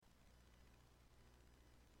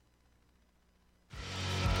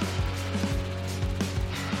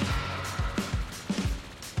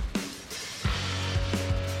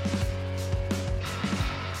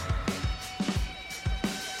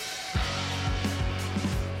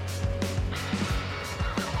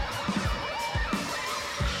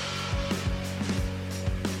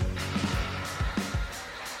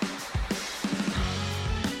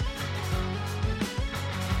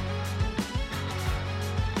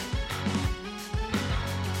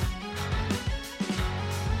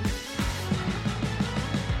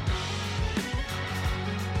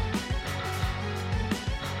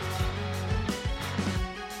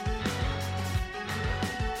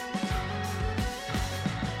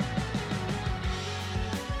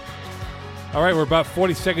All right, we're about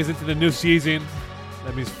 40 seconds into the new season.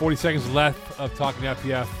 That means 40 seconds left of talking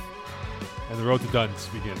FPF, and the road to Duns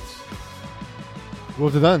begins.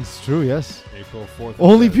 Road to Duns, true, yes. April 4th.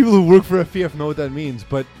 Only people who work for FPF know what that means,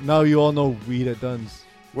 but now you all know we eat at Duns.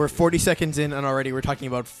 We're 40 seconds in, and already we're talking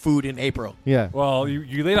about food in April. Yeah. Well,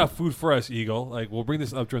 you laid out food for us, Eagle. Like, we'll bring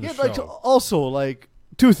this up during the show. Like, also,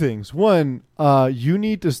 two things. One, you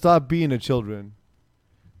need to stop being a children.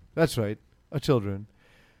 That's right, a children.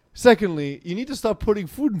 Secondly, you need to stop putting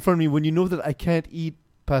food in front of me when you know that I can't eat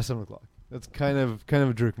past 7 o'clock. That's kind of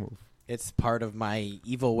a jerk move. It's part of my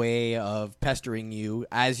evil way of pestering you,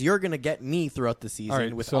 as you're going to get me throughout the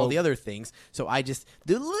season with all the other things. So I just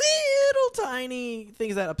do little tiny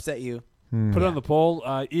things that upset you. Put it on the poll.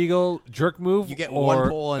 Eagle, jerk move. You get or one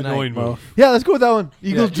poll a night. annoying move. Yeah, let's go with that one.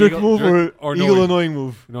 Eagle jerk move or Eagle annoying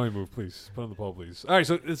move. Annoying move, please. Put on the poll, please. All right,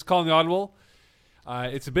 so it's calling the audible.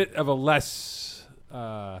 It's a bit of a less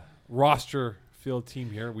roster field team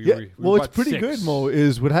here. It's pretty good, Mo.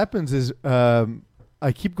 Is what happens is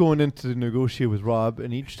I keep going in to negotiate with Rob,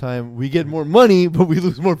 and each time we get more money, but we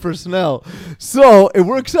lose more personnel. So it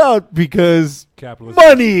works out because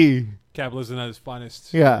money. Capitalism at its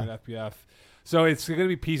finest. Yeah. At FPF. So it's going to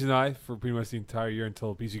be Peas and I for pretty much the entire year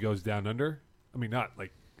until PC goes down under. I mean, not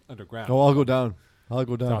like underground. Oh, I'll go down.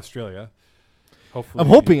 To Australia. Hopefully. I'm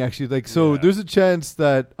hoping, actually. There's a chance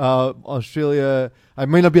that Australia, I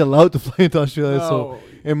might not be allowed to fly into Australia, so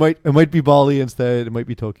it might be Bali instead. It might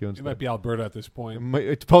be Tokyo instead. It might be Alberta at this point.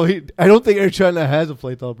 It's probably. I don't think Air China has a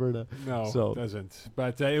flight to Alberta. No, it doesn't.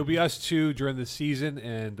 But it'll be us two during the season,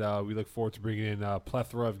 and we look forward to bringing in a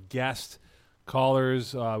plethora of guest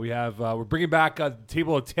callers. We're bringing back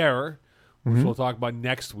Table of Terror, which we'll talk about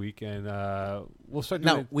next week, and we'll start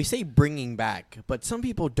doing. Now, we say bringing back, but some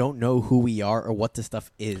people don't know who we are or what the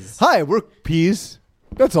stuff is. Hi, we're Peas.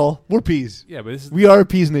 That's all. We're Peas. Yeah, but we are a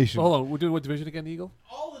Peas Nation. Hold on, we're doing what division again, Eagle?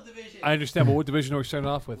 All the divisions. I understand, but what division are we starting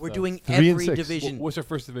off with? We're doing 3 every and 6. division. What's our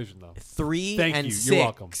first division, though? 3 Thank and you. 6. You're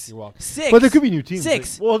welcome. You're welcome. 6. But there could be new teams.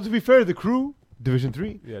 6. Well, to be fair, the crew, Division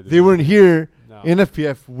 3, Yeah, they weren't here No. in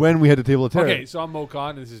FPF when we had the Table of Terror. Okay, so I'm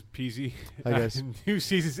Mocon. This is Peasy. I guess. New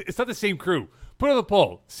season. It's not the same crew. Put it on the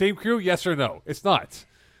poll. Same crew, yes or no? It's not.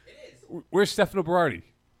 It is. Where's Stefano Berardi?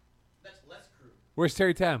 That's less crew. Where's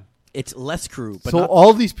Terry Tam? It's less crew. But So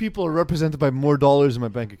all these people are represented by more dollars in my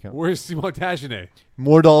bank account. Where's Simon Tagenet?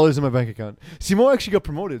 More dollars in my bank account. Simo actually got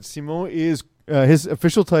promoted. Simo is his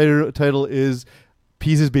official title is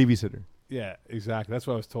Peas' babysitter. Yeah, exactly. That's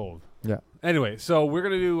what I was told. Yeah. Anyway, so we're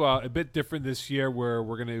going to do a bit different this year where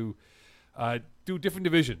we're going to do different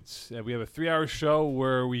divisions. We have a 3-hour show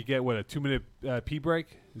where we get, a 2-minute pee break?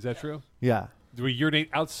 Is that true? Yeah. Do we urinate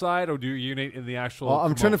outside or do you urinate in the actual... Well,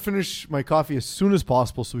 I'm trying to finish my coffee as soon as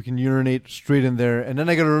possible so we can urinate straight in there. And then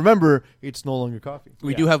I got to remember it's no longer coffee.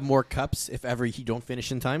 we do have more cups if ever you don't finish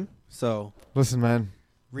in time. So Listen, man.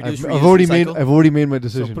 reduce, I've recycle. already made my So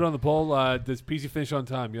decision. put on the poll, does PC finish on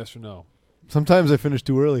time, yes or no? Sometimes I finish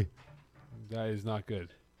too early. That is not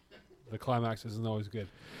good. The climax isn't always good.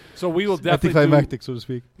 So we will definitely Anticlimactic, so to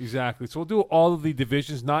speak. Exactly. So we'll do all of the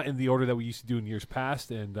divisions, not in the order that we used to do in years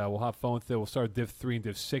past, and we'll have fun with it. We'll start Div 3 and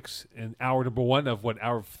Div 6 in hour number 1 of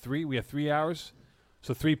hour 3? We have 3 hours.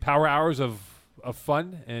 So 3 power hours of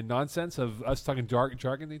fun and nonsense of us talking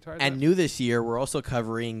jargon the entire time. And new this year, we're also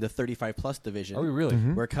covering the 35-plus division. Are we really?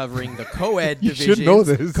 Mm-hmm. We're covering the co-ed You divisions. should know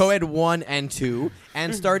this. Co-ed 1 and 2.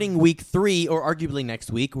 And starting week 3, or arguably next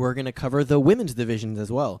week, we're going to cover the women's divisions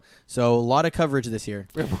as well. So a lot of coverage this year.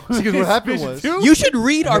 Because what happened was... You should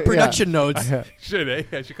read our production notes. Should, eh?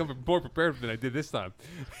 I should come more prepared than I did this time.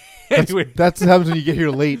 That's Anyway, what happens when you get here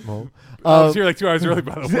late, Mo. I was here like 2 hours early,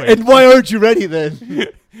 by the way. And why aren't you ready then?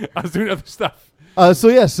 I was doing other stuff.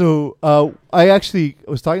 So I actually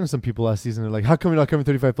was talking to some people last season. They're like, how come you're not covering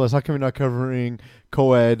 35 plus? How come you're not covering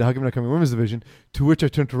co-ed? How come you're not covering women's division? To which I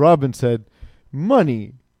turned to Rob and said,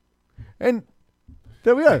 money. And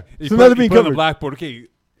there we are. You So put, now they're you being put on the covered. blackboard, okay,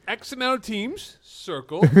 X amount of teams,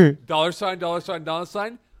 circle, dollar sign, dollar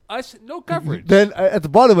sign, us, no coverage. Then at the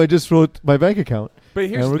bottom, I just wrote my bank account. But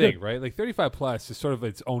here's And the we're thing, right? Like 35 plus is sort of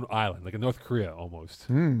its own island, like a North Korea almost.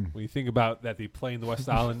 Hmm. When you think about that, they play in the West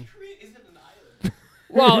Island.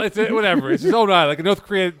 Well, it's whatever. It's its own island, like a North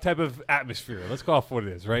Korea type of atmosphere. Let's call it for what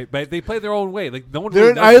it is, right? But they play their own way. Like no one. They're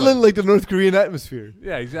really an knows island what- like the North Korean atmosphere.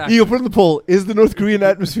 Yeah, exactly. You put in the poll, is the North Korean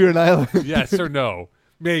atmosphere an island? Yes or no?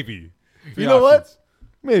 Maybe. You know what?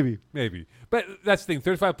 Options. Maybe. But that's the thing.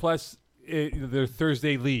 35 plus. They're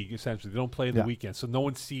Thursday league essentially. They don't play in the weekend, so no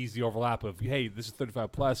one sees the overlap of hey, this is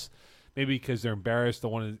 35 plus. Maybe because they're embarrassed,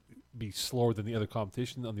 don't want to be slower than the other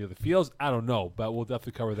competition on the other fields. I don't know, but we'll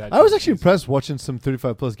definitely cover that. I was actually impressed watching some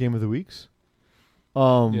 35 plus game of the weeks.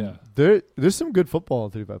 There's some good football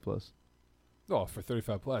on 35 plus. Oh, for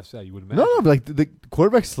 35 plus, yeah, you would No, imagine. but like the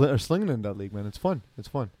quarterbacks are slinging in that league, man. It's fun.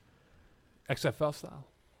 XFL style.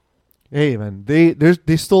 Hey, man,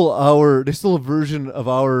 they stole a version of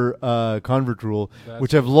our convert rule,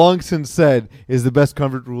 which I've long since said is the best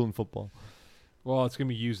convert rule in football. Well, it's going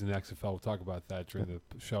to be used in the XFL. We'll talk about that during the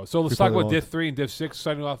show. So let's talk about Div 3 and Div 6.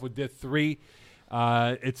 Starting off with Div 3.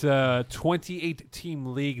 It's a 28-team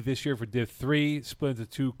league this year for Div 3, split into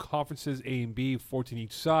two conferences, A and B, 14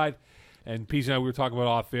 each side. And Pease and I, we were talking about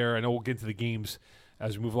off air. I know we'll get into the games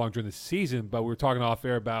as we move along during the season, but we were talking off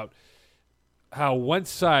air about how one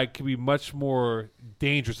side can be much more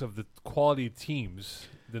dangerous of the quality of teams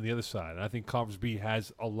than the other side. And I think Conference B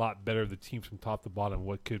has a lot better of the teams from top to bottom,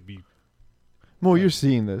 what could be. Mo, you're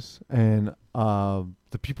seeing this, and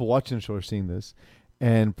the people watching the show are seeing this,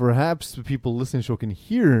 and perhaps the people listening to the show can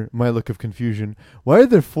hear my look of confusion. Why are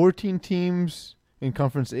there 14 teams in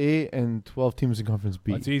Conference A and 12 teams in Conference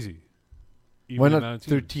B? That's easy. Why not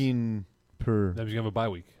 13 per? That means you have a bye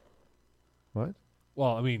week. What?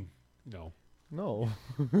 Well, I mean, no. No.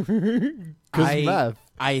 Because math.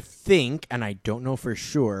 I think, and I don't know for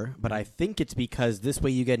sure, but I think it's because this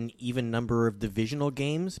way you get an even number of divisional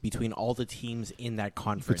games between all the teams in that You could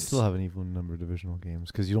conference. still have an even number of divisional games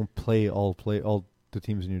because you don't play all the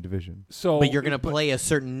teams in your division. So, but you're going to play a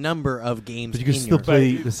certain number of games. But you can in still your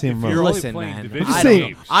play But the same if amount. you're only Listen, playing man. divisional I'm just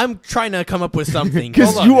saying. games. I'm trying to come up with something.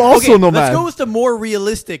 Because Hold on you here. also Okay, know let's math. go with the more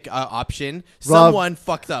realistic option. Rob. Someone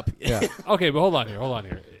fucked up. Yeah. Okay, but hold on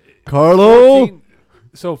here. Carlo.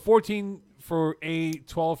 14 for A,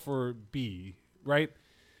 12 for B, right?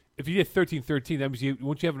 If you did 13-13, that means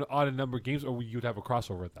won't you have an odd number of games, or you'd have a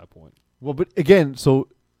crossover at that point? Well, but again, so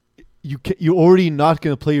you're already not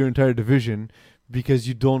going to play your entire division because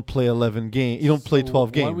you don't play 11 games. You don't play 12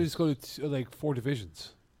 Why games. don't we just go to like 4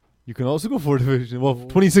 divisions? You can also go 4 divisions. Well,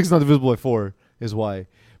 26 is not divisible by 4 is why.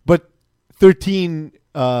 But 13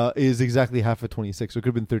 is exactly half of 26, so it could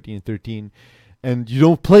have been 13 and 13. And you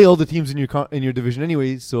don't play all the teams in your division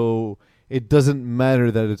anyway, so it doesn't matter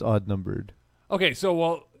that it's odd numbered. Okay,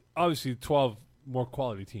 so obviously 12 more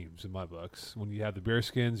quality teams in my books. When you have the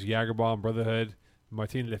Bearskins, Jagerbomb, Brotherhood,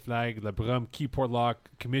 Martin Leflag, Le Brum, Key Portlock,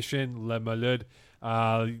 Commission, Le Malud,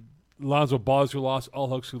 Lonzo Ballers who lost, All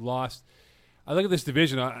Hooks who lost. I look at this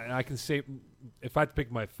division, I can say, if I had to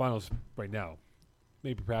pick my finals right now,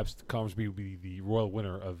 maybe perhaps the Conference B would be the royal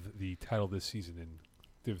winner of the title this season in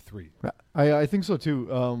Div 3. I think so too.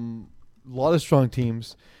 A lot of strong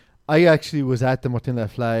teams. I actually was at the Martin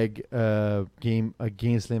Laflag game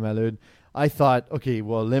against Les Malud. I thought, okay,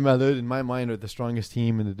 well, Les Malud in my mind are the strongest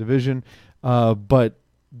team in the division, but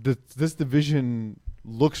this division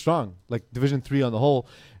looks strong, like Division 3 on the whole.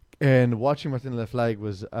 And watching Martin Laflag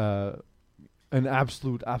was an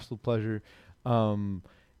absolute pleasure.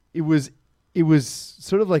 It was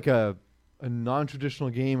sort of like a non-traditional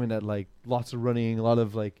game in that like lots of running, a lot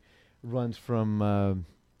of like runs from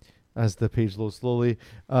as the page loads slowly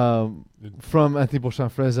from Anthony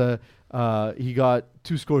Beauchamp-Freza. He got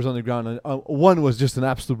 2 scores on the ground, and one was just an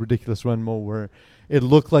absolute ridiculous run, Mo, where it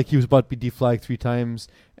looked like he was about to be deflagged 3 times,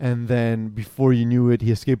 and then before you knew it,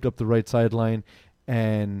 he escaped up the right sideline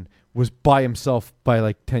and was by himself by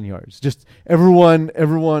like 10 yards. Just everyone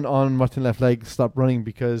on Martin Laflag stopped running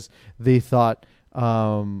because they thought it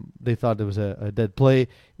was a dead play.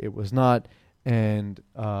 It was not, and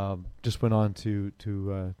just went on to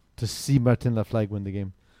see Martin Laflag win the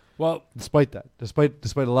game. Well, despite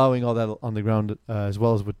allowing all that on the ground, as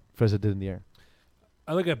well as what Freza did in the air.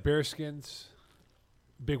 I look at Bearskins,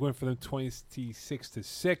 big win for them,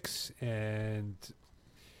 26-6, and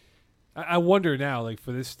I wonder now, like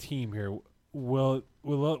for this team here, will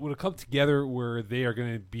it come together where they are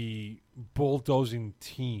going to be bulldozing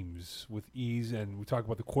teams with ease? And we talk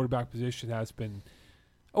about the quarterback position has been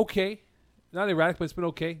okay, not erratic, but it's been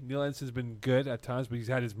okay. Neil Ensign's been good at times, but he's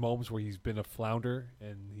had his moments where he's been a flounder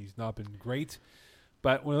and he's not been great.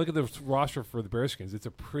 But when I look at the roster for the Bearskins, it's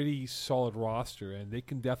a pretty solid roster, and they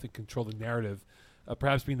can definitely control the narrative of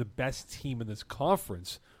perhaps being the best team in this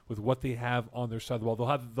conference with what they have on their side of the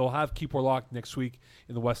ball. They'll have Key Portlock next week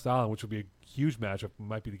in the West Island, which will be a huge matchup. It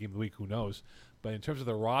might be the game of the week, who knows. But in terms of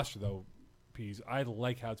the roster, though, Pease, I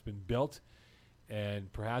like how it's been built.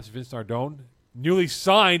 And perhaps Vince Nardone, newly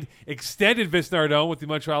signed, extended Vince Nardone with the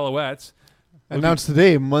Montreal Alouettes. Announced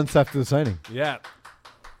today, months after the signing. Yeah.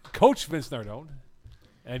 Coach Vince Nardone.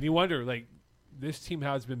 And you wonder, like, this team,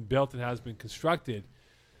 how it's been built and how it's been constructed,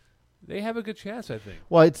 they have a good chance, I think.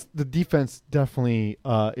 Well, it's the defense definitely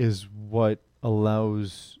is what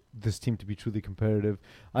allows this team to be truly competitive.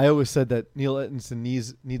 I always said that Neil Ettinson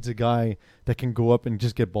needs a guy that can go up and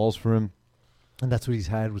just get balls for him. And that's what he's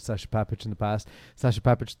had with Sasha Papic in the past. Sasha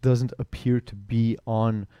Papic doesn't appear to be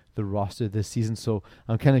on the roster this season, so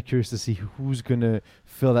I'm kind of curious to see who's going to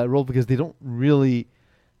fill that role, because they don't really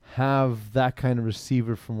have that kind of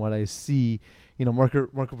receiver from what I see. You know, Marco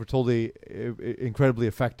Bertoldi, incredibly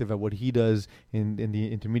effective at what he does in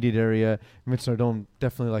the intermediate area. Vince Nardone,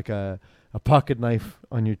 definitely like a pocket knife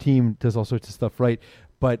on your team, does all sorts of stuff right.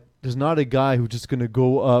 But there's not a guy who's just going to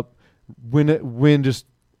go up, win just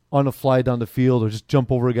on a fly down the field, or just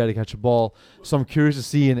jump over a guy to catch a ball. So I'm curious to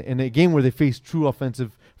see in a game where they face true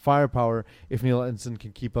offensive firepower, if Neil Edson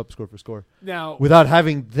can keep up score for score now without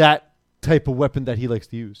having that type of weapon that he likes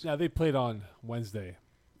to use. Now, they played on Wednesday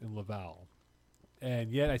in Laval,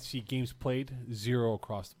 and yet I see games played 0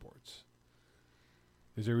 across the boards.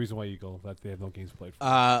 Is there a reason why you go that they have no games played?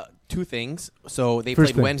 Two things. So they First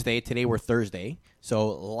played thing. Wednesday. Today we're Thursday. So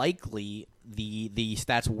likely the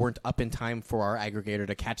stats weren't up in time for our aggregator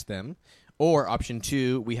to catch them. Or option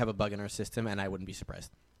 2, we have a bug in our system, and I wouldn't be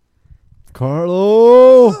surprised.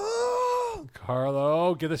 Carlo!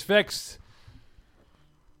 Carlo, get this fixed.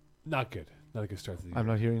 Not good. Not a good start to the year. I'm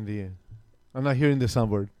not hearing the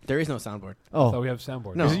soundboard. There is no soundboard. I thought Oh, we have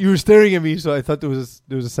soundboard. No. you were staring at me, so I thought there was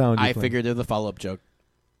a sound. I figured it was a follow-up joke.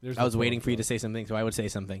 There's I no was waiting follow-up for you to joke. say something, so I would say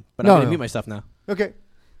something. But No, I'm going to no. mute myself now. Okay.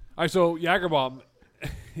 All right, so Jagerbomb.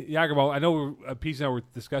 I know Pete and I were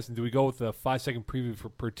discussing, do we go with a 5-second preview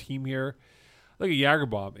per team here? Look at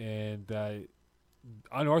Jagerbomb, and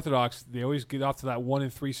unorthodox, they always get off to that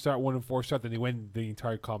 1-3 start, 1-4 start, then they win the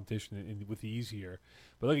entire competition with ease here.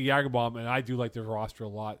 But look at Jagerbomb, and I do like their roster a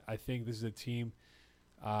lot. I think this is a team,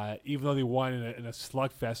 even though they won in a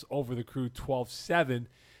slugfest over the Crew 12-7,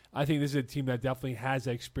 I think this is a team that definitely has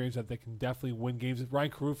that experience, that they can definitely win games.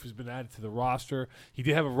 Ryan Caruth has been added to the roster. He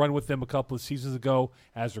did have a run with them a couple of seasons ago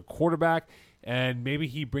as their quarterback, and maybe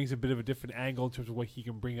he brings a bit of a different angle in terms of what he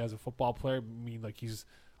can bring as a football player. I mean, like, he's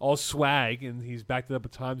all swag, and he's backed it up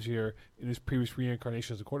at times here in his previous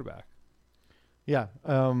reincarnation as a quarterback. Yeah,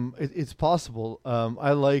 it's possible.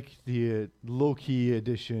 I like the low-key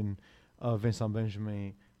addition of Vincent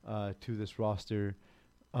Benjamin to this roster.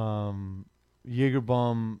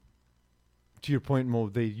 Jagerbomb, to your point, Mo,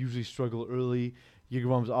 they usually struggle early.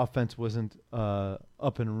 Jagerbomb's offense wasn't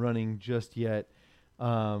up and running just yet.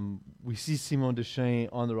 We see Simon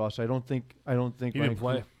Deschamps on the roster. I don't think He didn't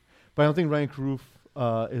play. Caruth, but I don't think Ryan Caruth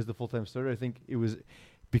is the full-time starter. I think it was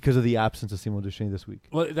because of the absence of Simon Deschamps this week.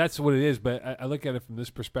 Well, that's what it is, but I look at it from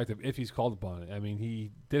this perspective. If he's called upon it, I mean,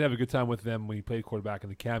 he did have a good time with them when he played quarterback in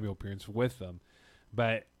the cameo appearance with them.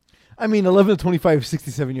 But, I mean, 11 to 25,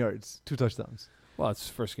 67 yards, 2 touchdowns. well, it's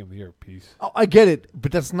the first game of the year, piece. Oh, I get it,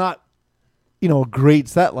 but that's not, a great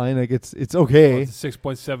stat line. Like it's okay. Well, it's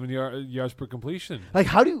 6.7 yards per completion. Like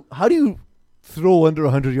how do you throw under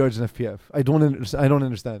 100 yards in FPF? I don't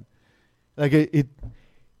understand. Like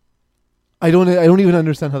I don't even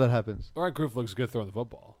understand how that happens. Ryan Caruth looks good throwing the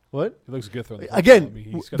football. What? He looks good throwing the football. Again, I mean,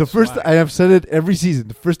 he's got the first swag. I have said it every season.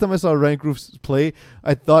 The first time I saw Ryan Caruth play,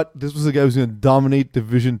 I thought this was a guy who was going to dominate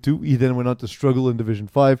Division 2. He then went on to struggle in Division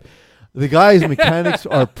 5. The guy's mechanics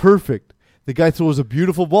are perfect. The guy throws a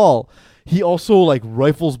beautiful ball. He also like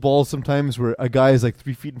rifles balls sometimes where a guy is like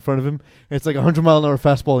 3 feet in front of him, and it's like 100-mile-an-hour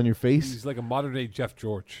fastball in your face. He's like a modern-day Jeff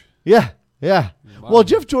George. Yeah. Well, Modern-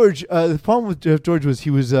 Jeff George, the problem with Jeff George was he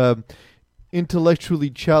was intellectually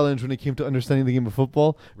challenged when it came to understanding the game of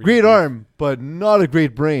football. Great arm, but not a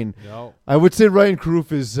great brain. No. I would say Ryan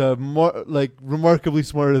Caruth is remarkably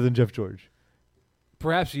smarter than Jeff George.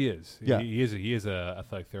 Perhaps he is. Yeah. He is a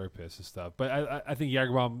athletic therapist and stuff. But I think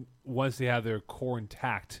Jagerbomb, once they have their core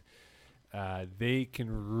intact, they can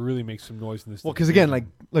really make some noise in this. Well, because again,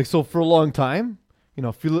 like so for a long time,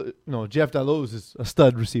 Jeff Dalloz is a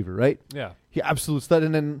stud receiver, right? yeah, He absolute stud,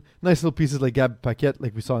 and then nice little pieces like Gab Paquette,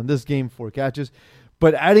 like we saw in this game, 4 catches.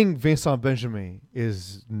 But adding Vincent Benjamin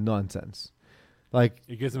is nonsense. Like,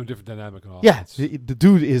 it gives them a different dynamic on yeah, offense. the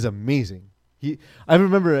dude is amazing. I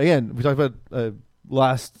remember again we talked about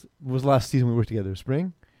last season we worked together,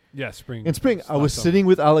 spring. Yeah, spring. In spring, I was Last sitting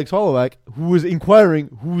with Alex Hollowak, who was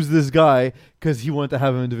inquiring who's this guy because he wanted to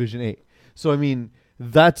have him in Division 8. So I mean,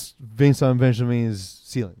 that's Vincent Benjamin's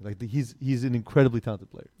ceiling. Like he's an incredibly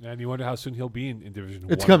talented player. And you wonder how soon he'll be in Division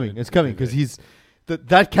 1. It's coming because he's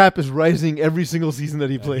that cap is rising every single season that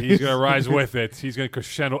he plays. He's going to rise with it. He's going to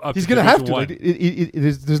crescendo up. He's going to have to. Like,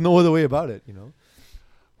 there's no other way about it.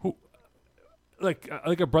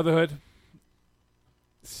 Like a Brotherhood,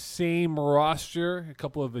 same roster, a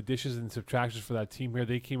couple of additions and subtractions for that team here.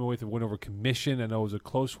 They came away with a win over Commission. I know it was a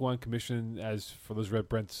close one. Commission, as for those Red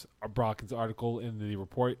Brents Brockens article in the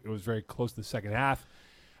report, it was very close in the second half.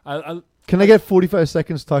 Can I get 45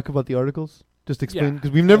 seconds to talk about the articles? Just explain,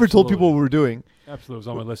 because we've never told people what we're doing. Absolutely. It was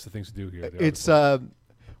on my list of things to do here. It's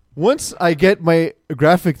once I get my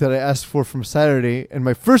graphic that I asked for from Saturday, and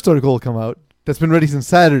my first article will come out that's been ready since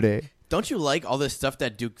Saturday. Don't you like all this stuff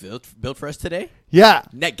that Duke built for us today? Yeah.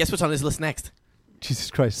 Guess what's on his list next? Jesus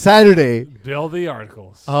Christ. Saturday. Build the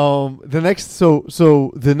articles. The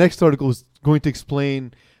next article is going to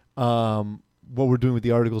explain what we're doing with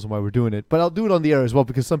the articles and why we're doing it. But I'll do it on the air as well,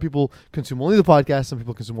 because some people consume only the podcast, some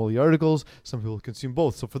people consume all the articles, some people consume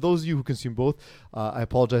both. So for those of you who consume both, I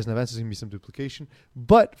apologize in advance. There's going to be some duplication.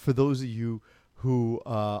 But for those of you who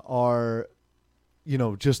are,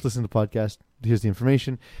 just listening to the podcast, here's the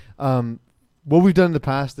information. What we've done in the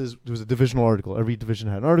past is there was a divisional article. Every division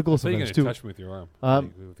had an article. So you're going to touch me with your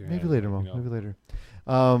arm. Maybe later, Mo. Maybe later.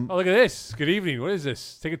 Oh, look at this. Good evening. What is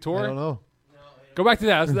this? Take a tour? I don't know. Go back to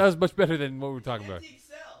that. That was much better than what we were talking about.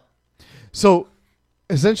 So,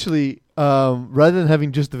 essentially, rather than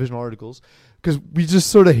having just divisional articles, because we just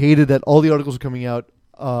sort of hated that all the articles were coming out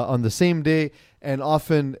on the same day, and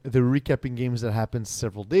often they're recapping games that happened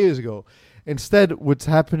several days ago. Instead, what's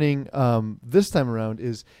happening this time around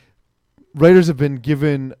is writers have been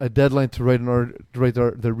given a deadline to write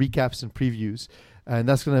their recaps and previews, and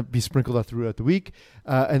that's going to be sprinkled out throughout the week.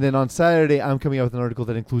 And then on Saturday, I'm coming out with an article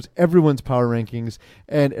that includes everyone's power rankings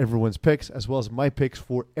and everyone's picks, as well as my picks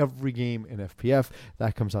for every game in FPF.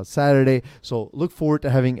 That comes out Saturday. So look forward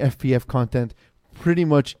to having FPF content pretty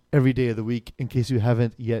much every day of the week. In case you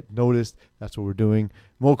haven't yet noticed, that's what we're doing.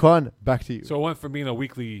 Mo Khan, back to you. So it went from being a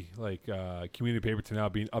weekly community paper to now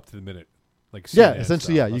being up to the minute.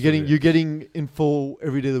 Essentially, yeah. You're getting info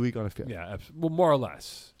every day of the week on FPF. Yeah, well, more or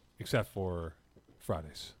less, except for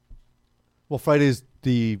Fridays. Well, Fridays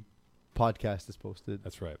the podcast is posted.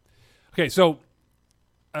 That's right. Okay, so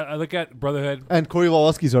I look at Brotherhood. And Corey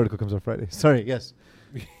Woloski's article comes on Friday. Sorry, yes.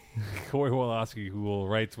 Corey Woloski, who will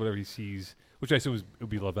write whatever he sees, which I assume would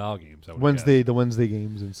be Laval games. The Wednesday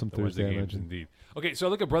games and some Thursday games, indeed. Okay, so I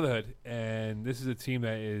look at Brotherhood, and this is a team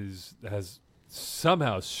that has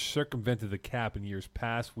somehow circumvented the cap in years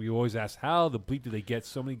past. We always ask, how the bleep do they get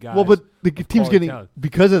so many guys? Well, but the team's getting talent?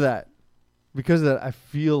 Because of that, I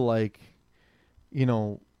feel like,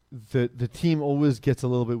 the team always gets a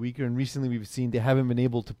little bit weaker. And recently we've seen they haven't been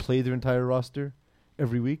able to play their entire roster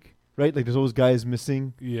every week, right? Like there's always guys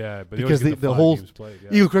missing. Yeah, but because the whole played, yeah.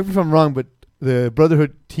 You correct me if I'm wrong, but the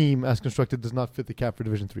Brotherhood team as constructed does not fit the cap for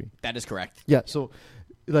Division 3. That is correct. Yeah, so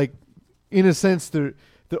like in a sense they're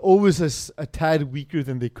always a tad weaker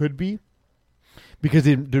than they could be because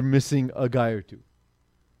they're missing a guy or two.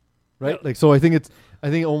 Right? Yeah. Like so I think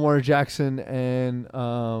Omar Jackson and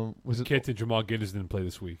Kit and Jamal Giddens didn't play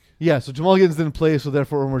this week. Yeah, so Jamal Giddens didn't play, so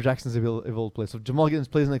therefore Omar Jackson's able to play. So if Jamal Giddens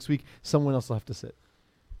plays next week, someone else will have to sit.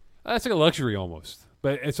 That's like a luxury almost.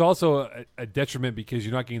 But it's also a detriment because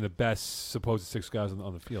you're not getting the best supposed 6 guys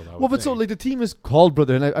on the field. So like the team is called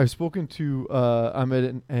Brother, and I've spoken to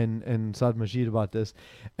Ahmed and Saad Majid about this.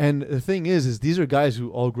 And the thing is these are guys who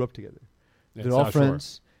all grew up together. Yeah, they're all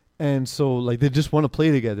friends. Sure. And so like they just want to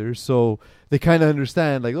play together. So they kind of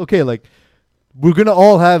understand like, okay, like we're going to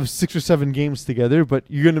all have 6 or 7 games together, but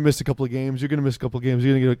you're going to miss a couple of games. You're going to miss a couple of games.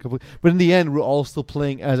 You're going to get a couple. But in the end, we're all still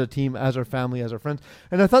playing as a team, as our family, as our friends.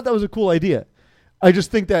 And I thought that was a cool idea. I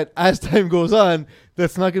just think that as time goes on,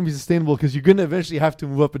 that's not going to be sustainable because you're going to eventually have to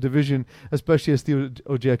move up a division, especially as Theo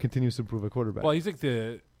Ojea continues to improve at quarterback. Well,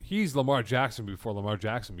 he's Lamar Jackson before Lamar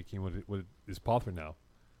Jackson became what is Palmer now.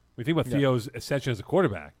 When you think about Theo's ascension as a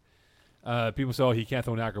quarterback, people say, he can't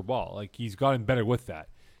throw an accurate ball. Like, he's gotten better with that.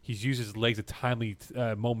 He's used his legs at timely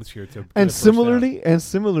moments here to. And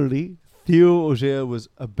similarly, Theo Ojea was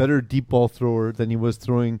a better deep ball thrower than he was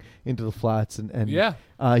throwing into the flats, and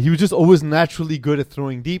he was just always naturally good at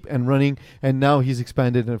throwing deep and running. And now he's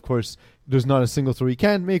expanded, and of course, there's not a single throw he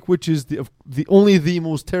can't make, which is the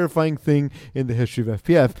most terrifying thing in the history of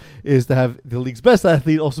FPF is to have the league's best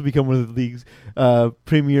athlete also become one of the league's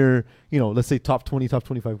premier, let's say top 20, top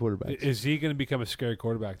 25 quarterbacks. Is he going to become a scary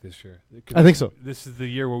quarterback this year? I think so. This is the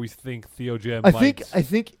year where we think Theo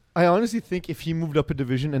Ojea I honestly think if he moved up a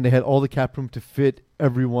division and they had all the cap room to fit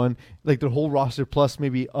everyone, like their whole roster plus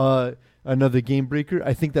maybe another game breaker,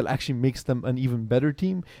 I think that actually makes them an even better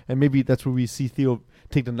team. And maybe that's where we see Theo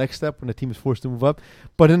take the next step when the team is forced to move up.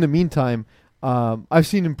 But in the meantime, I've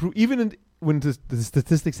seen when the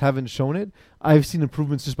statistics haven't shown it, I've seen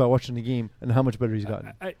improvements just by watching the game and how much better he's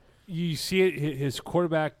gotten. You see it, his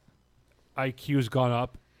quarterback IQ has gone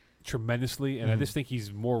up tremendously, and I just think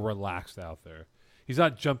he's more relaxed out there. He's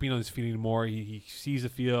not jumping on his feet anymore. He sees the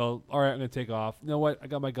field. All right, I'm going to take off. You know what? I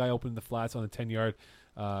got my guy open in the flats on the 10-yard.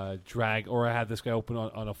 drag, or I had this guy open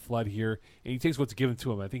on a flood here, and he takes what's given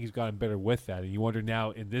to him. I think he's gotten better with that, and you wonder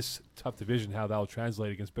now in this tough division how that will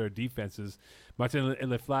translate against better defenses. Martin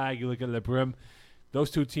and Laflag, you look at Lebrun,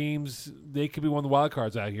 those two teams, they could be one of the wild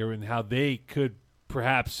cards out here, and how they could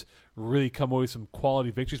perhaps really come away with some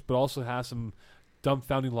quality victories, but also have some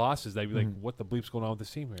dumbfounding losses that you'd be like, what the bleep's going on with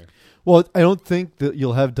this team here? Well, I don't think that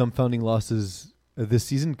you'll have dumbfounding losses this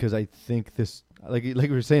season, because I think this, like we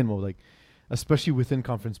were saying, Mo, like, especially within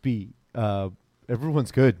Conference B,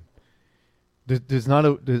 everyone's good. There's not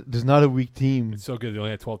a weak team. It's so good. They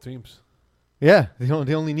only had 12 teams. Yeah, they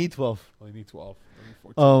only need 12. Only need 12.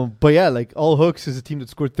 Only 14. But yeah, like All Hooks is a team that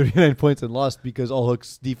scored 39 points and lost because All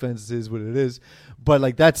Hooks defense is what it is. But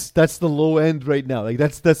like that's the low end right now. Like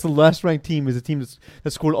that's the last ranked team is a team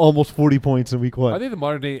that scored almost 40 points in week 1. Are they the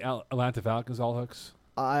modern day Atlanta Falcons, All Hooks?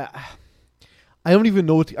 I don't even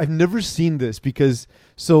know I've never seen this, because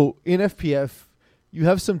so in FPF you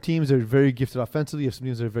have some teams that are very gifted offensively, you have some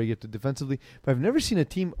teams that are very gifted defensively, but I've never seen a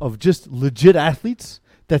team of just legit athletes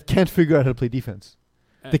that can't figure out how to play defense.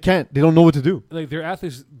 They can't. They don't know what to do. Like their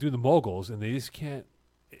athletes do the moguls, and they just can't.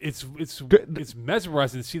 It's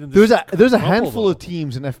mesmerizing to see them. There's a handful of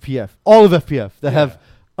teams in FPF, all of FPF, that have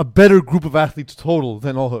a better group of athletes total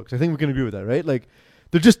than All Hooks. I think we can agree with that, right? Like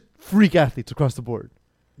they're just freak athletes across the board.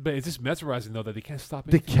 But it's just mesmerizing though that they can't stop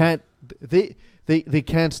it. They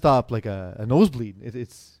can't stop like a nosebleed.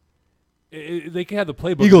 They can have the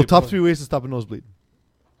playbook. Eagle, top 3 ways to stop a nosebleed.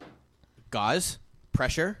 Gauze,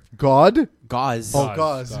 pressure. Gauze. Oh,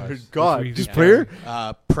 gauze. Just Yeah. prayer.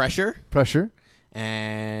 Pressure, Pressure.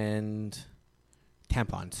 and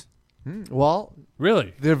tampons. Well,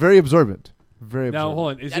 Really? they're very absorbent. Very Now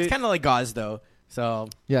absorbent. hold on. That's kind of like gauze, though. So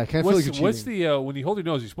Yeah, I can't feel like you're what's cheating. the when you hold your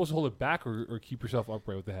nose? You're supposed to hold it back or keep yourself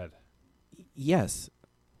upright with the head. yes.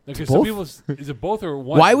 Okay, Both? some people is it both or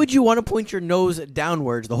one? Why would you want to point your nose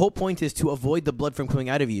downwards? The whole point is to avoid the blood from coming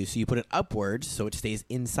out of you. So you put it upwards so it stays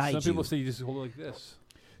inside Some you. people say you just hold it like this.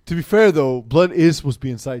 To be fair, though, blood is supposed to be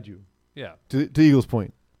inside you. Yeah, To Eagle's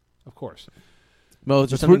point. of course. Mo, is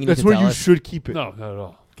there That's something where, you need that's to where tell you us? should keep it. No, not at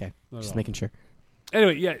all. Okay, Not at just all. making sure.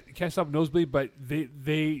 Anyway, yeah, can't stop nosebleed, but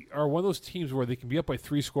they are one of those teams where they can be up by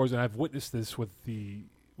 3 scores, and I've witnessed this with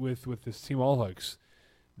this team All Hooks.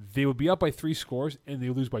 They would be up by 3 scores, and they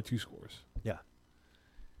lose by 2 scores. Yeah.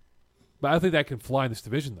 But I don't think that can fly in this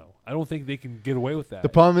division, though. I don't think they can get away with that. The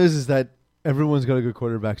problem is that everyone's got a good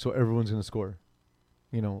quarterback, so everyone's going to score.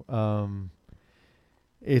 You know,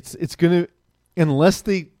 it's going to, unless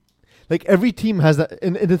they, like every team has that.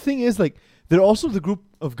 And the thing is, like, they're also the group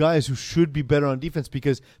of guys who should be better on defense,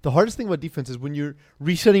 because the hardest thing about defense is when you're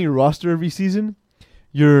resetting your roster every season,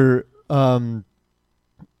 you don't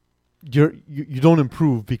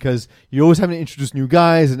improve, because you're always having to introduce new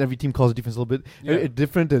guys, and every team calls the defense a little bit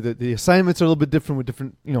different. The assignments are a little bit different with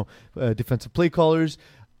different, defensive play callers,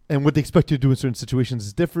 and what they expect you to do in certain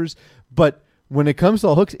situations differs. But when it comes to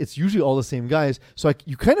All Hooks, it's usually all the same guys. So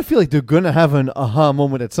you kind of feel like they're going to have an aha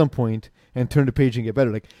moment at some point and turn the page and get better.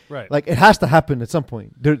 Like it has to happen at some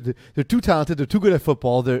point. They're too talented. They're too good at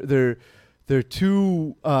football. They're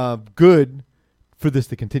too good for this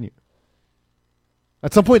to continue.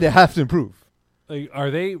 At some point, they have to improve. Like, are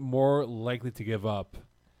they more likely to give up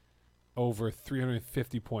over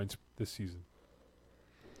 350 points this season?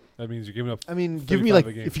 That means you're giving up. I mean, 35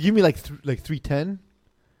 a game. if you give me like 310,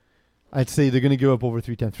 I'd say they're going to give up over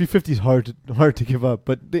 310. 350 is hard to give up,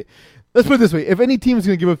 but let's put it this way: if any team is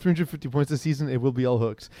going to give up 350 points this season, it will be All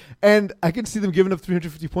Hooks, and I can see them giving up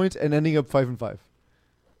 350 points and ending up 5-5.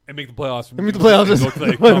 And make the playoffs. And make the playoffs. And go to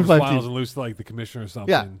like conference finals and lose to like the commissioner or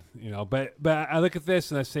something. Yeah. But I look at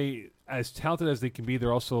this and I say, as talented as they can be,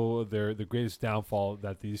 they're also the greatest downfall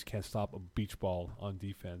that they just can't stop a beach ball on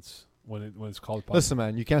defense when it's called upon. Listen,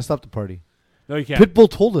 man, you can't stop the party. No, you can't. Pitbull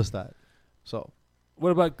told us that. So, what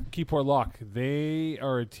about Keyport Lock? They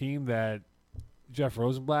are a team that Jeff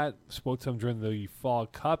Rosenblatt spoke to him during the Fall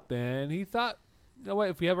Cup, and he thought, you know what,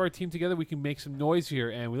 if we have our team together, we can make some noise here.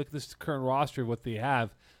 And we look at this current roster of what they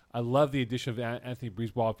have. I love the addition of Anthony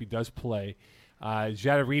Breezeball if he does play.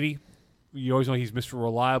 Jadarini, you always know he's Mr.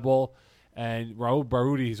 Reliable. And Raul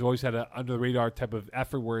Barudi, he's always had an under-the-radar type of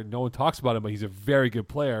effort where no one talks about him, but he's a very good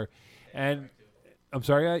player. And I'm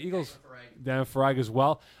sorry, Eagles? Dan Farag as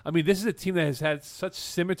well. I mean, this is a team that has had such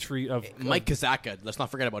symmetry of... Mike Kazaka, let's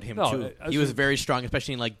not forget about him, too. He was very strong,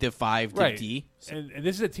 especially in like Div 5, right. Div D. And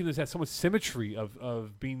this is a team that's had so much symmetry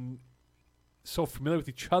of being so familiar with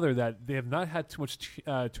each other that they have not had too much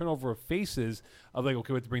turnover of faces of like,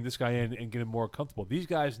 okay, we have to bring this guy in and get him more comfortable. These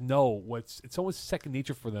guys know it's almost second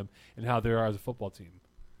nature for them and how they are as a football team.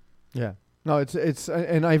 yeah. No, it's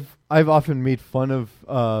and I've often made fun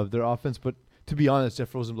of their offense, but to be honest,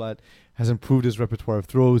 Jeff Rosenblatt has improved his repertoire of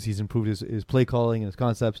throws. He's improved his play calling and his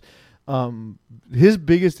concepts. His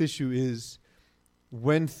biggest issue is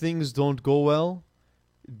when things don't go well,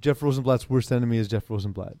 Jeff Rosenblatt's worst enemy is Jeff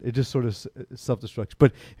Rosenblatt. It just sort of self-destructs.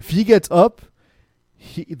 But if he gets up,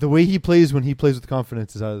 the way he plays when he plays with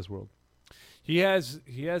confidence is out of this world. He has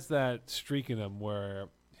that streak in him where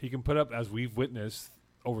he can put up, as we've witnessed,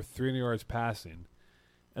 over 300 yards passing,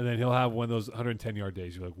 and then he'll have one of those 110-yard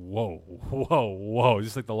days. You're like, whoa.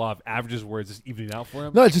 Just like the law of averages where it's just evening out for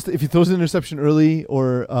him. No, it's just if he throws an interception early,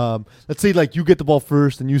 or let's say like you get the ball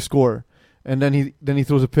first and you score, and then he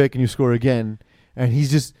throws a pick and you score again, and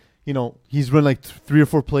he's just, he's run like 3 or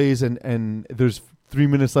 4 plays and there's 3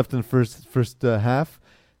 minutes left in the first half.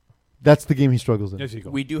 That's the game he struggles in. Yes, you go.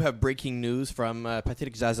 We do have breaking news from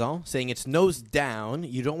Patrick Zazon saying it's nose down.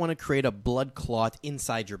 You don't want to create a blood clot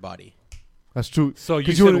inside your body. That's true. So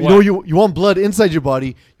you want blood inside your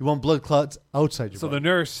body. You want blood clots outside your body. So the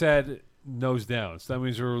nurse said nose down. So that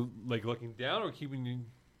means we're like looking down or keeping you.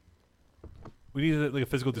 We need like a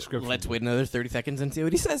physical description. Let's wait another 30 seconds and see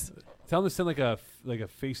what he says. Tell him to send like a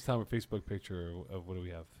FaceTime or Facebook picture of what do we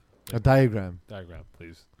have? A diagram. Diagram,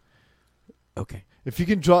 please. Okay. If you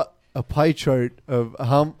can draw a pie chart of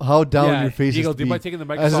how down your face Eagle, is do you mind taking the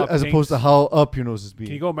Microsoft as Paint? opposed to how up your nose is being.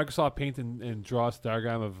 Can you go Microsoft Paint and draw us a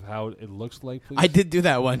diagram of how it looks like, please? I did do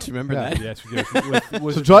that once. Remember that? Yes, we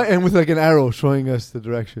did. So draw and with like an arrow showing us the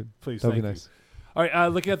direction. Please, that'd be thank nice. you. All right,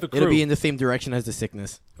 looking at the crew. It'll be in the same direction as the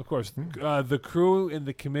sickness. Of course. The crew and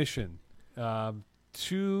the commission.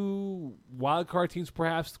 2 wild card teams,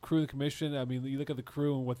 perhaps, the crew and the commission. I mean, you look at the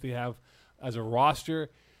crew and what they have as a roster.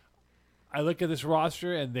 I look at this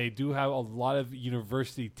roster, and they do have a lot of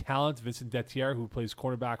university talent. Vincent Detier, who plays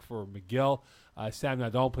cornerback for McGill. Sam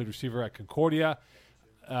Nadon played receiver at Concordia.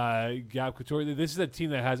 Gab Couture. This is a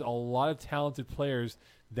team that has a lot of talented players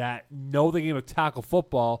that know the game of tackle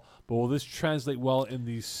football, but will this translate well in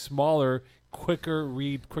the smaller, quicker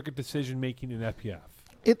decision-making in FPF?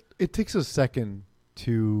 It takes a second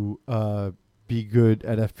to be good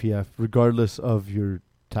at FPF, regardless of your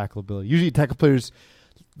tackle ability. Usually tackle players...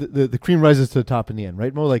 The cream rises to the top in the end,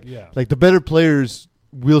 right, Mo? Like the better players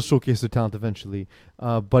will showcase their talent eventually,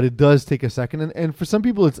 but it does take a second. And for some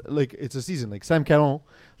people, it's a season. Like Sam Caron,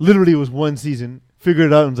 literally was one season,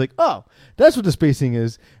 figured it out, and was like, oh, that's what the spacing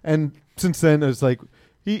is. And since then, it's like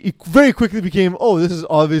he very quickly became, oh, this is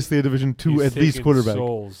obviously a Division II at least quarterback.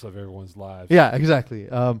 Souls of everyone's lives. Yeah, exactly.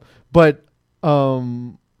 But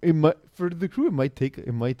it might, for the crew, it might take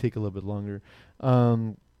a little bit longer.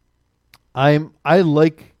 I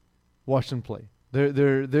like watching them play.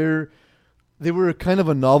 They were kind of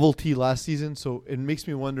a novelty last season, so it makes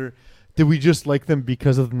me wonder: did we just like them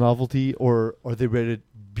because of the novelty, or are they ready to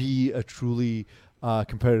be a truly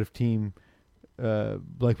competitive team,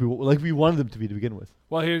 like we wanted them to be to begin with?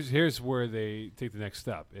 Well, here's where they take the next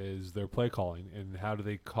step: is their play calling, and how do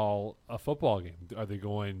they call a football game? Are they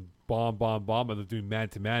going bomb? Are they doing man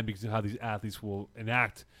to man? Because of how these athletes will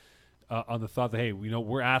enact. On the thought that, hey,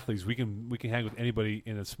 we're athletes, we can hang with anybody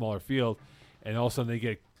in a smaller field, and all of a sudden they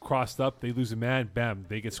get crossed up, they lose a man, bam,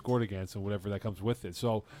 they get scored against, and whatever that comes with it.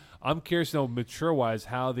 So I'm curious to know, mature-wise,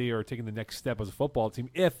 how they are taking the next step as a football team,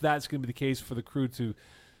 if that's going to be the case for the crew to,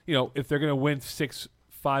 if they're going to win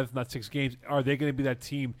 5, not 6 games, are they going to be that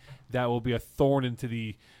team that will be a thorn into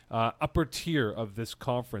the upper tier of this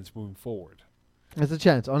conference moving forward? There's a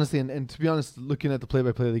chance, honestly, and to be honest, looking at the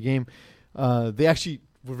play-by-play of the game, they actually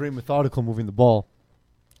were very methodical moving the ball,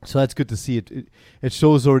 so that's good to see. It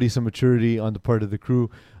shows already some maturity on the part of the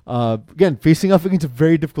crew. Again, facing off against a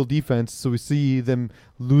very difficult defense, so we see them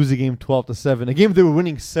lose a game 12-7. A game they were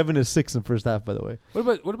winning 7-6 in the first half, by the way.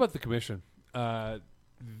 What about the commission? It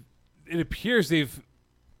appears they've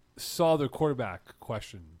solved their quarterback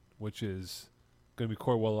question, which is going to be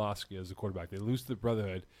Corey Woloski as the quarterback. They lose to the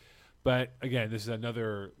Brotherhood. But, again, this is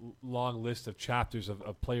another long list of chapters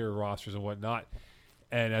of player rosters and whatnot.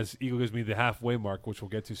 And as Eagle gives me the halfway mark, which we'll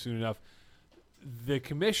get to soon enough, the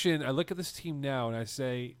commission, I look at this team now and I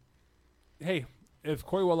say, hey, if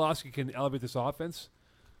Corey Woloski can elevate this offense,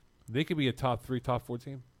 they could be a top 3, top 4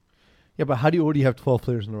 team. Yeah, but how do you already have 12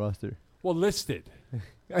 players on the roster? Well, listed.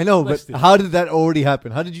 I know, but how did that already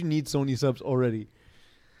happen? How did you need so many subs already?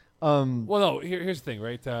 Well, no, here's the thing,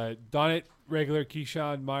 right? Donnet, regular.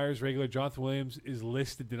 Keyshawn Myers, regular. Jonathan Williams is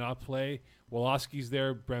listed, did not play. Woloski's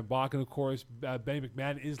there. Brent Bakken, of course. Benny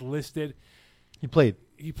McMahon is listed. He played.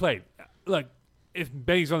 Look, if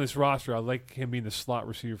Benny's on this roster, I like him being the slot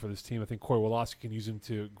receiver for this team. I think Corey Woloski can use him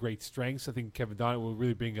to great strengths. I think Kevin Donnet will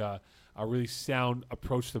really bring a really sound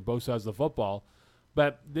approach to both sides of the football.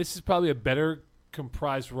 But this is probably a better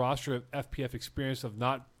comprised roster of FPF experience of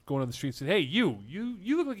not going on the street and saying, "Hey, you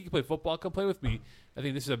look like you can play football. Come play with me." I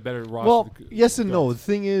think this is a better roster. Well, yes and no. The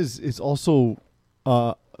thing is, it's also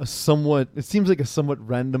a somewhat. It seems like a somewhat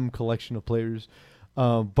random collection of players,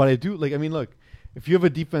 but I do like. I mean, look, if you have a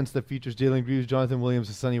defense that features Jalen Greaves, Jonathan Williams,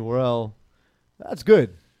 and Sonny Worrell, that's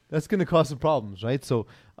good. That's going to cause some problems, right? So,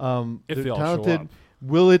 if they're they all talented. show up.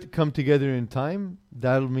 Will it come together in time?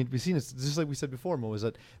 That'll need to be seen. It's just like we said before, Mo, is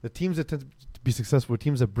that the teams that tend to be successful are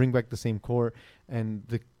teams that bring back the same core,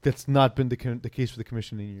 and that's not been the case for the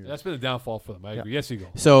commission in years. That's been a downfall for them. I agree. Yes, Eagle.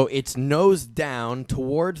 So it's nose down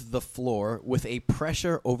towards the floor with a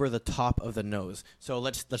pressure over the top of the nose. So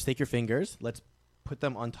let's take your fingers. Let's put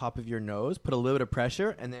them on top of your nose. Put a little bit of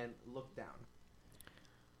pressure, and then look down.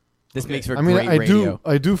 This makes for great radio.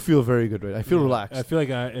 I do feel very good, right? I feel relaxed. I feel like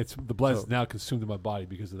it's the blood is now consumed in my body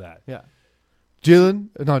because of that. Yeah.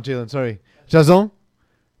 Sorry. Jason,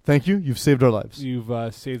 thank you. You've saved our lives. You've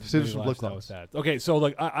saved us from blood clots. Okay, so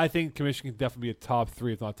like I think Commission can definitely be a top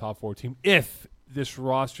 3, if not top 4 team, if this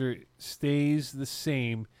roster stays the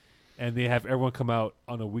same and they have everyone come out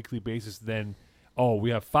on a weekly basis. Then,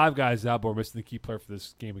 we have 5 guys out, but we're missing the key player for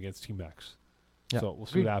this game against Team X. Yeah. So we'll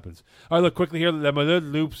see what happens. All right, look, quickly here. Le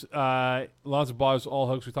Malud, Loops, Lonzo Ballers, all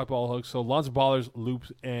hooks. We talked about all hooks. So Lonzo Ballers,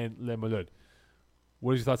 Loops, and Le Malud.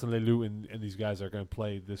 What are your thoughts on Lelou and these guys that are going to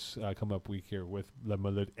play this come up week here with Le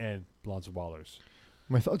Malud and Lonzo Ballers?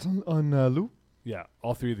 My thoughts on Lou? Yeah,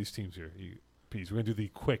 all 3 of these teams here. We're going to do the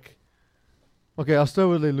quick. Okay, I'll start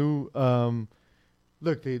with Lelou.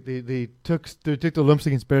 Look, they took the lumps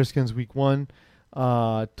against Bearskins week 1.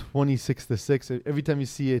 26-6. Every time you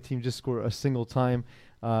see a team just score a single time,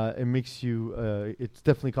 it makes you. It's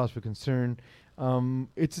definitely cause for concern.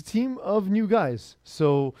 It's a team of new guys,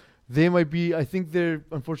 so they might be. I think they're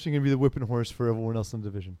unfortunately going to be the whipping horse for everyone else in the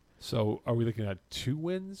division. So, are we looking at 2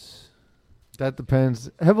 wins? That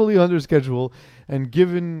depends heavily on their schedule, and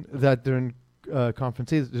given that they're in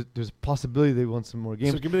conference A, there's a possibility they won some more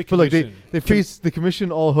games. So, give me the commission. Commission. They face the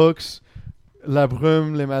commission, all hooks. La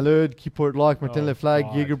Brume, Les Malud, Keyport Lock, Martin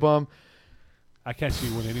Leflag, Jägerbomb. I can't see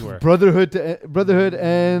you win anywhere. Brotherhood,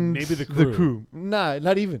 and maybe the crew. Nah,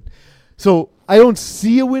 not even. So I don't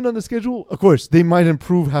see a win on the schedule. Of course, they might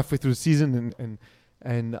improve halfway through the season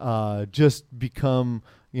and just become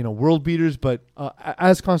world beaters. But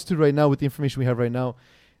as constituted right now, with the information we have right now,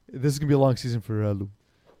 this is gonna be a long season for Lou.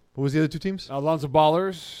 What was the other 2 teams? Lonzo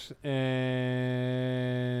Ballers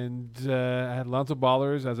and I had Lonzo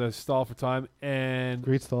Ballers as a stall for time and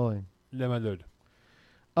great stalling. Le Malud.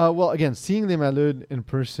 Well, again, seeing Le Malud in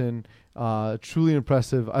person, truly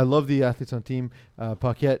impressive. I love the athletes on team.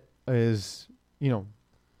 Paquette is,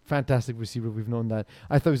 fantastic receiver. We've known that.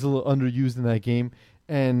 I thought he was a little underused in that game.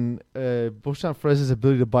 And Beauchamp Frez's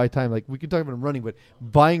ability to buy time, like we can talk about him running, but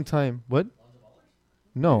buying time. What?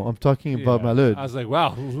 No, I'm talking about Malud. I was like,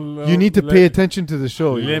 wow. You need to pay attention to the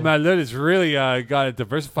show. Le Malud has really got it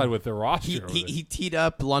diversified with the roster. He teed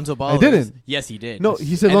up Lonzo Ballers. I didn't. Yes, he did. No,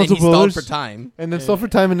 he said and Lonzo then he Ballers. stalled for time. And then stalled for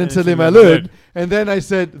time and then said Le Malud. And then I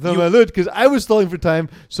said the Malud because I was stalling for time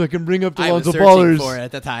so I can bring up the Lonzo Ballers. I was searching for it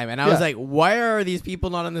at the time. And I was like, why are these people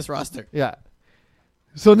not on this roster? Yeah.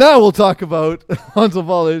 So now we'll talk about Lonzo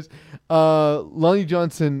Ballers. Lonnie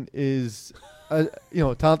Johnson is a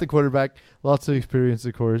talented quarterback. Lots of experience,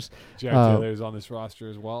 of course. Jared Taylor is on this roster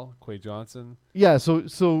as well. Quay Johnson. Yeah,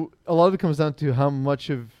 so a lot of it comes down to how much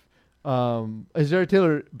of is Jared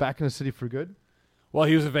Taylor back in the city for good? Well,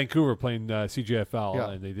 he was in Vancouver playing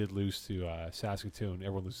CJFL, and they did lose to Saskatoon.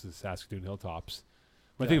 Everyone loses to the Saskatoon Hilltops.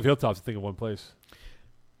 When I think of Hilltops, I think of one place.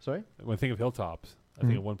 Sorry? When I think of Hilltops, I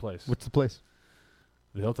think of one place. What's the place?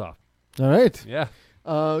 The Hilltop. All right. Yeah.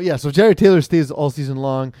 So Jared Taylor stays all season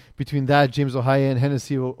long. Between that, James Ohaya and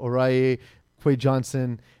Hennessy Oraye, Quay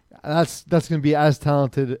Johnson, that's going to be as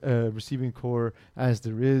talented a receiving core as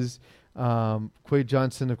there is. Quay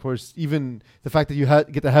Johnson, of course, even the fact that you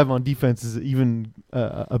get to have him on defense is even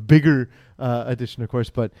a bigger addition, of course.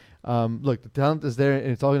 But look, the talent is there, and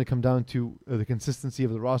it's all going to come down to the consistency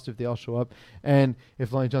of the roster if they all show up. And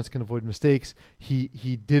if Lonnie Johnson can avoid mistakes,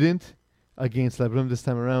 he didn't against La Brume this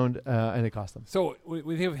time around, and it cost them. So when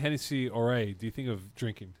you think of Hennessy Oraye, do you think of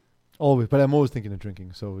drinking? Always, but I'm always thinking of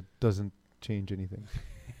drinking, so it doesn't change anything.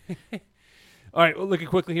 All right, well, looking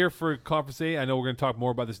quickly here for Conference A. I know we're going to talk more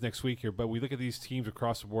about this next week here, but we look at these teams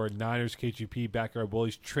across the board. Niners, KGP, Backyard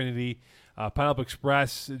Bullies, Trinity, Pineapple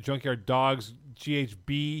Express, Junkyard Dogs,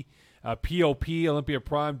 GHB, POP, Olympia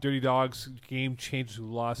Prime, Dirty Dogs, Game Changers who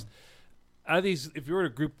lost. Out of these, if you were to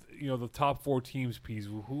group the top 4 teams, P's,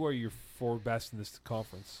 who are your 4 best in this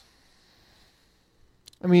conference?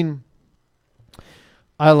 I mean,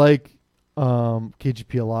 I like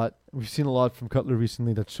KGP a lot. We've seen a lot from Cutler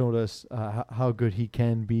recently that showed us how good he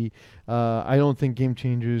can be. I don't think Game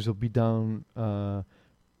Changers will be down.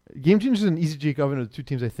 Game Changers and Easy Jake Oven are the two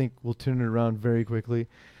teams I think will turn it around very quickly.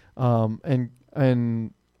 And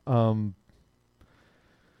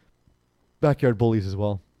Backyard Bullies as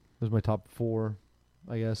well. Those are my top 4,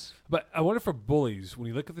 I guess. But I wonder for Bullies, when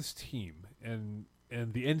you look at this team and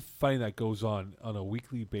the infighting that goes on a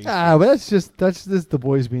weekly basis. But that's just the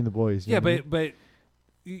boys being the boys. Yeah, but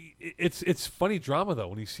it's funny drama though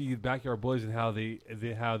when you see Backyard Bullies and how they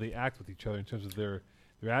act with each other in terms of their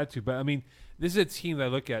attitude. But I mean, this is a team that I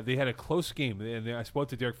look at. They had a close game, and I spoke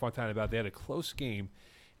to Derek Fontana about it. They had a close game.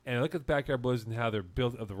 And I look at the Backyard Bullies and how they're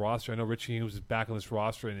built of the roster. I know Richie Humes is back on this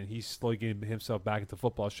roster, and he's slowly getting himself back into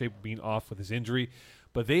football shape, being off with his injury.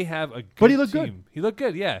 But they have a good But he looked team. good. He looked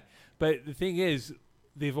good, yeah. But the thing is,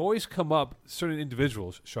 they've always come up, certain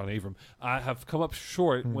individuals, Sean Avram, have come up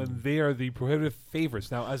short when they are the prohibitive favorites.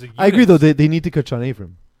 Now, as a unit, I agree, though. They need to cut Sean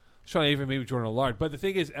Avram. Sean Avram, maybe Jordan Allard. But the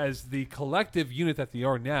thing is, as the collective unit that they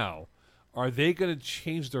are now, are they going to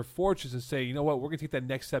change their fortunes and say, you know what, we're going to take that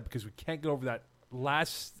next step because we can't get over that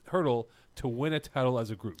last hurdle to win a title as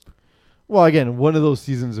a group? Well, again, one of those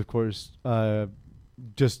seasons, of course,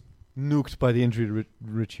 just nuked by the injury to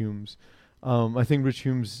Rich Humes. I think Rich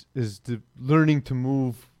Humes is learning to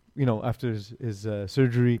move, after his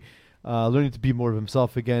surgery, learning to be more of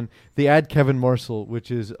himself again. They add Kevin Marshall,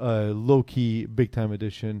 which is a low-key, big-time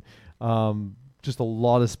addition. Just a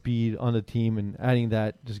lot of speed on the team, and adding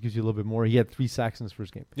that just gives you a little bit more. He had 3 sacks in his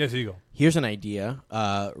first game. Yes, there you go. Here's an idea.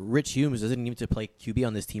 Rich Humes doesn't need to play QB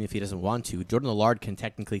on this team if he doesn't want to. Jordan Allard can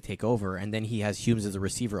technically take over, and then he has Humes as a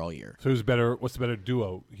receiver all year. So who's better? What's the better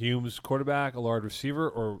duo? Humes quarterback, Allard receiver,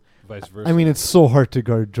 or vice versa? I mean, it's so hard to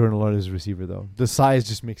guard Jordan Allard as a receiver, though. The size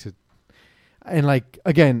just makes it. And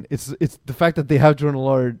again, it's the fact that they have Jordan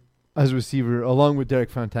Allard as a receiver, along with Derek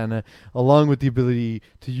Fontana, along with the ability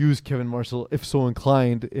to use Kevin Marshall, if so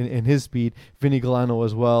inclined, in his speed, Vinny Galano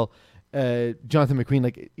as well, Jonathan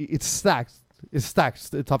McQueen. It's stacked. It's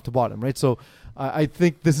stacked top to bottom, right? So I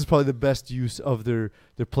think this is probably the best use of their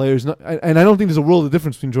players. And I don't think there's a world of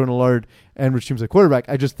difference between Jordan Allard and Rich Humes at quarterback.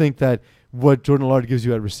 I just think that what Jordan Allard gives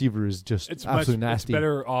you at receiver is just absolutely nasty. It's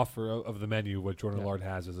better offer of the menu what Jordan Allard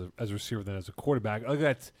has as a receiver than as a quarterback. Look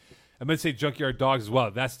at that. I'm going to say Junkyard Dogs as well.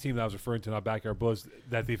 That's the team that I was referring to, not Backyard Bulls,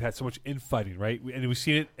 that they've had so much infighting, right? And we've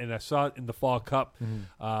seen it, and I saw it in the Fall Cup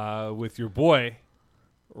with your boy,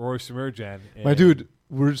 Roy Samirjan. My dude,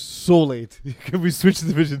 we're so late. Can we switch to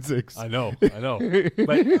Division 6? I know. But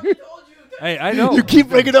hey, I know. You keep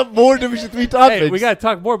bringing up more Division 3 topics. Hey, we got to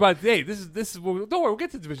talk more about. Hey, this is. Don't worry, we'll get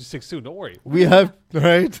to Division 6 soon. Don't worry. We have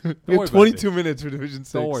right. We worry have about 22 minutes for Division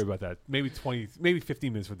 6. Don't worry about that. Maybe 20, maybe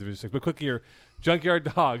 15 minutes for Division 6. But quick here,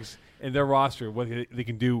 Junkyard Dogs and their roster, what they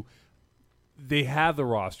can do. They have the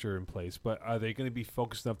roster in place, but are they going to be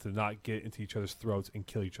focused enough to not get into each other's throats and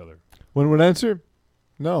kill each other? One word answer.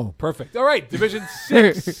 No. Perfect. All right, Division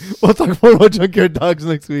 6. We'll talk more about Junkyard Dogs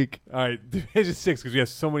next week. All right, Division 6, because we have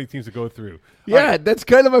so many teams to go through. Yeah, right. That's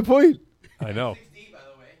kind of my point. I know. 6D, by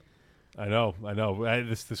the way. I know.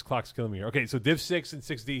 This clock's killing me here. Okay, so Div 6 and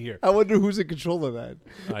 6D here. I wonder who's in control of that.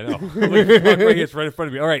 I know. Look at the clock right here. It's right in front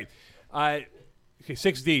of me. All right. Okay,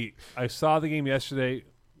 6D. I saw the game yesterday.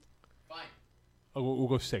 Fine. Oh, we'll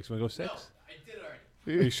go 6. Want to go 6? No, I did it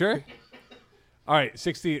already. Are you sure? All right,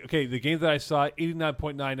 60. Okay, the game that I saw,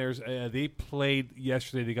 89.9ers. They played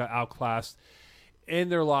yesterday. They got outclassed in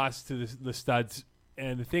their loss to the Studs.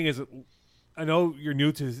 And the thing is, I know you're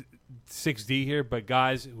new to 6D here, but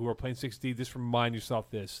guys who are playing 6D, just remind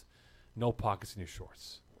yourself this. No pockets in your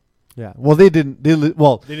shorts. Yeah. Well, they didn't. They didn't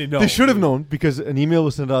know. They should have known because an email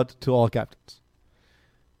was sent out to all captains.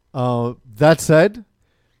 That said,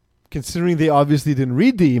 considering they obviously didn't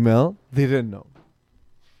read the email, they didn't know.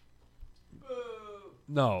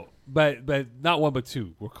 No, but not one but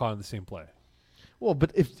two were caught in the same play. Well,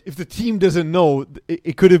 but if the team doesn't know,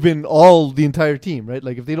 it could have been the entire team, right?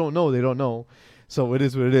 Like if they don't know, they don't know. So it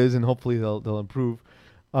is what it is, and hopefully they'll improve.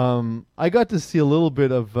 I got to see a little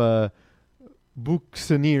bit of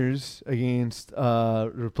Buccaneers against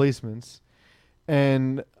replacements,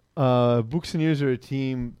 and Buccaneers are a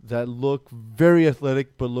team that look very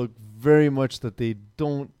athletic, but look very much that they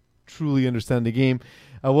don't truly understand the game.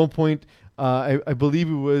 At one point, I believe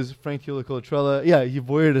it was Frank Colatrella. Yeah, he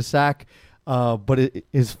avoided a sack, but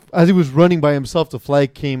as he was running by himself, the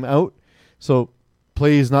flag came out. So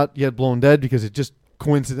play is not yet blown dead because it just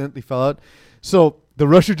coincidentally fell out. So the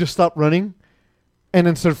rusher just stopped running and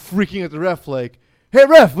then started freaking at the ref like, hey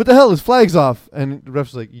ref, what the hell? His flag's off, and the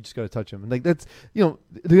ref's like, you just got to touch him. And like that's they're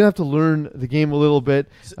gonna have to learn the game a little bit.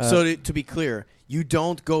 So to be clear, you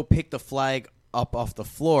don't go pick the flag up off the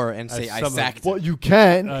floor and say I sacked. Well, you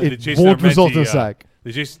can. The It Jason won't Armenti, result in a sack.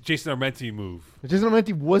 The Jason Armenti move. Jason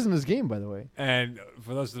Armenti wasn't his game, by the way. And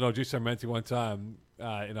for those that know, Jason Armenti one time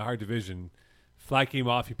in a hard division, flag came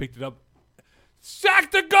off. He picked it up,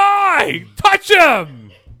 sack the guy, touch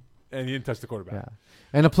him, and he didn't touch the quarterback. Yeah.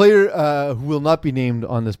 And a player who will not be named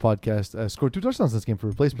on this podcast scored 2 touchdowns this game for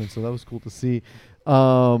replacement, so that was cool to see.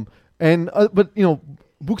 But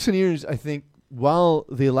Buccaneers, I think, while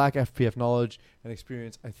they lack FPF knowledge and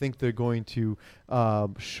experience, I think they're going to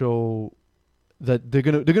show that they're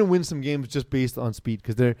gonna win some games just based on speed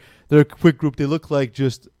because they're a quick group. They look like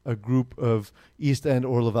just a group of East End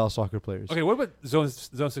or Laval soccer players. Okay, what about Zone 6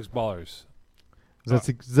 ballers? Is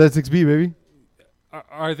that 6B, baby?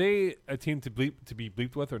 Are they a team to be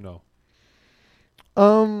bleeped with or no?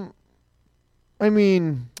 I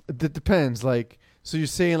mean, it depends. Like, so you're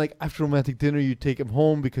saying like after romantic dinner you take them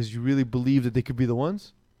home because you really believe that they could be the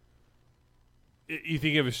ones? You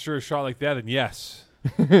think you have a sure shot like that, then yes.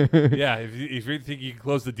 Yeah, if you think you can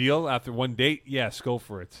close the deal after one date, yes, go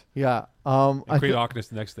for it. Yeah. And create awkwardness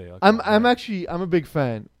the next day. Like, I'm a big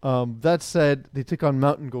fan. That said, they took on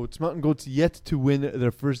Mountain Goats. Mountain Goats yet to win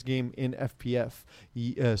their first game in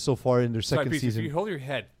FPF so far in their second season. If you hold your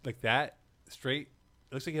head like that straight,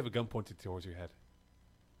 it looks like you have a gun pointed towards your head.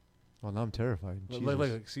 Well, now I'm terrified.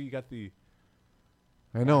 Like, see, you got the.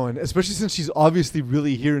 I know, and especially since she's obviously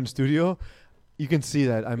really here in studio, you can see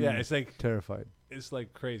that I'm it's like terrified. It's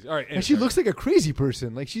like crazy. All right, and she looks like a crazy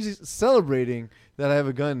person. Like she's celebrating that I have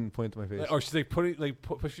a gun pointed to my face. Or she's like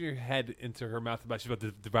pushing your head into her mouth, but she's about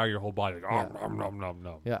to devour your whole body. Like,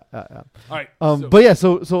 nom. Yeah. All right. But yeah,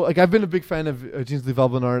 so like I've been a big fan of Jinsley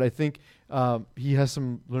Valbernard. I think he has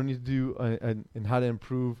some learning to do in how to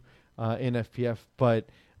improve in FPF. But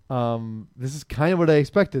this is kind of what I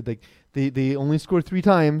expected. Like they only scored 3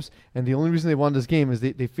 times, and the only reason they won this game is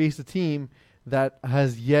they faced a team that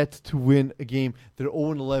has yet to win a game. They're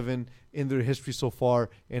 0-11 in their history so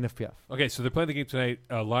far in FPF. Okay, so they're playing the game tonight.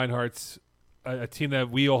 Lionhearts, a team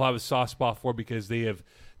that we all have a soft spot for because they have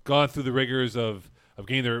gone through the rigors of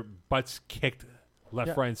getting their butts kicked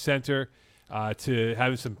left, right, and center to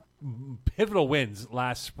having some pivotal wins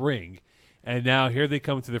last spring. And now here they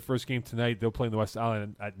come to their first game tonight. They'll play in the West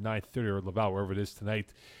Island at 9:30 or Laval, wherever it is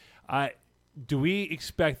tonight. Do we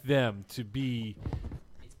expect them to be...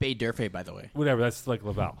 Bay Durfee, by the way. Whatever, that's like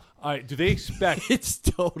Laval. All right, do they expect... It's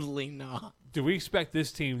totally not. Do we expect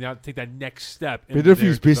this team now to take that next step? Bay Durfee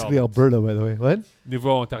is basically Alberta, by the way. What?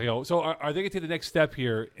 Nouveau Ontario. So are they going to take the next step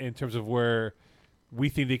here in terms of where we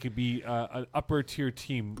think they could be an upper-tier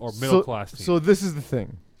team or middle-class team? So this is the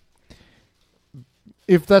thing.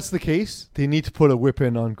 If that's the case, they need to put a whip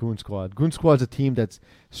in on Goon Squad. Goon Squad's a team that's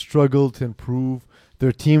struggled to improve. They're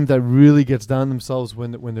a team that really gets down themselves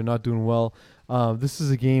when they're not doing well. This is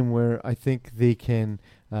a game where I think they can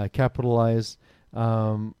capitalize.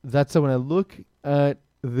 That said, when I look at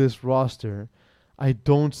this roster, I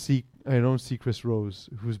don't see Chris Rose,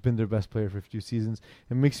 who's been their best player for a few seasons.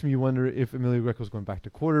 It makes me wonder if Emilio Greco's going back to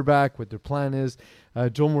quarterback, what their plan is.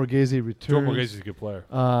 Joe Morghese returns. Joe Morghese is a good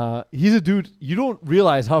player. He's a dude, you don't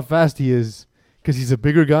realize how fast he is because he's a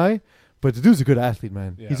bigger guy, but the dude's a good athlete,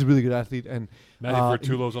 man. Yeah. He's a really good athlete. And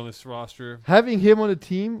Matthew Vertullo's on this roster. Having him on the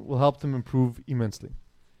team will help them improve immensely.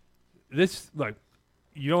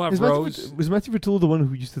 You don't have Rose. Was Matthew Vertullo the one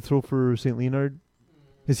who used to throw for St. Leonard?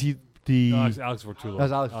 Is he the... No, it's Alex Vertullo.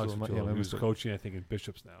 That's Alex Vertullo. Yeah, who's coaching, I think, in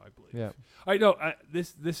Bishops now, I believe. Yeah. All right, no,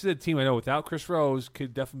 this is a team I know without Chris Rose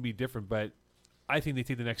could definitely be different, but I think they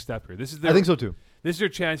take the next step here. I think so too. This is their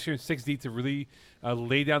chance here in 6D to really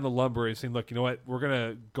lay down the lumber and say, look, you know what, we're going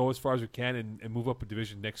to go as far as we can and move up a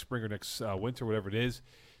division next spring or next winter, whatever it is.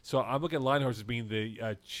 So I'm looking at Lionhearts as being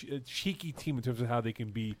the cheeky team in terms of how they can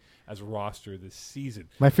be as a roster this season.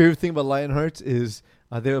 My favorite thing about Lionhearts is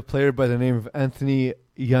they have a player by the name of Anthony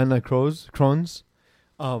Yana Krones.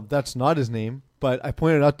 That's not his name, but I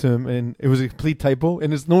pointed out to him, and it was a complete typo,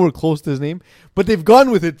 and it's nowhere close to his name. But they've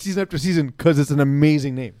gone with it season after season because it's an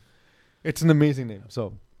amazing name. It's an amazing name.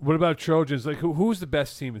 So, what about Trojans? Like, who's the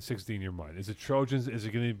best team in 6D in your mind? Is it Trojans? Is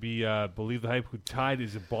it going to be Believe the Hype, who tied?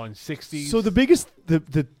 Is it Bond 60s? So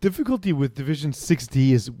the difficulty with Division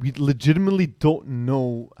 6D is we legitimately don't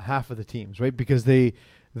know half of the teams, right? Because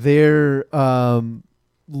they're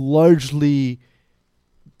largely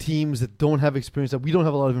teams that don't have experience, that we don't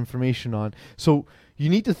have a lot of information on. So you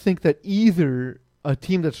need to think that either a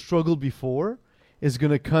team that struggled before is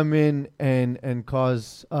going to come in and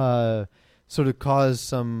cause start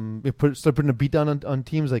putting a beat down on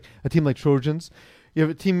teams like a team like Trojans. You have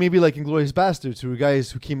a team maybe like Inglourious Bastards, who are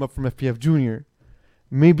guys who came up from FPF Junior.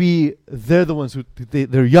 Maybe they're the ones who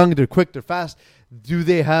they're young, they're quick, they're fast. Do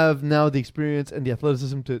they have now the experience and the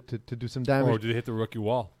athleticism to do some damage? Or do they hit the rookie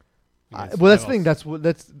wall? Well, that's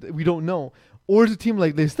the thing. We don't know. Or is a team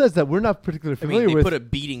like Les Studs that we're not particularly familiar they with? put a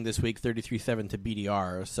beating this week, 33-7 to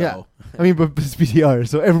BDR. So Yeah. I mean, but it's BDR,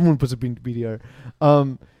 so everyone puts a beating to BDR.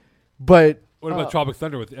 But what about Tropic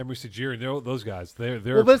Thunder with Emery Sajir and those guys? They're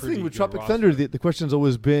well, that's the pretty thing with good Tropic roster. Thunder. The question's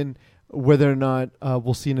always been whether or not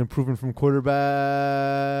we'll see an improvement from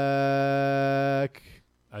quarterback.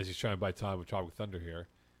 As he's trying to buy time with Tropic Thunder here.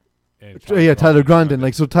 And Tyler Grandin.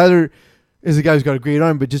 Like, so Tyler is a guy who's got a great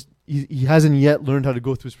arm, but just he hasn't yet learned how to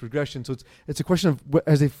go through his progression. So it's a question of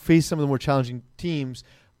as they face some of the more challenging teams,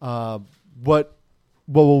 what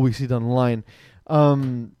will we see down the line?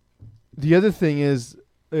 The other thing is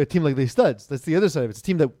a team like Les Studs. That's the other side of it. It's a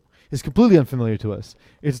team that is completely unfamiliar to us.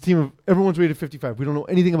 It's a team of everyone's rated 55. We don't know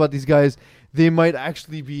anything about these guys. They might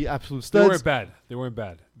actually be absolute studs. They weren't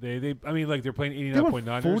bad. They I mean, like, they're playing They won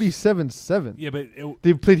 89.9ers. 47-7. Yeah, but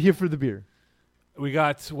They played here for the beer. we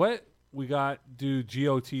got what? We got do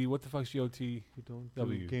GOT. What the fuck's GOT? We don't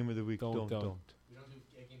W. game of the week. Don't. we don't do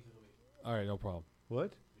games of the week. All right, no problem.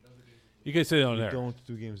 What? You can say it on We there. don't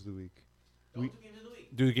do games of the week. Don't do games of the week.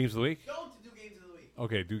 Do the games of the week? Don't do games of the week.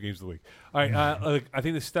 Okay, do games of the week. All right, I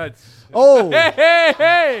think the Studs. Oh,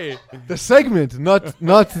 Hey! the segment, not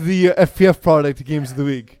the FPF product games of the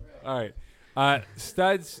week. All right,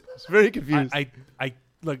 Studs. It's very confused.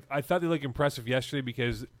 I thought they looked impressive yesterday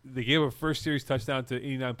because they gave a first series touchdown to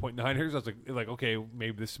 89.9ers. I was like, okay,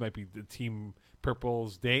 maybe this might be the Team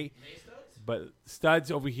Purple's day. But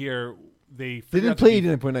Studs over here, they They didn't figured out play the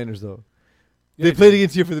 89.9ers though. Yeah, They played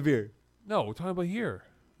against here for the beer. No, we're talking about here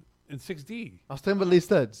in 6D. I was talking about Les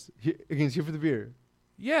Studs against here for the beer.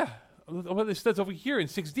 Yeah, I'm about the Studs over here in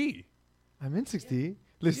 6D. I'm in 60.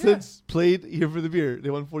 Les Yeah. Studs played here for the beer. They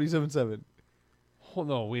won 47-7. Oh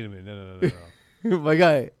no, wait a minute, no. My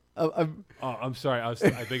guy, I'm Oh, I'm sorry. I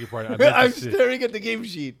beg your pardon. I meant I'm to say- staring at the game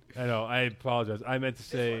sheet. I know. I apologize. I meant to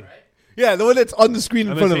say. Yeah, the one that's on the screen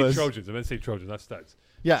I in meant front to of say us. Trojans. I meant to say Trojans, not Studs.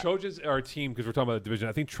 Yeah. Trojans are a team because we're talking about the division.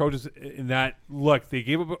 I think Trojans in that look they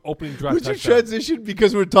gave up an opening drive. Would you touchdown. transition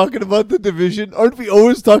because we're talking about the division? Aren't we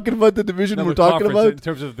always talking about the division No, we're the talking conference, in about?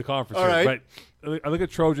 terms of the conference. All here. right. But I look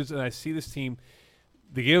at Trojans and I see this team.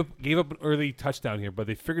 They gave up an early touchdown here, but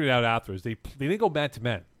they figured it out afterwards. They didn't go man to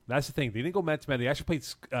man. That's the thing. They didn't go man to man. They actually played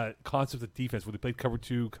concepts of defense where they played cover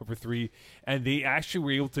 2, cover 3, and they actually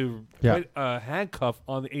were able to put a handcuff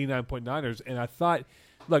on the 89.9ers. And I thought,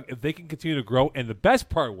 look, if they can continue to grow, and the best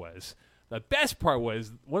part was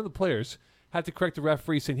one of the players had to correct the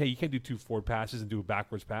referee saying, hey, you can't do 2 forward passes and do a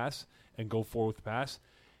backwards pass and go forward with the pass.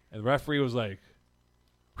 And the referee was like,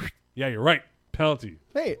 yeah, you're right. Penalty.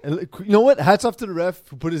 Hey, you know what? Hats off to the ref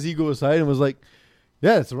who put his ego aside and was like,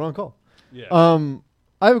 yeah, it's the wrong call. Yeah.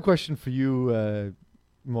 I have a question for you,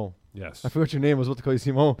 Mo. Yes. I forgot your name. I was about to call you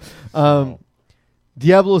Simo.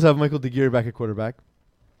 Diablos have Michael DeGear back at quarterback.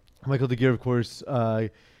 Michael DeGear, of course,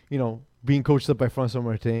 being coached up by François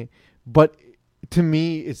Martin. But to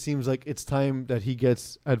me, it seems like it's time that he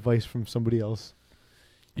gets advice from somebody else.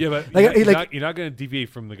 Yeah, but Like- you're not going to deviate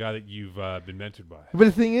from the guy that you've been mentored by. But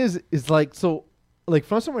the thing is François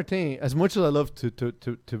Martin, as much as I love to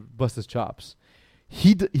bust his chops,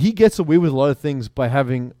 he gets away with a lot of things by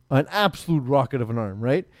having an absolute rocket of an arm,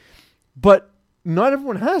 right? But not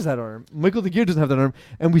everyone has that arm. Michael DeGear doesn't have that arm,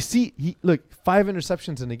 and we see 5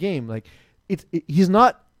 interceptions in a game. Like he's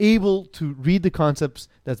not able to read the concepts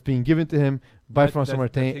that's being given to him by François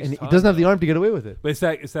Martin, takes and he time, doesn't have the though. arm to get away with it. But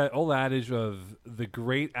it's that old adage of the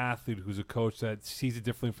great athlete who's a coach that sees it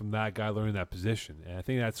differently from that guy learning that position. And I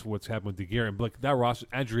think that's what's happened with DeGear. And look, that roster,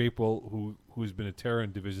 Andrew April, who's been a terror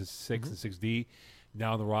in Division 6 and 6D,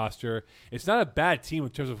 now on the roster. It's not a bad team in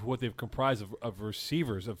terms of what they've comprised of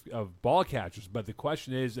receivers, of ball catchers. But the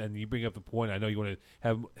question is, and you bring up the point, I know you want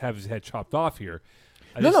to have his head chopped off here.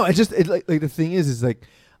 The thing is like.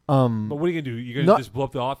 But what are you gonna do? You're gonna just blow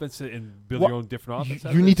up the offense and build your own different offense?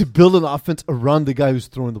 You need to build an offense around the guy who's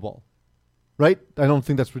throwing the ball, right? I don't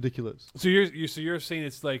think that's ridiculous. So you're saying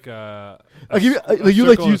it's like you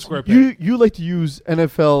like to use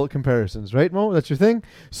NFL comparisons, right, Mo? That's your thing.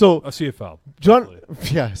 So a CFL, John,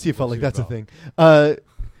 CFL, like that's a thing.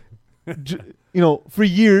 For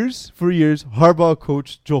years, Harbaugh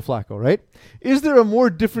coached Joe Flacco, right? Is there a more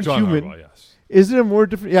different John human? Harbaugh, yes. Is there a more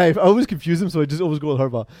different? Yeah, I always confuse him, so I just always go with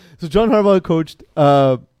Harbaugh. So John Harbaugh coached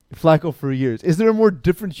Flacco for years. Is there a more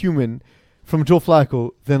different human from Joe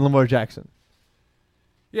Flacco than Lamar Jackson?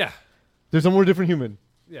 Yeah. There's a more different human.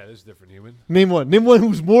 Yeah, there's a different human. Name one. Name one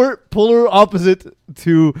who's more polar opposite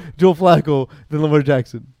to Joe Flacco than Lamar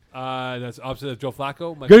Jackson. That's opposite of Joe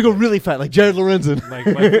Flacco. You gotta go really fat, like Jared Lorenzen.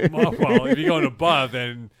 Well, if you're going above,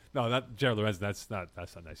 then no, not Jared Lorenzen. That's not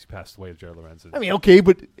nice. He passed away, Jared Lorenzen. I mean, okay,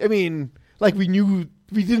 but I mean, like we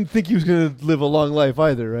didn't think he was gonna live a long life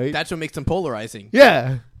either, right? That's what makes him polarizing.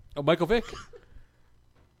 Yeah, Oh, Michael Vick.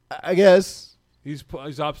 I guess. He's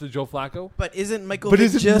opposite of Joe Flacco. But isn't Michael But Vick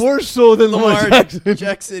is it just more so than Lamar Jackson?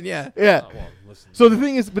 Jackson, yeah. Yeah. Well, listen. So the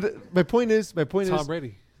thing is, but my point is Tom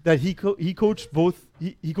Brady. that he coached both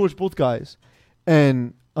he coached both guys,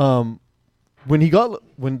 and when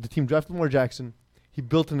the team drafted Lamar Jackson, he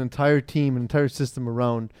built an entire team, an entire system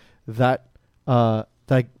around that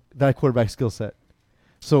quarterback skill set.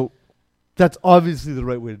 So that's obviously the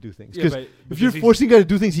right way to do things. Yeah, Because but if you're does he- forcing a guy to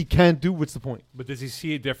do things he can't do, what's the point? But does he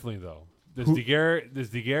see it differently though? Does Who-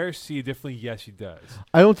 DeGuerre see it differently? Yes, he does.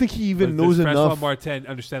 I don't think he even But knows does Francois enough. Martin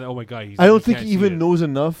understand? Oh my God, I don't he think can't he see even it. knows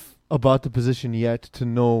enough about the position yet to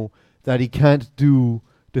know that he can't do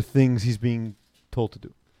the things he's being told to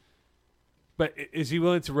do. But is he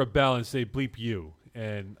willing to rebel and say bleep you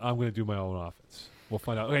and I'm going to do my own offense? We'll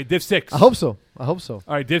find out. Okay, Div 6. I hope so. All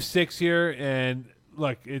right, Div 6 here, and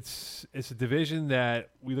look, it's a division that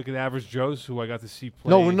we look at average Joes who I got to see play.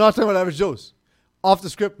 No, we're not talking about average Joes. Off the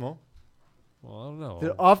script, Mo. Well, I don't know.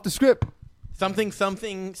 They're off the script. Something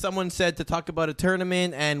someone said to talk about a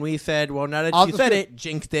tournament, and we said, well, now that Off she the said script. it,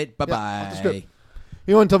 jinxed it, off the bye-bye. script.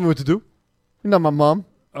 You want to tell me what to do? You're not my mom.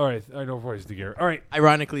 All right, I know where's DeGuerre. All right,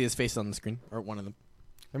 Ironically, his face on the screen, or one of them.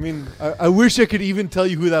 I mean, I wish I could even tell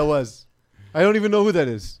you who that was. I don't even know who that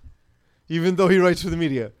is, even though he writes for the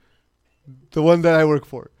media, the one that I work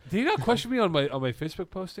for. did you not question me on my Facebook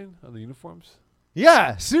posting on the uniforms?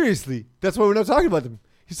 Yeah, seriously. That's why we're not talking about them.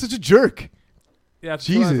 He's such a jerk. Yeah,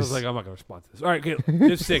 after 2 hours, I Jesus. was like, I'm not going to respond to this. All right, okay,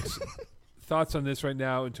 Div 6. Thoughts on this right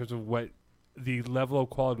now in terms of what the level of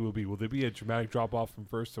quality will be? Will there be a dramatic drop off from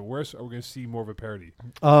first to worse, or are we going to see more of a parity?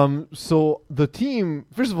 So the team,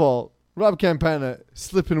 first of all, Rob Campana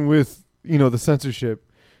slipping with, the censorship,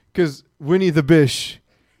 because Winnie the Bish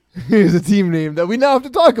is a team name that we now have to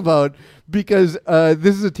talk about because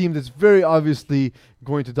this is a team that's very obviously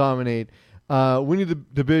going to dominate. Winnie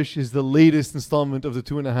the Bish is the latest installment of the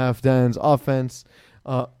 2.5 Dan's offense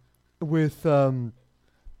with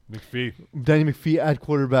McPhee. Danny McPhee at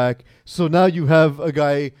quarterback. So now you have a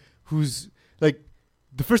guy who's like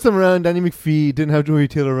the first time around, Danny McPhee didn't have Joey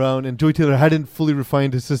Taylor around, and Joey Taylor hadn't fully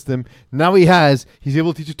refined his system. Now he has. He's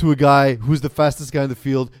able to teach it to a guy who's the fastest guy on the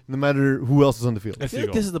field, no matter who else is on the field. I That's feel the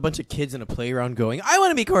like goal. this is a bunch of kids in a playground going, I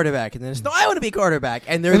want to be quarterback. And then it's, no, I want to be quarterback.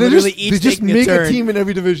 And they're And literally they each just taking make a turn. a team in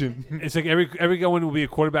every division. It's like every guy will be a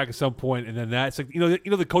quarterback at some point, and then that's like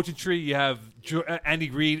the coaching tree. You have Andy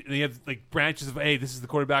Reid, and you have like branches of this is the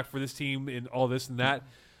quarterback for this team, and all this and that.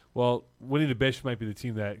 Well, Winnie the Bish might be the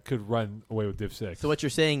team that could run away with Div 6. So what you're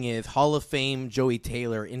saying is Hall of Fame Joey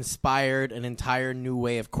Taylor inspired an entire new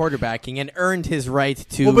way of quarterbacking and earned his right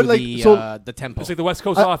to Well, but like, the tempo. It's like the West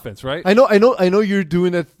Coast I- offense, right? I know you're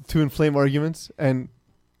doing that to inflame arguments, and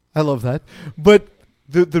I love that. But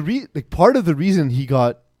part of the reason he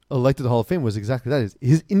got elected to the Hall of Fame was exactly that: is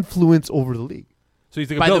his influence over the league. So he's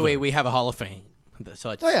like a By the builder. way, we have a Hall of Fame. So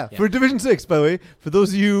it's, Oh yeah, for Division 6, by the way. For those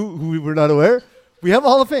of you who were not aware, we have a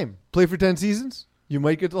Hall of Fame. Play for 10 seasons, you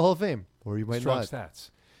might get to the Hall of Fame, or you might strong not.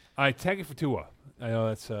 stats. All right, tagging for Tua. I know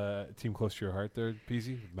that's a team close to your heart there,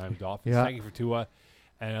 Peasy, Miami Dolphins. Yeah. Tagging for Tua.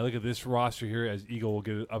 And I look at this roster here as Eagle will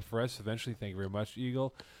get it up for us eventually. Thank you very much,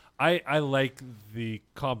 Eagle. I like the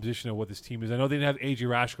composition of what this team is. I know they didn't have A.J.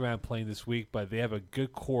 Rashkeman playing this week, but they have a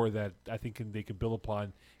good core that I think they can build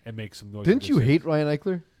upon and make some noise. Didn't you hate Ryan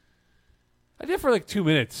Eichler? I did for like 2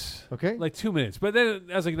 minutes. Okay. Like 2 minutes. But then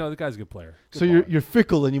I was like, no, the guy's a good player. Good So baller. you're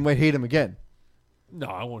fickle and you might hate him again. No,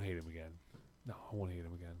 I won't hate him again.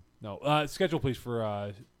 No. Schedule, please,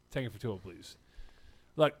 for tagging for Tua, please.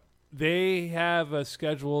 Look, they have a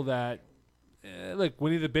schedule that,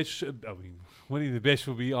 Winnie the Bish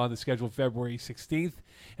will be on the schedule February 16th,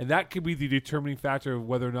 and that could be the determining factor of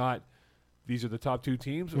whether or not these are the top two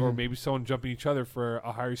teams, or Mhm. maybe someone jumping each other for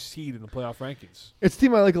a higher seed in the playoff rankings. It's a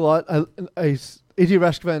team I like a lot. AJ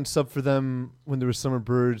Rashkevan subbed for them when there was Summer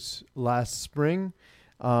Birds last spring.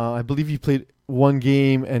 I believe he played one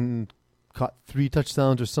game and caught 3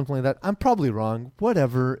 touchdowns or something like that. I'm probably wrong.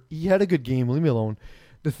 Whatever. He had a good game. Leave me alone.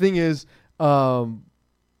 The thing is,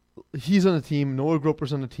 he's on the team. Noah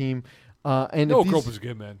Groper's on the team. And No, if these- Groper's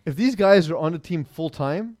good, man. if these guys are on the team full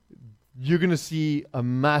time, you're going to see a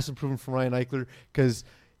massive improvement from Ryan Eichler because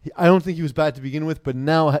I don't think he was bad to begin with, but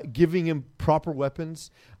now giving him proper weapons,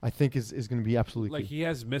 I think is going to be absolutely Like key. he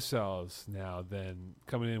has missiles now than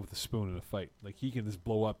coming in with a spoon in a fight. Like he can just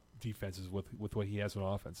blow up defenses with what he has on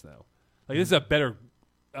offense now. Like this is a better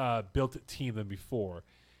built team than before.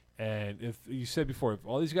 And if you said before, if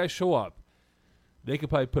all these guys show up, they could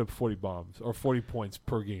probably put up 40 bombs or 40 points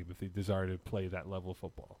per game if they desire to play that level of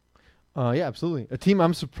football. Yeah, absolutely. A team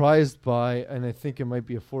I'm surprised by, and I think it might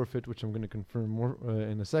be a forfeit, which I'm going to confirm more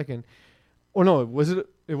in a second. Or no, was it?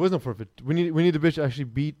 It wasn't a forfeit. We need the bitch actually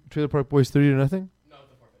beat Trailer Park Boys 30-0. No, it's a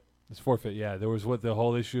forfeit. It's forfeit, yeah. There was the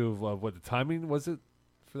whole issue of what the timing was it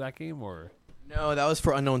for that game or No, that was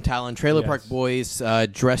for unknown talent. Trailer Yes. Park Boys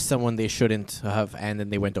dressed someone they shouldn't have, and then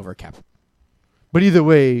they went over cap. But either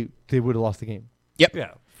way, they would have lost the game.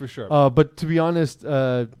 yeah, for sure. But to be honest,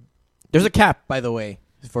 There's a cap, by the way,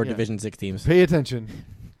 for Yeah. Division 6 teams. pay attention.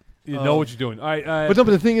 you know what you're doing. All right, But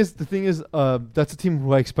the thing is, that's a team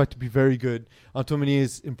who I expect to be very good. Antoine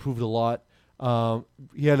has improved a lot.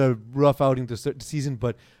 He had a rough outing to start the season,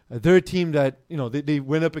 but they're a team that they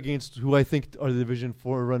went up against who I think are the Division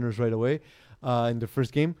 4 runners right away in the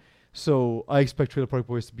first game. So I expect Trailer Park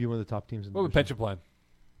Boys to be one of the top teams in the what about division. pension plan?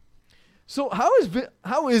 So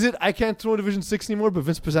how is it I can't throw Division 6 anymore, but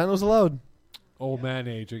Vince Pisano's allowed? Old man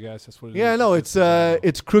age, I guess. That's what it is. Yeah, no,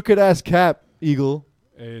 it's crooked ass cap, Eagle.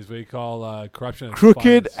 It is what you call corruption. at its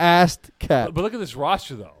Crooked finest. assed cap. But look at this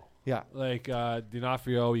roster, though. Yeah. Like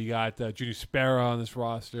D'Onofrio, you got Junior Sparrow on this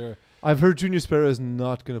roster. I've heard Junior Sparrow is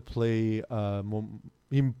not going to play.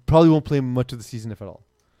 He probably won't play much of the season, if at all.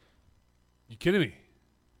 You kidding me?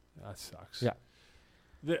 That sucks. Yeah.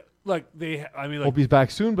 Hope he's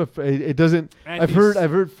back soon, but it doesn't. I've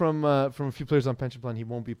heard from a few players on pension plan he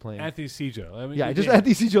won't be playing. Anthony Sejo. I mean, Yeah, just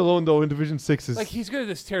Anthony CJ alone though in Division 6 is like he's gonna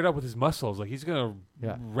just tear it up with his muscles. Like he's gonna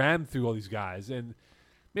Yeah. ram through all these guys, and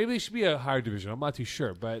maybe they should be a higher division. I'm not too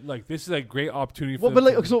sure, but like this is a great opportunity for. well, but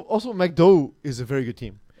like so also McDowell is a very good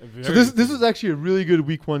team. So this is actually a really good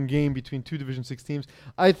Week 1 game between two Division 6 teams.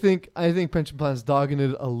 I think Pension Plan's dogging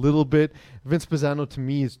it a little bit. Vince Pisano to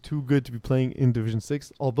me is too good to be playing in Division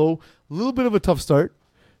 6. Although a little bit of a tough start.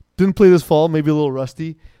 Didn't play this fall, maybe a little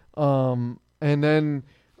rusty. And then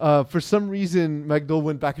for some reason McDowell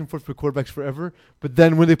went back and forth for quarterbacks forever. But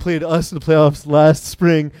then when they played us in the playoffs last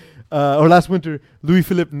spring or last winter,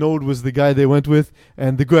 Louis-Philippe Node was the guy they went with,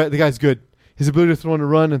 and the guy's good. His ability to throw on a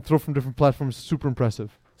run and throw from different platforms is super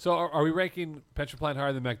impressive. So are we ranking Pension Plan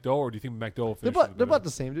higher than McDowell, or do you think McDowell will They're finish? about the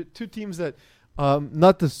same. They're two teams that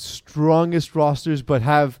not the strongest rosters, but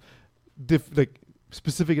have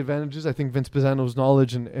specific advantages. I think Vince Pisano's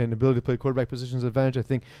knowledge and ability to play quarterback position is an advantage. I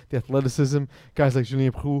think the athleticism, guys like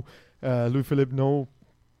Julien Proulx, Louis-Philippe Node,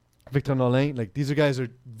 Victor Nolin, like these guys are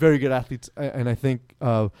very good athletes, and I think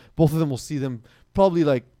both of them will see them probably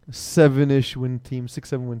like 6-7 win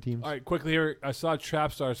teams. All right, quickly here. I saw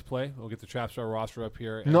Trap Stars play. We'll get the Trap Star roster up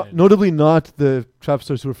here. Notably not the Trap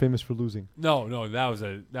Stars who are famous for losing. No, that was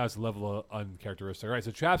a level of uncharacteristic. All right,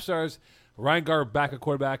 so Trap Stars, Ryan Garber back at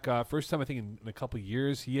quarterback. First time I think in a couple of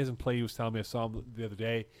years. He hasn't played. He was telling me, I saw him the other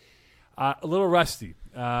day. A little rusty.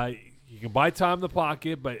 You can buy time in the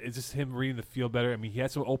pocket, but it's just him reading the field better. I mean, he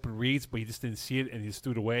had some open reads, but he just didn't see it, and he just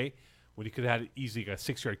threw it away when he could have had easily a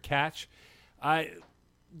 6-yard catch.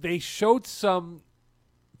 They showed some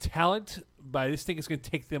talent, but I just think it's going to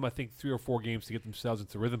take them, 3 or 4 games to get themselves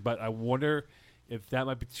into rhythm. But I wonder if that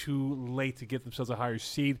might be too late to get themselves a higher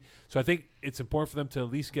seed. So I think it's important for them to at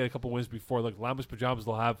least get a couple wins before. Like Lambus Pajamas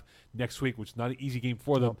they'll have next week, which is not an easy game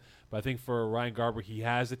for them. But I think for Ryan Garber, he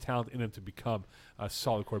has the talent in him to become a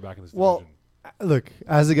solid quarterback in this division. Look,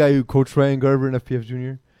 as a guy who coached Ryan Garber in FPF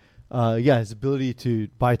Junior, his ability to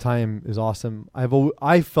buy time is awesome.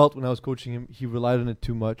 I felt when I was coaching him, he relied on it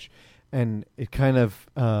too much, and it kind of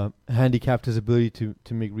handicapped his ability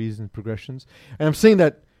to make reads and progressions. And I'm saying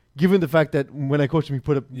that given the fact that when I coached him, he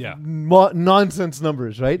put up nonsense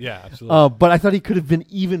numbers, right? Yeah, absolutely. But I thought he could have been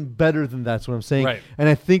even better than that's what I'm saying. Right. And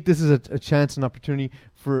I think this is a chance and opportunity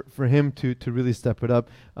for him to really step it up.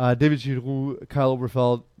 David Giroux, Kyle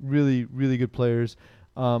Oberfeld, really, really good players.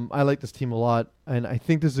 I like this team a lot, and I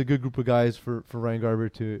think this is a good group of guys for Ryan Garber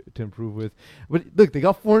to improve with. But look, they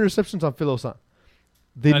got 4 interceptions on Phil Osan.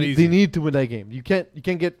 They need to win that game. You can't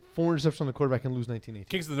get 4 interceptions on the quarterback and lose 19-18.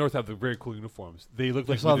 Kings of the North have the very cool uniforms. They look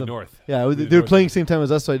like saw the them. North. Yeah, they were playing same time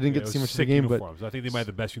as us, so I didn't get to see much of the game. Uniforms. I think they might have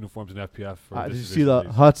the best uniforms in FPF. Did you see the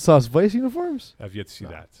Hot Sauce Vice uniforms? I've yet to see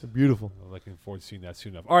that. They're beautiful. I'm looking forward to seeing that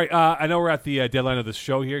soon enough. All right, I know we're at the deadline of the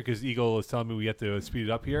show here because Eagle is telling me we have to speed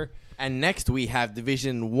it up here. And next we have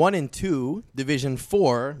Division 1 and 2, Division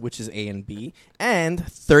 4, which is A and B, and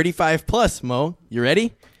 35 plus, Mo. You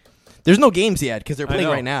ready? There's no games yet because they're playing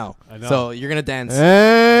right now. I know. So you're going to dance. And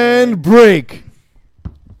And break.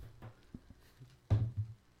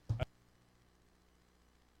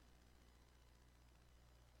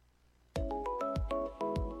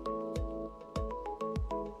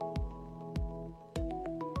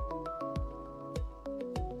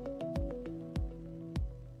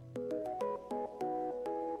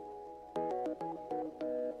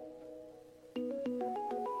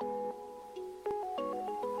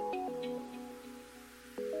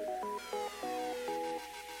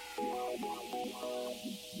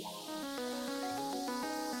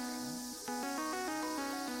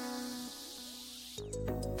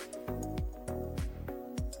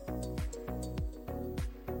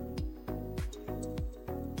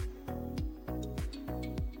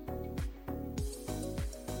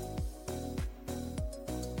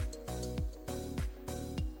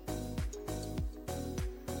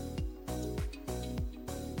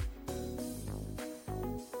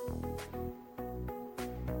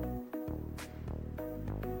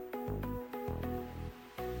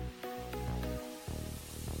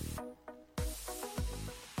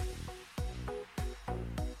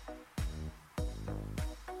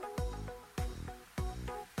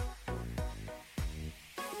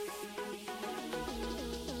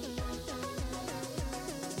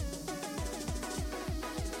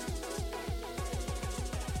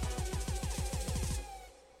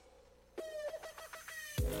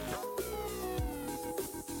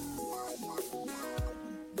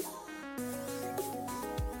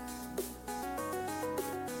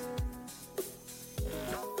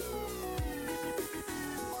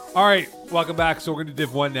 All right, welcome back. So we're going to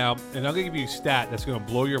Div 1 now, and I'm going to give you a stat that's going to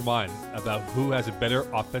blow your mind about who has a better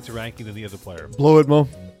offensive ranking than the other player. Blow it, Mo.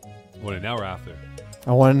 What, an hour after?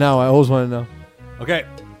 I want to know. I always want to know. Okay,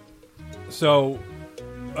 so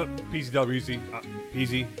PCWZ,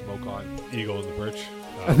 Easy, Mocon, Eagle, and the Birch.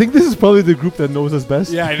 I think this is probably the group that knows us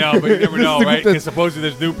best. Yeah, I know, but you never This is know, the right? group Because supposedly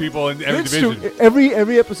there's new people in every That's division. true.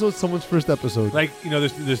 Every episode, someone's first episode. Like, you know,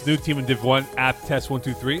 there's this new team in Div 1, App Test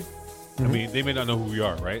 123. I mean, they may not know who we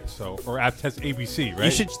are, right? So, or App Test ABC, right?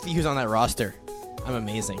 You should see who's on that roster. I'm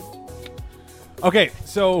amazing. Okay,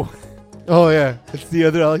 so Oh yeah, it's the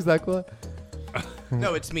other Alex Dakwa.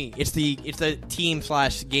 No, it's me. It's the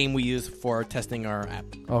team/game we use for testing our app.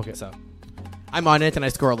 Okay, So I'm on it, and I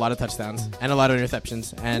score a lot of touchdowns and a lot of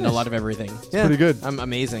interceptions and a lot of everything. Yeah, pretty good. I'm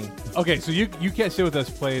amazing. okay, so you can't sit with us.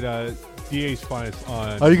 Played DA's finest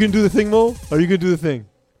on. Are you gonna do the thing, Mo? Are you gonna do the thing?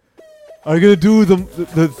 Are you gonna do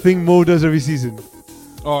the thing Mo does every season?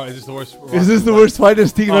 Oh, is this the worst? Is this the worst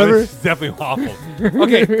finest team Oh, ever? this is definitely awful.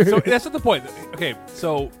 Okay, so that's not the point. Okay,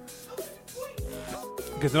 so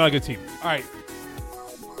because they're not a good team. All right,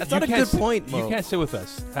 That's you not a can't good sit- point, Mo. You can't sit with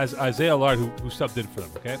us. Has Isaiah Lard who subbed in for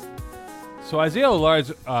them? Okay, so Isaiah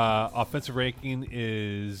Lard's offensive ranking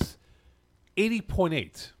is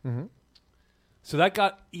 80.8. Mhm. So that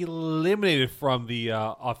got eliminated from the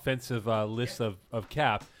offensive list of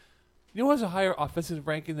Cap. You know who has a higher offensive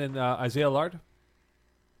ranking than Isaiah Lard?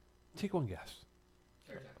 Take one guess.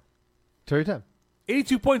 Terry Tam.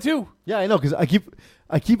 82.2. Yeah, I know, because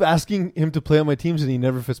I keep asking him to play on my teams, and he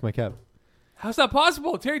never fits my cap. How's that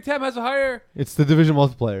possible? Terry Tam has a higher. It's the division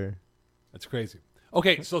multiplier. That's crazy.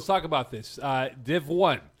 Okay, so let's talk about this. Div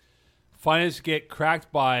 1. Finals get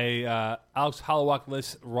cracked by Alex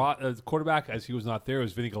Halawak-less quarterback, as he was not there. It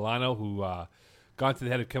was Vinny Galano, who got to the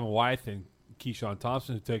head of Kevin Wyeth and Keyshawn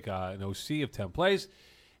Thompson, who took an OC of 10 plays.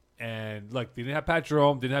 And, look, they didn't have Pat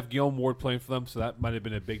Jerome, didn't have Guillaume Ward playing for them, so that might have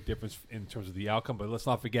been a big difference in terms of the outcome. But let's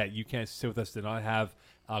not forget, you can't sit with us to not have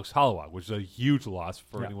Alex Halawak, which is a huge loss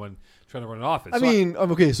for anyone trying to run an offense. I mean,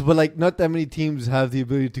 okay, so but like not that many teams have the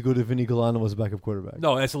ability to go to Vinny Galano as a backup quarterback.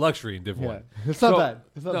 no, that's a luxury in Div 1. It's not bad.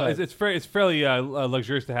 It's not no, bad. it's fairly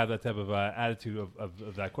luxurious to have that type of attitude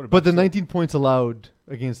of that quarterback. But the So- 19 points allowed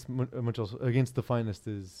against against the finest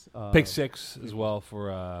is pick 6 as well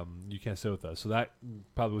for you can't sit with us. So that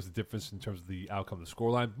probably was the difference in terms of the outcome of the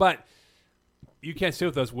scoreline. But you can't sit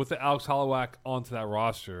with us with the Alex Halawak onto that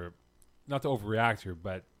roster. Not to overreact here,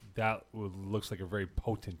 but that looks like a very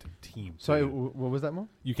potent team. Sorry, So what was that, Mo?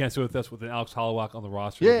 you can't sit with us with an Alex Halawak on the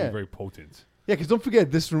roster. Yeah. It'd be very potent. Yeah, because don't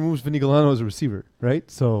forget this removes Vinny Galano as a receiver, right?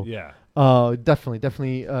 So Yeah. definitely,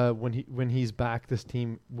 when he's back, this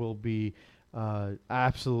team will be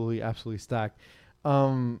absolutely stacked.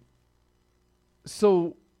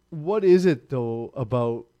 So what is it though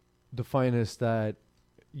about the finest that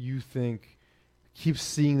you think keeps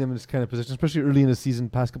seeing them in this kind of position, especially early in the season,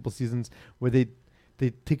 past couple seasons, where they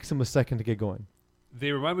takes them a second to get going?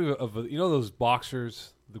 They remind me of you know those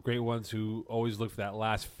boxers, the great ones who always look for that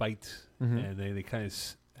last fight, Mhm. and they kind of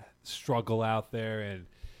struggle out there, and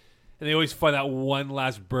And they always find that one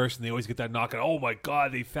last burst, and they always get that knockout. Oh, my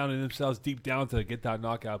God, they found it themselves deep down to get that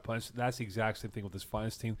knockout punch. That's the exact same thing with this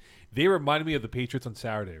finest team. They reminded me of the Patriots on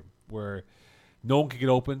Saturday, where no one could get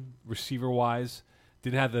open receiver-wise.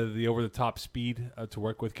 Didn't have the over-the-top speed to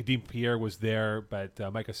work with. Kadeem Pierre was there, but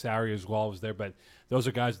Mike Asari as well was there. But those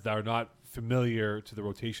are guys that are not familiar to the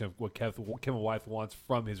rotation of what Kevin Wyeth wants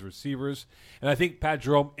from his receivers. And I think Pat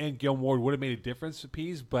Jerome and Gil Ward would have made a difference to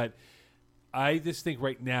Pease, but I just think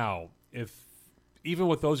right now, if even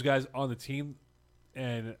with those guys on the team,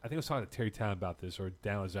 and I think I was talking to Terry Town about this, or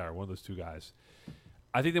Dan Lazar, one of those two guys,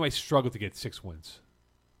 I think they might struggle to get 6 wins.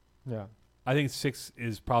 Yeah. I think 6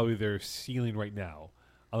 is probably their ceiling right now.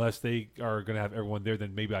 Unless they are going to have everyone there,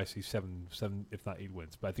 then maybe I see 7, if not 8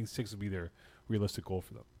 wins. But I think 6 would be their realistic goal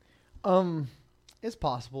for them. It's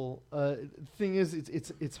possible. The thing is,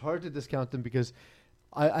 it's hard to discount them because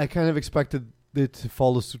I kind of expected it to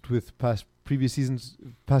follow suit with past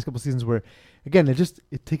couple seasons where, again,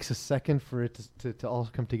 it takes a second for it to all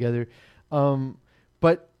come together.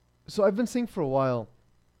 But so I've been saying for a while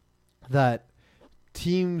that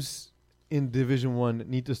teams in Division 1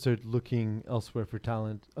 need to start looking elsewhere for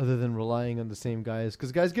talent other than relying on the same guys,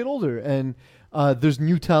 because guys get older and there's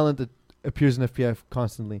new talent that appears in FPF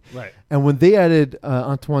constantly. Right. And when they added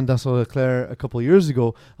Antoine Dansot-Leclerc a couple of years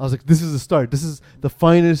ago, I was like, this is the start. This is the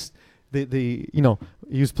finest. He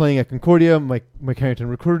was playing at Concordia. Mike Harrington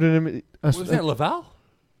recruited him. Was that Laval?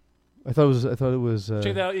 I thought it was.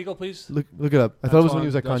 Check that out, Eagle, please. Look it up. I thought it was when he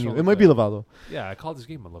was at Connu. It might be Laval though. Yeah, I called this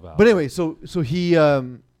game on Laval. But anyway, so he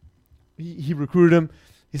recruited him.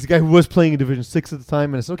 He's the guy who was playing in Division 6 at the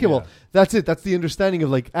time, and I said, okay, well, that's it. That's the understanding of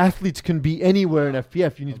like athletes can be anywhere in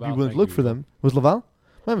FPF. You need to be willing to look for them. Was Laval?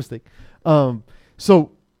 My mistake.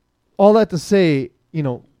 So all that to say,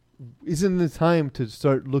 isn't the time to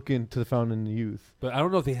start looking to the fountain in the youth? But I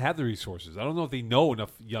don't know if they have the resources. I don't know if they know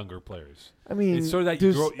enough younger players. I mean, it's sort of that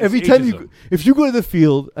you grow, every time if you go to the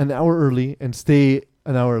field an hour early and stay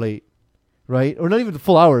an hour late, right? Or not even the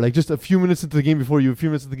full hour, like just a few minutes into the game before you, a few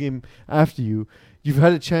minutes into the game after you, you've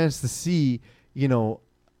had a chance to see,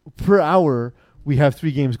 per hour we have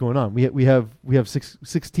 3 games going on. We have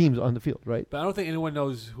six teams on the field, right? But I don't think anyone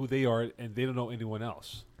knows who they are, and they don't know anyone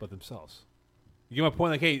else but themselves. You get my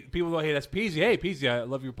point? Like, hey, people go, hey, that's Peasy. Hey, Peasy, I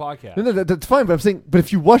love your podcast. No, that's fine. But I'm saying, but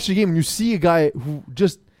if you watch the game and you see a guy who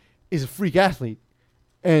just is a freak athlete,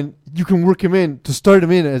 and you can work him in to start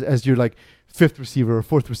him in as your like 5th receiver or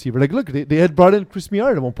 4th receiver. Like, look, they had brought in Chris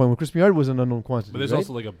Miard at one point when Chris Miard was an unknown quantity. But there's right?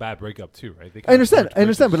 also like a bad breakup too, right? I understand,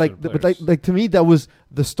 but like to me that was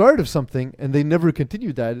the start of something, and they never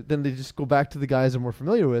continued that. Then they just go back to the guys I'm more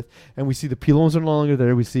familiar with, and we see the Pilons are no longer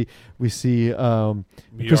there. We see Chris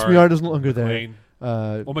Miard is no longer there.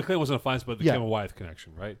 McLean wasn't a finance, but the Kevin Wyeth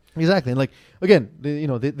connection, right? Exactly, and like again,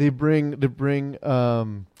 they bring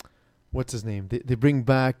what's his name? They bring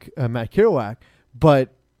back Matt Kerouac,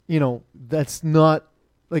 but that's not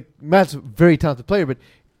like Matt's a very talented player, but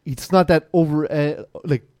it's not that over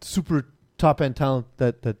like super top end talent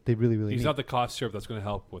that they really He's need. not the cough syrup that's going to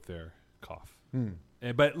help with their cough.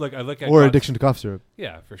 But look, I look at or addiction to cough syrup.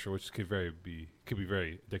 Yeah, for sure, which could be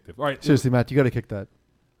very addictive. All right, seriously, Matt, you got to kick that.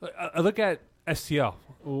 I look at STL.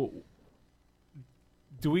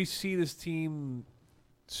 Do we see this team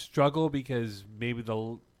struggle because maybe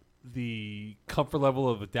the comfort level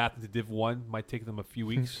of adapting to Div 1 might take them a few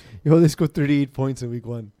weeks? They scored 38 points in week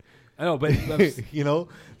 1. I know, but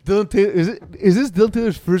Dylan Taylor, is this Dylan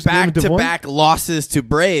Taylor's first game in Div 1? Back-to-back losses to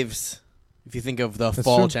Braves. If you think of the That's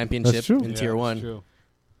fall true. championship in Tier 1. True.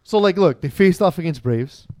 So look, they faced off against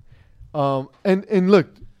Braves, and look,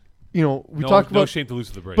 we talked about no shame to lose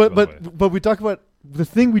to the Braves. but we talked about the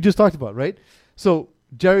thing we just talked about, right? So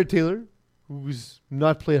Jared Taylor, who's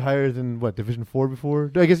not played higher than Division 4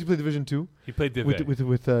 before. I guess he played Division 2. He played Div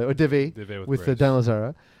A. or Div A with Dan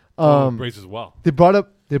Lazara. Braves as well. They brought up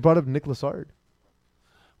Nick Lassard,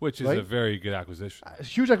 which is a very good acquisition. A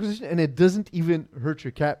huge acquisition, and it doesn't even hurt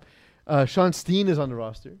your cap. Sean Steen is on the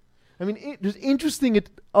roster. I mean, there's interesting.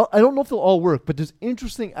 I don't know if they'll all work, but there's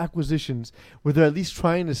interesting acquisitions where they're at least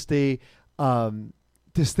trying to stay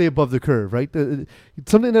above the curve, right?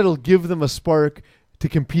 Something that'll give them a spark to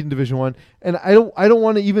compete in Division 1. And I don't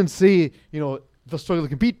want to even say they'll struggle to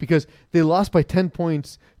compete because they lost by 10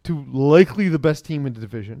 points to likely the best team in the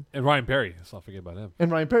division. And Ryan Perry, let's not forget about him.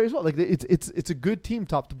 And Ryan Perry as well. Like it's a good team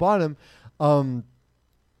top to bottom. I'm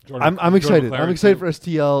excited. I'm excited for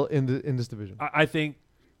STL in this division. I think.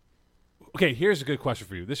 Okay, here's a good question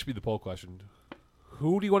for you. This should be the poll question.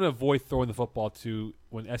 Who do you want to avoid throwing the football to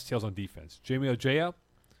when STL's on defense? Jamie Ojea,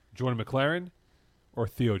 Jordan McLaren, or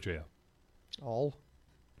Theo Ojea? All.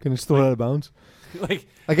 Can you just throw it out of bounds?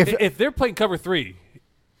 If they're playing cover 3,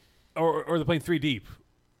 or they're playing 3 deep.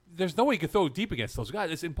 There's no way you can throw deep against those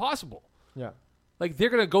guys. It's impossible. Yeah. Like they're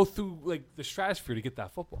gonna go through like the stratosphere to get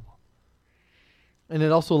that football. And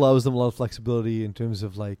it also allows them a lot of flexibility in terms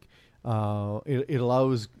of like, it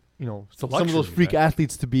allows It's a some of those luxury, freak right?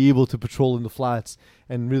 athletes to be able to patrol in the flats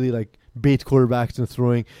and really like bait quarterbacks and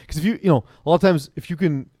throwing. Because if a lot of times if you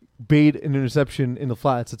can bait an interception in the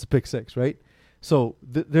flats, it's a pick six, right? So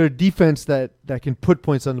they're a defense that can put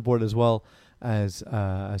points on the board as well as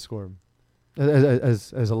score,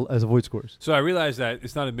 as avoid scores. So I realized that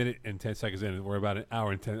it's not a minute and 10 seconds in. We're about an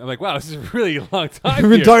hour and 10. I'm like, wow, this is a really long time. We've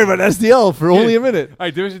been here. talking about SDL for only a minute. All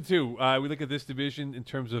right, Division 2. We look at this division in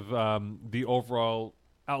terms of the overall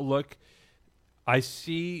outlook. I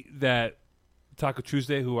see that Taco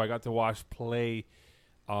Tuesday, who I got to watch play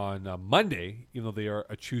on Monday, even though they are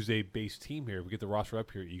a Tuesday-based team here. We get the roster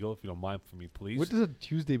up here, Eagle, if you don't mind for me, please. What does a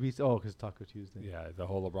Tuesday be? Oh, because Taco Tuesday. Yeah, the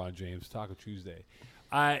whole LeBron James Taco Tuesday.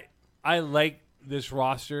 I like this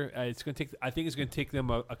roster. It's going to take. I think it's going to take them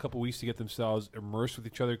a couple weeks to get themselves immersed with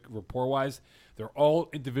each other rapport-wise. They're all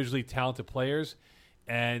individually talented players,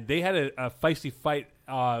 and they had a feisty fight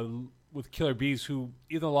with Killer Bees, who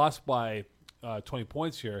even lost by 20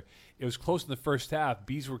 points here. It was close in the first half.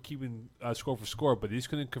 Bees were keeping score for score, but they just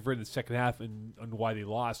couldn't convert in the second half, and why they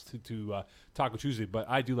lost to Taco Tuesday. But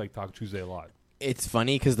I do like Taco Tuesday a lot. It's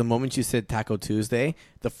funny because the moment you said Taco Tuesday,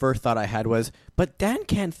 the first thought I had was, but Dan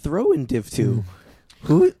can't throw in Div 2.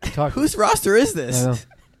 Whose roster is this? I know.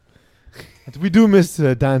 We do miss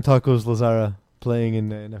Dan Tacos Lazara playing in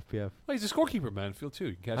FPF. Well, he's a scorekeeper, man. Field too.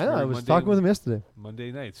 You can catch I him know. I every was talking with him yesterday.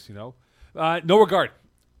 Monday nights. No regard.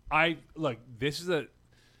 This is I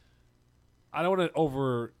don't want to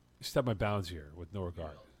overstep my bounds here with no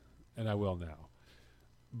regard, and I will now.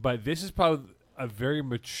 But this is probably a very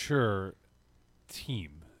mature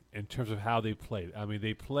team in terms of how they played. I mean,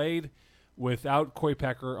 they played without Corey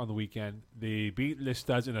Pecker on the weekend. They beat Les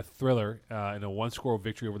Studs in a thriller, in a one-score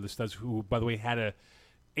victory over Les Studs, who, by the way, had a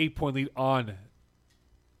 8-point lead on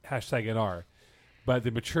 #NR. But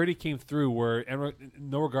the maturity came through where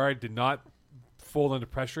No Regard did not fold under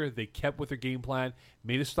pressure. They kept with their game plan,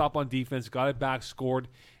 made a stop on defense, got it back, scored,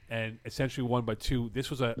 and essentially won by 2. This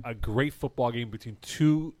was a great football game between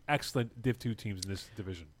two excellent Div 2 teams in this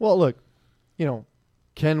division. Well, look,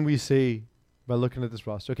 can we say by looking at this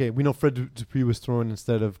roster, okay, we know Fred Dupree was thrown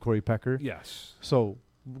instead of Corey Pecker. Yes. So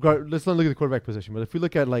let's not look at the quarterback position. But if we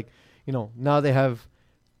look at now they have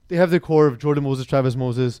their core of Jordan Moses, Travis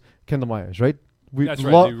Moses, Kendall Myers, right? That's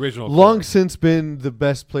right, the original long core. since been the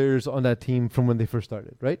best players on that team from when they first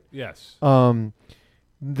started, right? Yes.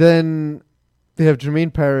 Then they have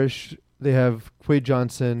Jermaine Parrish, they have Quade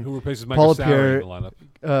Johnson, Who replaces Paul Michael Sauer Pierre, in the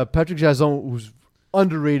lineup. Patrick Jason, who's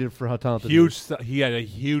underrated for how talented he is. He had a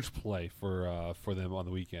huge play for them on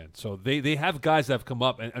the weekend. So they have guys that have come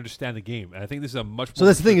up and understand the game, and I think this is a much more. So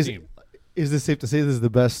that's the thing mature team. Is this safe to say this is the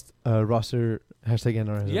best roster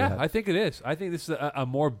 #NR? Yeah, I think it is. I think this is a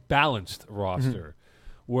more balanced roster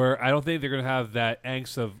where I don't think they're going to have that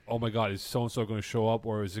angst of, oh my God, is so-and-so going to show up,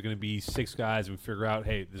 or is it going to be 6 guys and we figure out,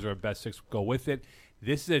 hey, these are our best 6, go with it.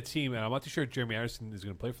 This is a team, and I'm not too sure if Jeremy Anderson is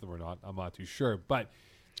going to play for them or not. I'm not too sure, but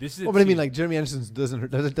this is. Well, but I mean, like Jeremy Anderson doesn't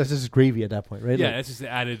hurt. That's just gravy at that point, right? Yeah, that's just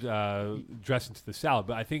added dressing to the salad.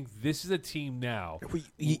 But I think this is a team now.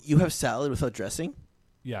 You have salad without dressing?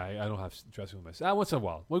 Yeah, I don't have dressing with myself. Once in a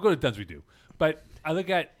while. We'll go to Duns, we do. But I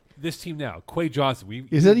look at this team now. Quade Johnson.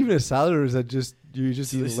 Is that even a salad, or is that just you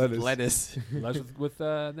just eat lettuce? Lettuce. with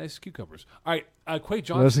nice cucumbers. All right, Quade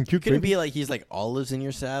Johnson. Lettuce and Could it cucumber. be like he's like olives in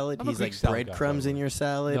your salad? I'm a He's Greek like salad guy, breadcrumbs by the in way. your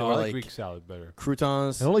salad? No, or I like like Greek salad better.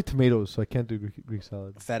 croutons? I don't like tomatoes, so I can't do Greek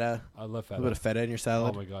salad. Feta? I love A feta. little bit of feta in your Oh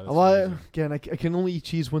salad? my God. Well, That's amazing. again, I can only eat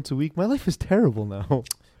cheese once a week. My life is terrible now.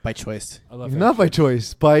 By choice. I love Not by feta.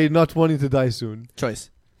 choice, by not wanting to die soon. Choice.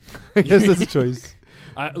 I guess that's a choice.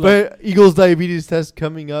 Look, But Eagles diabetes test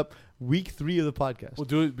coming up week 3 of the podcast. we'll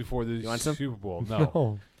do it before the You want some? Super Bowl. No.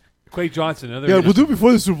 No. Quade Johnson. Another Yeah, we'll addition. do it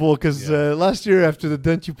before the Super Bowl because Yeah. last year after the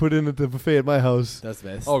dent you put in at the buffet at my house. That's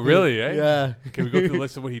best. Oh, really? Eh? Yeah. Can we go through the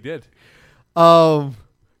list of what he did? Yeah,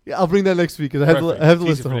 I'll bring that next week because I have the Tease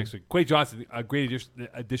list it at for home. next week. Quade Johnson, a great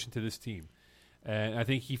addition to this team, and I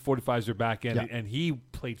think he fortifies their back end, Yeah. and he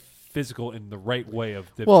played physical in the right way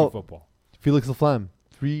of Div Well, 2 football. Felix Laflamme,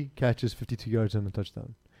 3 catches, 52 yards and a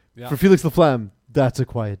touchdown. Yeah, For Felix Laflamme, that's a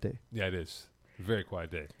quiet day. yeah, it is. Very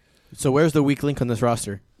quiet day. So where's the weak link on this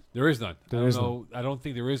roster? There is none. There I don't is know. I don't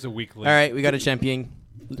think there is a weak link. All right, we got a champion.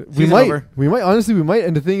 We Season might, over. honestly, we might.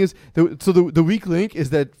 And the thing is, the weak link is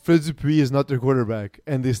that Fred Dupree is not their quarterback,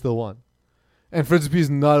 and they still won. And Fred Dupree is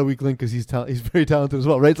not a weak link because he's very talented as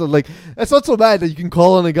well, right? So like, that's not so bad that you can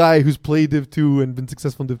call on a guy who's played Div 2 and been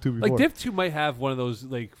successful in Div 2 before. Like Div 2 might have one of those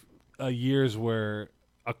like years where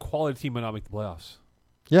a quality team might not make the playoffs.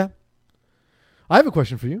 Yeah. I have a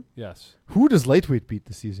question for you. Yes. Who does lightweight beat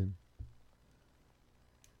this season?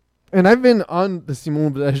 And I've been on the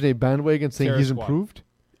Simon Dagenet bandwagon saying Terra he's squad. improved.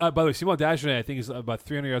 By the way, Simon Dagenet, I think, is about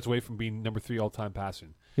 300 yards away from being number 3 all-time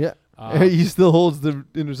passing. Yeah. He still holds the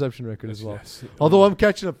interception record as well. Yes. Although I'm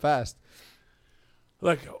catching up fast.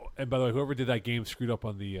 Look, and by the way, whoever did that game screwed up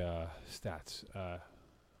on the stats.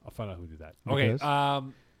 I'll find out who did that. Okay.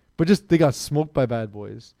 Because- But just they got smoked by Bad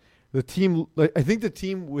Boys. The team, like I think the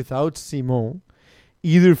team without Simon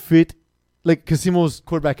either fit, like because Simon's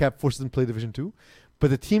quarterback cap forces them to play Division 2, but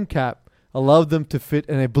the team cap allowed them to fit,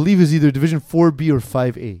 and I believe is either Division 4B or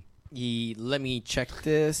 5A. Let me check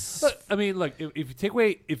this. But, I mean, look, if you take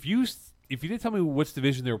away, if you didn't tell me which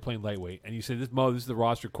division they were playing lightweight, and you said this is the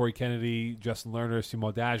roster: Corey Kennedy, Justin Lerner,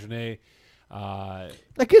 Simon Dagenet.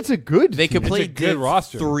 Like it's a good. They could team. play It's a good Div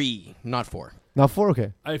roster. 3, not 4. Now 4,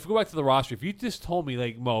 okay. If we go back to the roster, if you just told me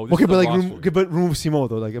like Mo, this Okay, is but the like roster, remove Simon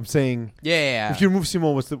though. Like I'm saying, Yeah. if you remove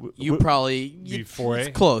Simon, what's the You probably Be 4A?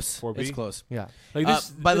 It's close. 4B? It's close. yeah. like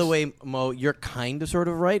By the way, Mo, you're kind of sort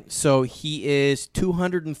of right. So he is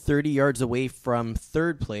 230 yards away from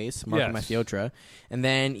third place, Marco Yes. Mathiotra, and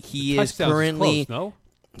then he is touchdowns currently close, no?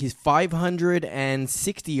 he's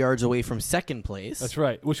 560 yards away from second place. That's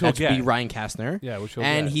right. Which he'll That should get. be Ryan Kastner. Yeah, which he'll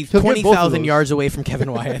And get. he's He'll get both of 20,000 those. yards away from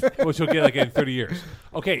Kevin Wyeth. which he'll get like in 30 years.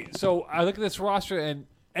 Okay, so I look at this roster and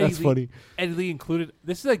That's funny. Eddie Lee included.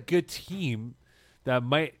 This is a good team that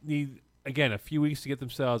might need again a few weeks to get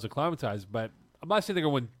themselves acclimatized. But I'm not saying they're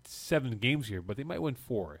going to win 7 games here, but they might win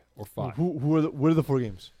 4 or 5. What are the 4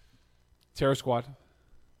 games? Terror Squad,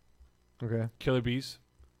 Okay, Killer Bees,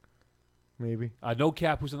 maybe. No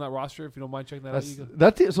Cap, who's on that roster. If you don't mind checking that out, That's you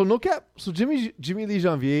go. that. So no cap. So Jimmy Lee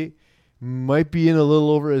Janvier might be in a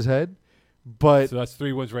little over his head, but So that's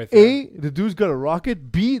 3 wins right there. A, the dude's got a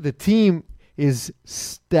rocket. B, the team is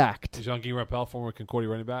stacked. Jean-Guy Rappel, former Concordia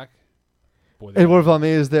running back. Boy, Edouard Valmet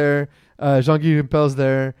is there. Jean-Guy Rimpel's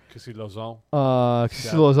there. Cassie Lozon.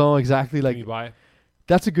 Casey Lozon, exactly. Like, Like buy.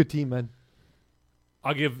 that's a good team, man.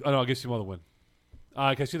 I'll give Simon the win.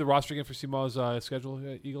 Can I see the roster again for Simon's schedule,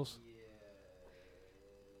 Eagles?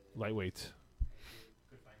 Lightweight.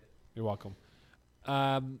 You're welcome.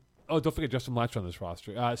 Don't forget Justin Latcher on this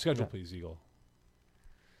roster. Schedule, please, Eagle.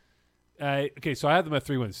 Okay, so I have them at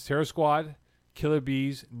 3 wins. Terror Squad, Killer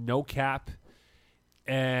Bees, No Cap,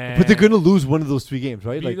 and... But they're gonna lose one of those 3 games,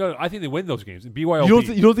 right? Like I think they win those games. And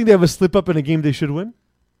BYOB. you don't think they have a slip up in a game they should win?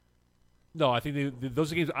 No, I think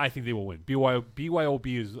those are games I think they will win.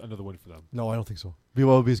 BYOB is another win for them. No, I don't think so.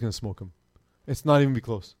 BYOB is gonna smoke them. It's not even be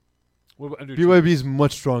close. What about BYOB is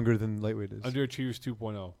much stronger than lightweight is. Underachievers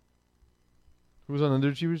 2.0? Who's on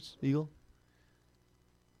Underachievers? Eagle?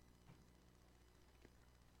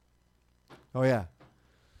 Oh, yeah.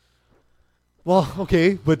 Well,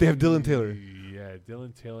 okay, but they have Dylan Taylor. Yeah,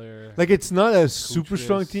 Dylan Taylor. Like, it's not a super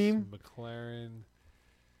strong Kutrus, team, McLaren.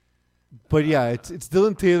 but yeah, it's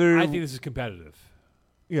Dylan Taylor. I think this is competitive.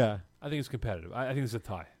 Yeah. I think it's competitive. I think it's a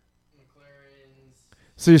tie.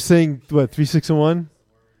 So you're saying, what, 3-6-1?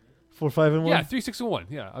 4-5-1? Yeah, 3-6-1.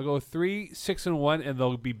 Yeah, I'll go 3-6-1, and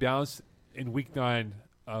they'll be bounced in week 9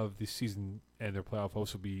 of the season, and their playoff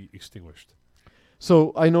hopes will be extinguished.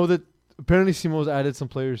 So I know that apparently Simo's added some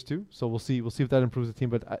players too. So we'll see if that improves the team.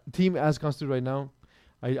 But team as constituted right now,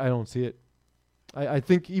 I don't see it. I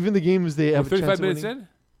think even the games they have a 35 chance of minutes winning. in?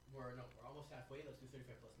 We're almost halfway. Let's do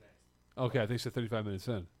 35 plus next. Okay, I think it's 35 minutes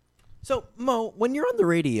in. So, Mo, when you're on the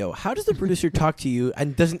radio, how does the producer talk to you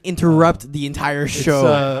and doesn't interrupt the entire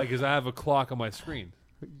show? Because I have a clock on my screen.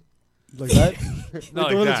 Like that. Not the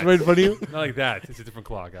like one that's that. right in front of you. Not like that. It's a different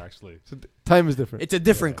clock, actually. So time is different. It's a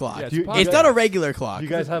different clock. Yeah, it's You- podcast. not a regular clock. You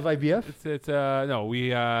guys have IBF? No, we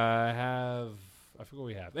have... I forget what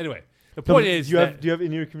we have. Anyway, the No, point but is do you that... have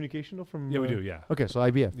in-ear communication though from? Yeah, we do, yeah. Okay, so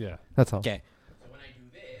IBF. Yeah. That's how. Okay. So when I do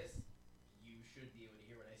this, you should be able to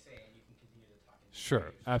hear what I say, and you can continue to talk.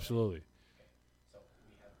 Sure, absolutely. So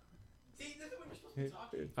we have. See, this is when you're supposed to be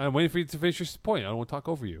talking. I'm waiting for you to finish your point. I don't want to talk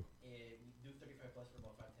over you. We do 35 plus for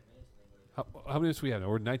about 5-10 minutes, and then go to How many minutes do we have now?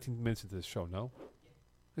 We're 19 minutes into this show, no?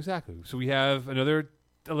 Exactly. So we have another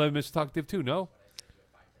 11 minutes to talk Div 2, no?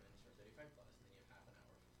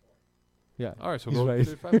 Yeah. All right, so He's we'll go right.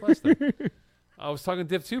 35 plus then. I was talking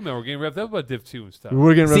Div 2, man. We're getting revved up about Div 2 and stuff.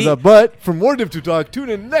 We're getting revved See- up. But for more Div 2 talk, tune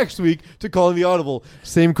in next week to Calling the Audible.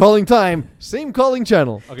 Same calling time, same calling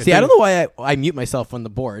channel. Okay, See, so I don't know why I mute myself on the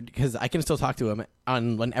board because I can still talk to him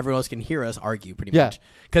on when everyone else can hear us argue pretty Yeah. much.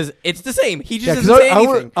 Because it's the same. He just Yeah, doesn't say because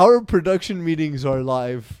anything. our production meetings are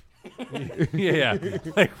live. yeah.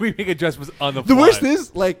 Like, we make adjustments on the The fly. worst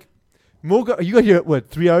is, like, Mo, you got here at what,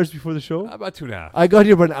 3 hours before the show? About 2.5. I got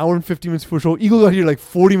here about an hour and 50 minutes before the show. Eagle got here like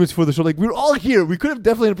 40 minutes before the show. Like, we were all here. We could have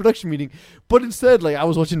definitely had a production meeting. But instead, like, I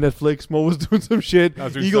was watching Netflix. Mo was doing some shit. I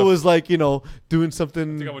was doing Eagle stuff. was, like, doing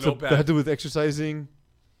something Take out my that notepad. had to do with exercising.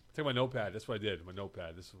 Take my notepad. That's what I did. My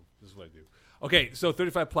notepad. This is what I do. Okay, so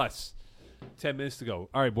 35 plus. 10 minutes to go.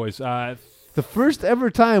 All right, boys. The first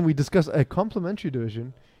ever time we discussed a complimentary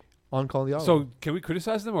division on Call the Hour. So can we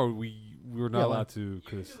criticize them, or we were not Yeah, allowed to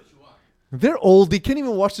criticize? they're old. They can't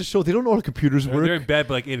even watch the show. They don't know how computers work. They're in bed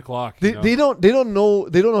by like 8 o'clock. They don't know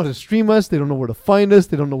how to stream us. They don't know where to find us.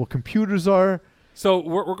 They don't know what computers are. So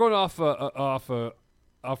we're going off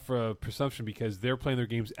presumption because they're playing their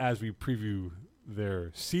games as we preview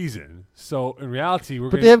their season. So in reality,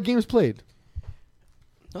 But they have games played.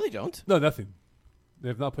 No, they don't. no nothing. They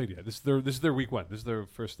have not played yet. This is their week one. This is their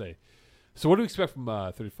first day. So what do we expect from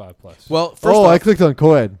 35 plus? Well, first I off, clicked on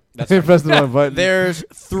co-ed. That's I pressed the wrong button. there's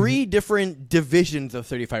 3 different divisions of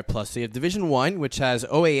 35 plus. So you have Division 1, which has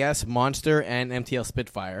OAS, Monster, and MTL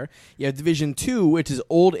Spitfire. You have Division 2, which is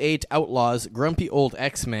Old Age Outlaws, Grumpy Old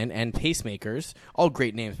X-Men, and Pacemakers. All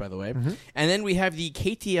great names, by the way. Mm-hmm. And then we have the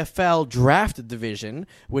KTFL Draft Division,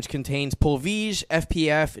 which contains Polvige,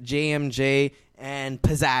 FPF, JMJ, and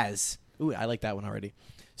Pizzazz. Ooh, I like that one already.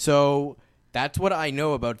 So that's what I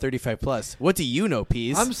know about 35 plus. What do you know,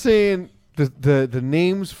 Peas? I'm saying the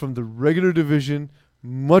names from the regular division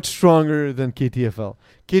much stronger than KTFL.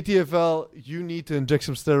 KTFL, you need to inject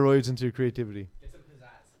some steroids into your creativity.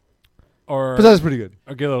 or But that's pretty good.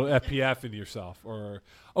 or get a little FPF into yourself. Or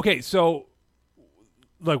okay, so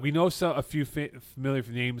like we know a few familiar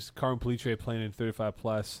names. Carmen Politre playing in 35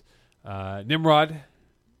 plus. Nimrod,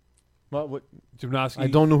 What? Gymnasty. I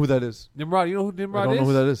don't know who that is. Nimrod, you know who I Nimrod don't is? know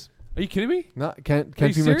who that is. Are you kidding me? No, can't Are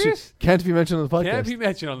you be mentioned. serious? Can't be mentioned on the podcast. Can't be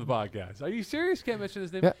mentioned on the podcast. Are you serious? Can't mention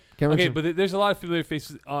his name. Yeah, can't Okay, mention. but there's a lot of familiar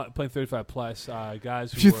faces playing 35 plus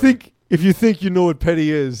guys. If you think you know what petty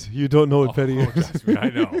is, you don't know what petty is. Trust me, I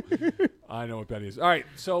know. I know what petty is. All right,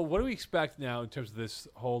 so what do we expect now in terms of this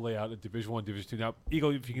whole layout of Division 1, Division 2? Now,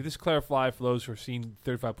 Eagle, if you can just clarify for those who are seeing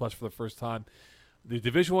 35 plus for the first time, the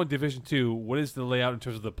Division 1, Division 2, what is the layout in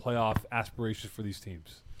terms of the playoff aspirations for these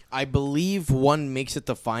teams? I believe 1 makes it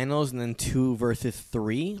to finals, and then 2 versus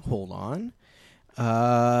 3. Hold on.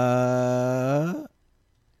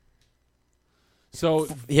 So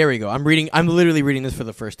Here we go. I'm literally reading this for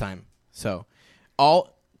the first time. So,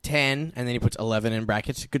 all 10, and then he puts 11 in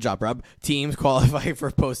brackets. Good job, Rob. Teams qualify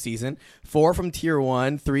for postseason. 4 from Tier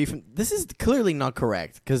 1, 3 from... This is clearly not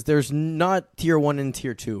correct, because there's not Tier 1 and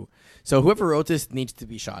Tier 2. So whoever wrote this needs to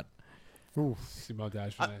be shot. Simon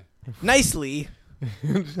Dagenet. Nicely.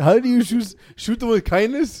 How do you shoot them with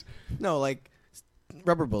kindness? No, like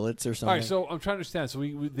rubber bullets or something. All right, so I'm trying to understand. So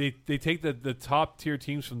they take the top tier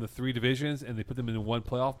teams from the 3 divisions and they put them in one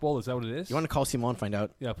playoff bowl. Is that what it is? You want to call Simon, find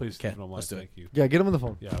out? Yeah, please. Okay, if you don't mind. let's do it. Thank you. Yeah, get him on the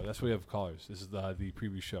phone. Yeah, that's why we have callers. This is the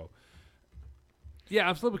preview show. Yeah,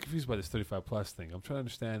 I'm a little bit confused by this 35 plus thing. I'm trying to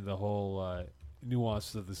understand the whole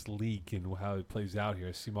nuances of this league and how it plays out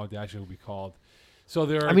here. Simon Dagenet will be called. So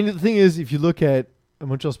there. I mean, the thing is, if you look at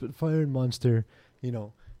Montreal Spitfire and Monster,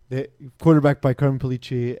 the quarterback by Carmen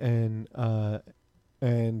Police and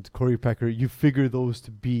Corey Packer, you figure those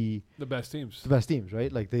to be the best teams. the best teams,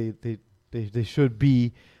 right? Like they should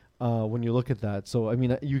be when you look at that. So I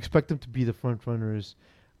mean, you expect them to be the front runners,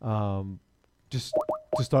 just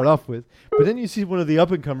to start off with. But then you see one of the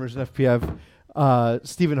up and comers in FPF,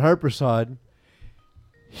 Stephen Harpersod.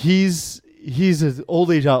 He's his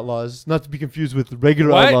old age outlaws, not to be confused with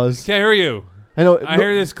regular What? outlaws. Can't hear you. I know. I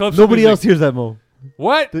hear this clip. Nobody else hears that, Mo.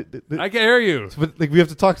 What? The- I can't hear you. But like we have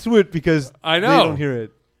to talk through it because I they know. don't hear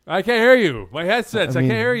it. I can't hear you. My headsets. I I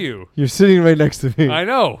mean- can't hear you. You're sitting right next to me, I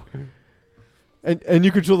know. and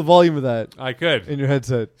you control the volume of that I could. in your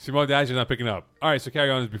headset. Simon Dagenet not picking up. All right, so carry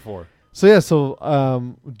on as before. So yeah,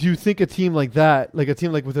 do you think a team like that, like a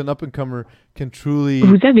team like with an up and comer, can truly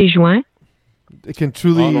Vous avez joint.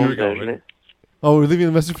 Here we go. Ready? Oh, we're leaving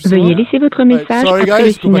a message for Veuillez someone? laisser votre message sorry, après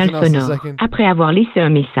guys. le Go back signal and ask in a sonore. second. Après avoir laissé un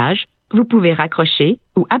message, vous pouvez raccrocher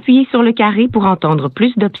ou appuyer sur le carré pour entendre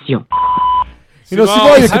plus d'options. You know, Simone,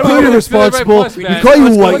 Simone, you're how do completely we responsible. Plus, We man? call you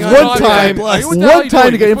What's one going on time, here? What the hell one are you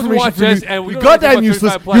time to doing? get You're supposed to information watch from you. this, and we You don't got know that anything about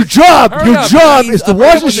useless. 35 Your plus. job, Hurry your up, job please. is to I'm watch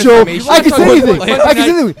ready the for show. information. I can say What's anything. going on? I can say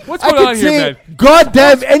anything. What's I going can on here, say man?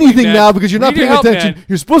 goddamn anything man? now because you're not We need paying help, attention. man.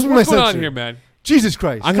 You're supposed to be my What's going on censor. here, man? Jesus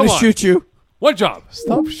Christ. I'm Come going to on. shoot you. One job.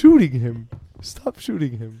 Stop shooting him. Stop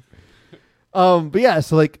shooting him. But yeah,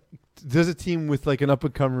 so like, does a team with like an up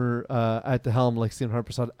and comer at the helm like Stephen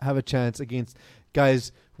Harpersod have a chance against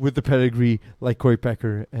guys with the pedigree like Corey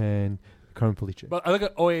Pecker and Carmen Police? But I look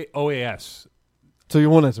at OAS. So you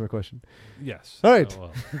won't answer my question. Yes. All right.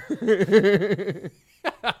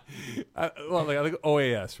 Oh, well, like I think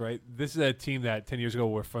OAS, right? This is a team that 10 years ago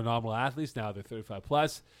were phenomenal athletes. Now they're 35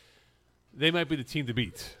 plus. They might be the team to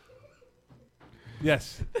beat.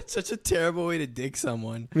 Yes. That's such a terrible way to dig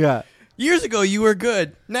someone. Yeah. Years ago, you were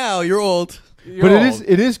good. Now you're old. But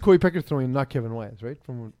it is Corey Pecker throwing, not Kevin Wise, right?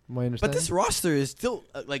 From my understanding. But this roster is still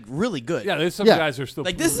like really good. Yeah, there's some Yeah. guys who are still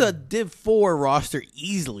Like this is a Div 4 roster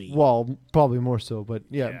easily. Well, probably more so, but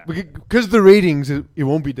yeah, Yeah. because the ratings, it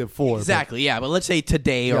won't be Div 4. Exactly. Yeah, but let's say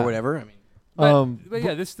today Yeah. or whatever. I mean, But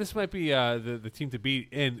yeah, this might be the team to beat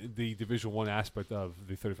in the Division 1 aspect of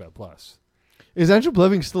the 35 plus. Is Andrew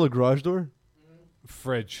Bleving still a garage door?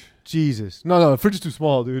 Fridge. Jesus, no, the fridge is too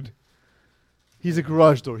small, dude. He's a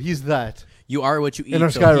garage door. He's that you are what you eat. in our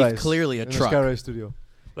so Skyrise. he's clearly a in truck. Our Skyrise studio.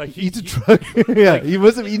 Like He eats a truck. Yeah, he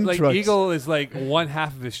must have eaten like trucks. Eagle is like one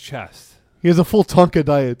half of his chest. He has a full Tonka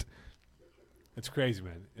diet. It's crazy,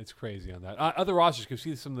 man. It's crazy on that. Other rosters, can you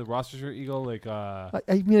see some of the rosters for Eagle? Like, I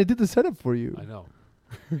mean, I did the setup for you. I know.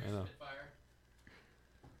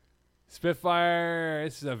 Spitfire.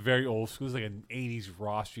 This is a very old school. It's like an 80s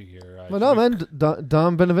roster here. But no, man,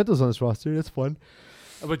 Dom Benevento's on this roster. That's fun.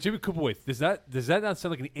 But Jimmy Cooperwaith, does that not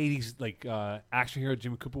sound like an 80s like action hero,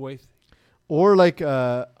 Jimmy Cooperwaith? Or like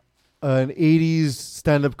an 80s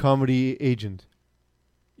stand-up comedy agent.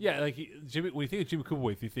 Yeah, like Jimmy. When you think of Jimmy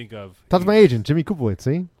Cooperwaith, you think of That's my agent, Jimmy Cooperwaith,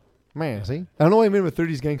 see? Man, see? I don't know why I made him a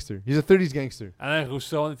 30s gangster. He's a 30s gangster. And then who's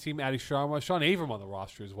still on the team? Adi Sharma, Sean Avram on the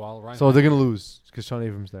roster as well. Ryan So they're going to Howard, lose because Sean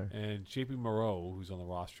Avram's there. and JP Moreau, who's on the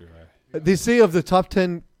roster. They say of the top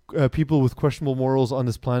 10 people with questionable morals on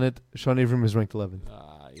this planet, Sean Avram is ranked 11.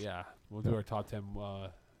 Yeah, we'll do our top 10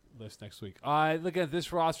 list next week. Look at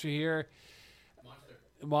this roster here.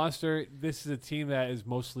 Monster. This is a team that is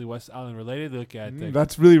mostly West Island related. Look at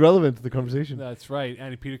That's really relevant to the conversation. that's right.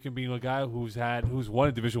 Andy Peterkin being a guy who's won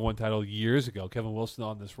a Division 1 title years ago. Kevin Wilson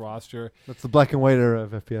on this roster. That's the black and white era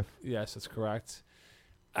of FPF. Yes, that's correct.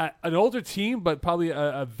 An older team, but probably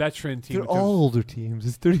a veteran team. They're all older teams.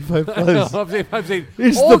 It's 35 I know, plus. I'm saying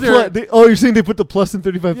It's older. you're saying they put the plus in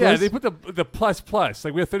 35 Yeah, plus? they put the plus.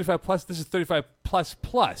 Like we have 35 plus. This is 35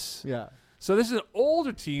 plus. Yeah. So this is an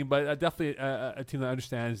older team, but definitely a team that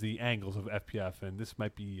understands the angles of FPF, and this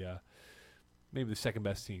might be maybe the second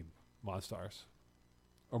best team, Monstars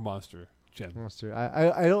or Monster Jim. Monster.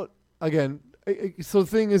 I don't. Again, so the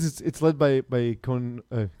thing is, it's led by Conan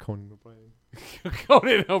O'Brien.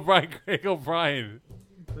 Conan O'Brien, Craig O'Brien.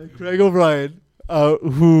 Craig O'Brien,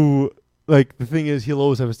 who, like, the thing is, he'll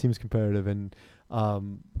always have his teams competitive, and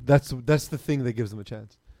that's the thing that gives them a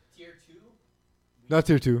chance. Tier 2? Not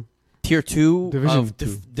tier 2. Tier 2 Division of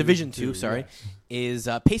 2. Division 2, sorry, is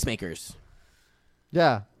Pacemakers.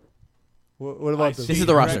 Yeah. What about this? This is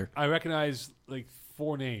the roster. I recognize like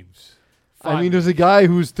 4 names. I mean, there's a guy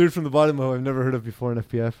who's third from the bottom who I've never heard of before in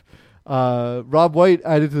FPF. Rob White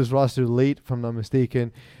added to this roster late, if I'm not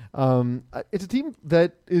mistaken. It's a team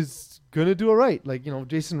that is going to do all right. Like,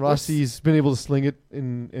 Jason Rossi's been able to sling it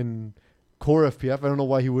in core FPF. I don't know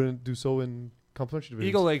why he wouldn't do so in complementary divisions.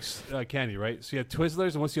 Eagle Lakes candy, right? So you have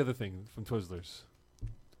Twizzlers, and what's the other thing from Twizzlers?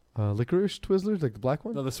 Licorice Twizzlers, like the black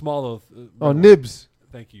one? No, the small. Nibs.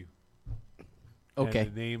 Thank you. Okay.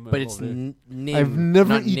 And the name But it's Nib. Nib. I've never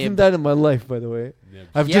not eaten Nib. that in my life, by the way. Nibs.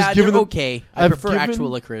 I've Yeah, just given they're them, okay. I I've prefer given- actual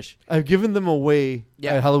licorice. I've given them away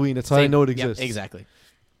Yeah. at Halloween. That's how I Same. know it Yep, exists. exactly.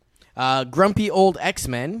 Grumpy old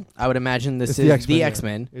X-Men. I would imagine this It's is the X-Men. the yeah.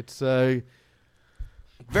 X-Men. It's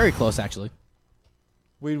Very close, actually.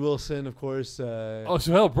 Wade Wilson, of course. Oh,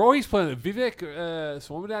 so hell, bro, he's playing Vivek.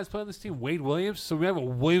 Swobodan's playing this team. Wade Williams. So we have a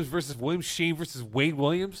Williams versus Williams. Shane versus Wade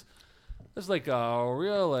Williams. That's like a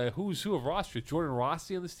real who's who of roster. Jordan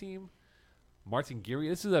Rossi on this team. Martin Geary.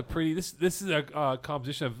 This is a pretty. This is a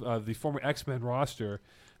composition of the former X-Men roster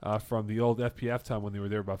from the old FPF time when they were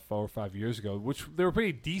there about 4 or 5 years ago, which they were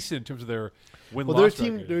pretty decent in terms of their win-loss they're a record.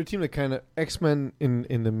 team. They're a team that kind of X-Men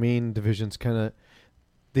in the main divisions kind of.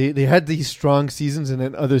 They had these strong seasons, and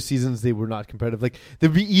then other seasons they were not competitive. Like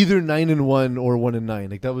they'd be either 9-1 or 1-9.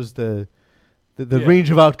 Like that was the Yeah. range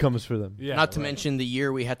of outcomes for them. Yeah, Not to right. mention the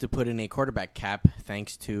year we had to put in a quarterback cap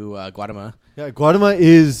thanks to Guatemala. Yeah, Guatemala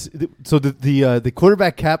is so the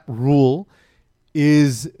quarterback cap rule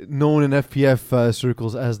is known in FPF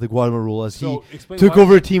circles as the Guatemala rule, as So he explain took why-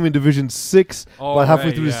 over a team in Division 6, Oh, but halfway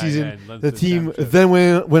right, through the yeah, season, yeah, and led the to team championship. then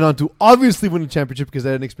went on to obviously win the championship because they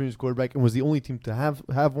had an experienced quarterback and was the only team to have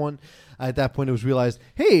one. At that point, it was realized,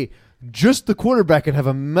 hey, just the quarterback can have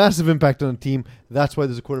a massive impact on a team. That's why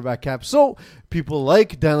there's a quarterback cap. So people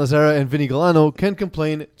like Dan Lazara and Vinny Galano can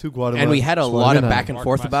complain to Guatemala. And we had a lot of back and Mark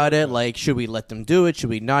forth about it. Massimo. Like, should we let them do it? Should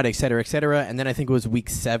we not? Et cetera, et cetera. And then I think it was week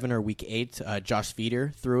 7 or week 8, Josh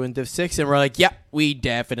Feeder threw in Div 6. And we're like, yeah, we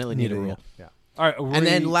definitely need a rule. Yeah. All right, And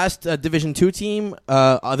then last Division 2 team,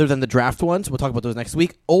 other than the draft ones, we'll talk about those next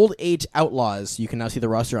week. Old Age Outlaws. You can now see the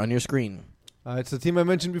roster on your screen. It's the team I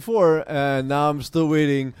mentioned before, and now I'm still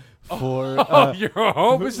waiting for. you're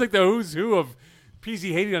home. It's like the who's who of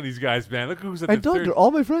PZ hating on these guys, man. Look who's at I the don't. third. They're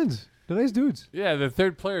all my friends. They're nice dudes. Yeah, the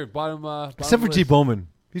third player, bottom. Except for of the G list. Bowman.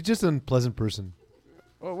 He's just an unpleasant person.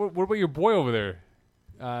 What about your boy over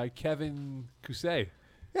there, Kevin Kusei?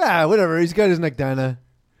 Yeah, whatever. He's got his neckdana.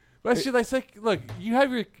 That's like, look, you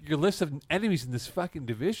have your list of enemies in this fucking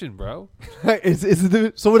division, bro.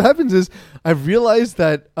 So what happens is I've realized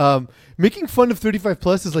that making fun of 35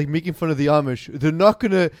 plus is like making fun of the Amish. They're not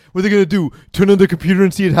gonna. What are they gonna do? Turn on their computer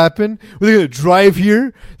and see it happen? Are they gonna drive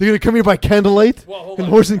here? They're gonna come here by candlelight Well, hold and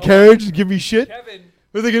on, horse and hold carriage and give me shit? Kevin,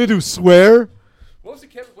 What are they gonna do? Swear? what was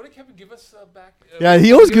it, Kevin? What did Kevin give us back? Yeah,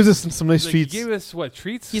 he always gives us some nice Like, treats. He gave us what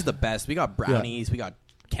treats? He's the best. We got brownies. We got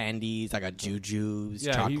candies. I got jujus,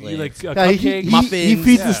 yeah, chocolates. he like Yeah, cupcakes. he muffins.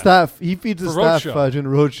 feeds Yeah. the staff. He feeds the For staff roadshow. during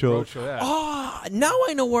the roadshow. Roadshow, yeah. Oh, now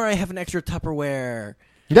I know where I have an extra Tupperware.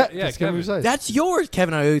 Yeah, Yeah, that's Kevin. Kevin's size. That's yours,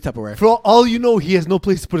 Kevin. I owe you Tupperware. For all you know, he has no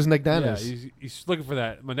place to put his neck down. Yeah, he's looking for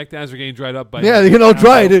that. My neck downs are getting dried up. By Yeah, they're getting all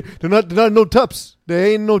dry. They're not no tups.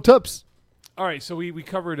 They ain't no tups. All right, so we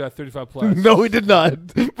covered 35 plus. No, we did not.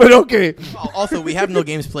 But okay. Also, we have no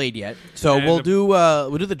games played yet, so And we'll do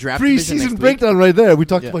the draft division next Preseason week. breakdown right there. We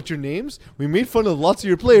talked Yeah. about your names. We made fun of lots of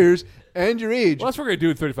your players and your age. Well, that's what we're gonna do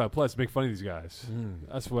in 35 plus. Make fun of these guys.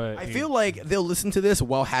 That's what I feel like they'll listen to this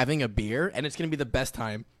while having a beer, and it's gonna be the best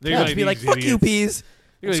time. They're They'll like just be like, these "Fuck you, idiots. peas."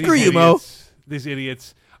 These Screw you, Mo. idiots. These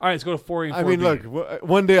idiots. All right, let's go to 4A and 4B. I mean, look,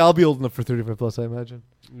 one day I'll be old enough for 35 plus, I imagine.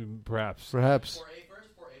 Perhaps. Perhaps.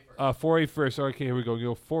 4A first. Okay, here we go.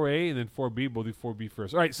 Go 4A and then 4B. We'll do 4B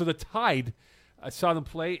first. All right, so the Tide, I saw them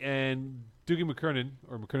play, and Dougie McKernan,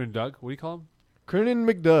 or McKernan Doug, what do you call him? Kernan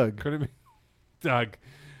McDoug. McKernan Doug.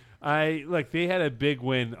 They had a big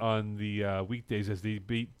win on the weekdays as they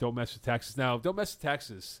beat Don't Mess with Texas. Now, Don't Mess with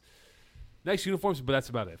Texas. Nice uniforms, but that's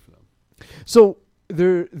about it for them. So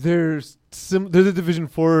they're the Division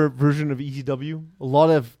 4 version of ECW. A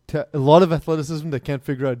lot of athleticism that can't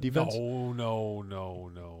figure out defense. No.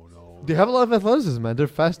 They have a lot of athleticism, man. They're a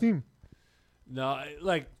fast team. No,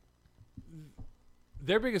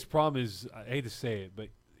 their biggest problem is, I hate to say it, but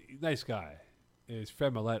nice guy, is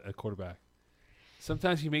Fred Millette, a quarterback.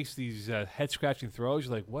 Sometimes he makes these head-scratching throws.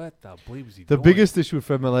 You're like, what the bleep is he The doing? biggest issue with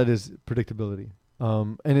Fred Millette is predictability.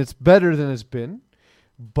 And it's better than it's been,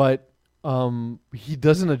 but he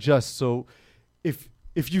doesn't adjust. So if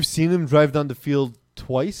you've seen him drive down the field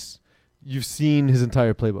twice, you've seen his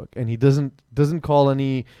entire playbook, and he doesn't call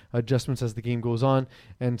any adjustments as the game goes on.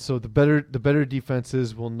 And so the better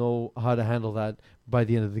defenses will know how to handle that by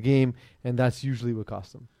the end of the game, and that's usually what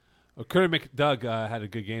costs them. Curtis McDoug had a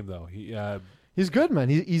good game though. He's good, man.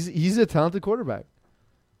 He's a talented quarterback.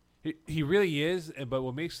 He really is. But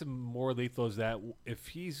what makes him more lethal is that if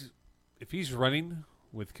he's running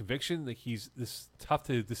with conviction, like this tough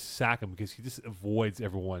to just sack him because he just avoids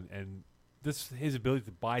everyone, and his ability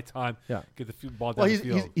to buy time, get the ball down the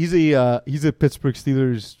field. He's a Pittsburgh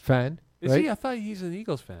Steelers fan. Is right? he? I thought he's an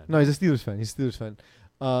Eagles fan. No, he's a Steelers fan.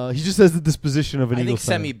 He just has the disposition of an I think Eagles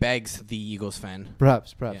fan. Semi begs the Eagles fan.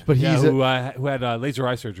 Perhaps. Yeah. But Yeah, he's who had laser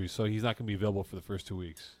eye surgery, so he's not going to be available for the first 2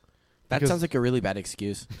 weeks. That Because- sounds like a really bad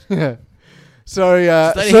excuse. sorry.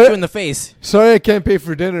 Just let it hit you in the face. Sorry, I can't pay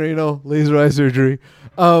for dinner. Laser eye surgery.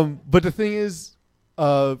 But the thing is,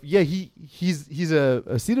 he's a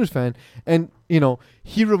Steelers fan, and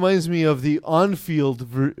he reminds me of the on-field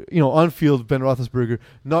Ben Roethlisberger,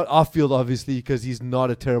 not off-field obviously because he's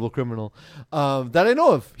not a terrible criminal that I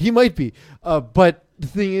know of. He might be, but the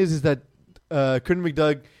thing is that Curtin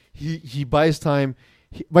McDoug, he buys time.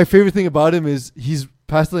 My favorite thing about him is he's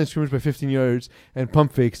past the line of scrimmage by 15 yards and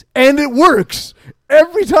pump fakes, and it works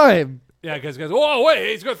every time. Yeah, because guys, oh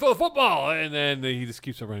wait, he's going to throw the football, and then he just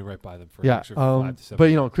keeps on running right by them for an extra 5 to 7.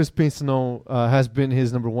 But Chris Pinsino has been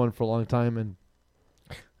his number one for a long time and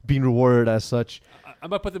being rewarded as such. I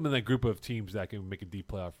might put them in that group of teams that can make a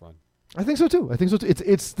deep playoff run. I think so too.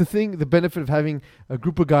 It's the benefit of having a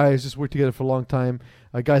group of guys just work together for a long time.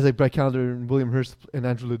 Guys like Brett Calendar and William Hurst and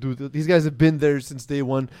Andrew Ledoux. These guys have been there since day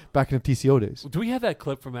one, back in the TCO days. Do we have that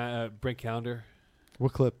clip from Brent Calendar?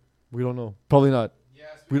 What clip? We don't know. Probably not. Yes,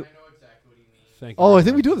 I know exactly what you mean. Thank you. Oh, very I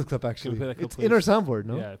think we much. do have the clip Can we actually. play that clip, It's in our please? soundboard,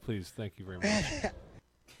 no? Yeah, please. Thank you very much.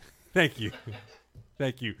 Thank you.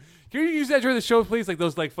 Thank you. Can you use that during the show, please? Like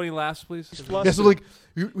those like funny laughs, please. He's flustered. Yeah, so like,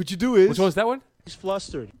 what you do is... Which one was that one? He's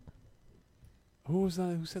flustered. Who was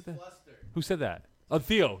that? Who said that? Who said that? Oh,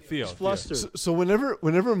 Theo. He's flustered. So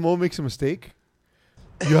whenever Mo makes a mistake,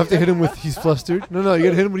 you have to hit him with he's flustered. No, you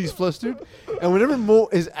gotta hit him when he's flustered. And whenever Mo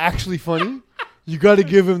is actually funny, you gotta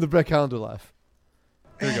give him the Brett Calendar laugh.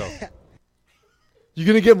 There you go. You're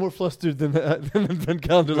gonna get more flustered than the Brett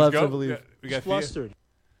Calendar Let's laughs, go. I believe. We He's got Theo. flustered.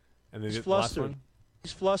 And then He's the last flustered. one.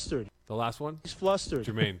 He's flustered. The last one. He's flustered.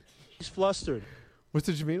 Jermaine. He's flustered. What's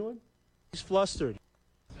the Jermaine one? He's flustered.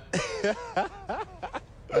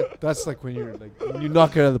 That's like when you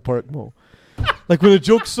knock it out of the park, Mo. Like when a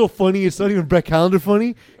joke's so funny, it's not even Brett Calendar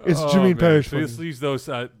funny. It's Jermaine man. Parrish So funny. just use those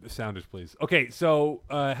sounders, please. Okay, so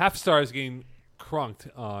Half Stars getting crunked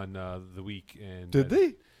on the week, and Did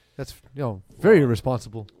they? That's very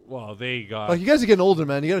irresponsible. Well, they got Like you guys are getting older,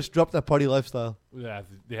 man. You gotta drop that party lifestyle. yeah,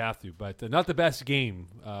 they have to, but not the best game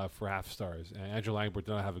for Half Stars. Andrew Langbert did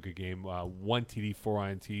not have a good game. 1 TD, 4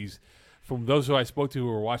 INTs. From those who I spoke to who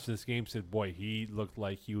were watching this game, said, "Boy, he looked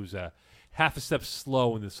like he was half a step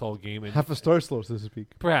slow in this whole game." And Half a star slow, so to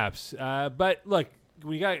speak. perhaps. But look,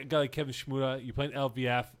 when you got a guy like Kevin Shmuda, you're playing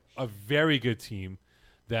LVF, a very good team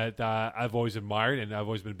that I've always admired and I've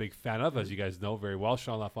always been a big fan of, as you guys know very well.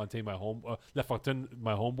 Sean Lafontaine, my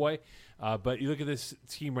homeboy. But you look at this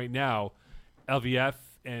team right now, LVF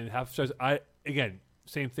and Half Stars.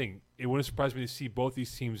 Same thing. It wouldn't surprise me to see both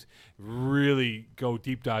these teams really go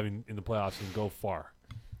deep diving in the playoffs and go far.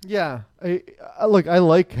 Yeah, I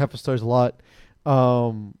like Half a Stars a lot.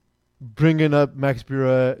 Bringing up Max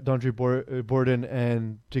Bura, Dondre Borden,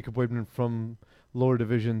 and Jacob Weidman from lower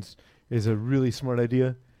divisions is a really smart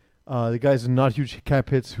idea. The guys are not huge cap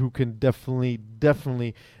hits who can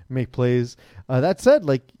definitely make plays. That said,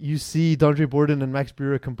 like you see Dondre Borden and Max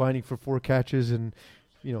Bura combining for 4 catches and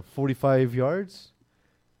 45 yards.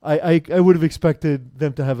 I would have expected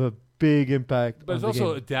them to have a big impact. But on it's the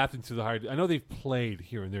also game. adapting to the higher. I know they've played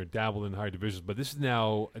here and there, dabbled in higher divisions, but this is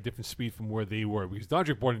now a different speed from where they were because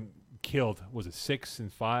Dondre Borden killed 6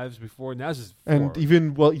 and 5s before. Now this is 4. And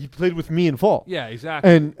even he played with me in fall. Yeah,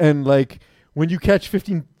 exactly. And like when you catch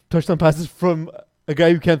 15 touchdown passes from a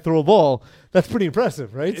guy who can't throw a ball, that's pretty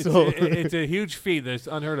impressive, right? It's a huge feat that's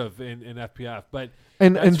unheard of in FPF. But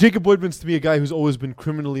and Jacob Boydman's to be a guy who's always been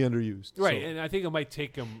criminally underused. right, so. and I think it might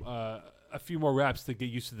take him a few more reps to get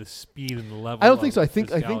used to the speed and the level. I don't think so. of I think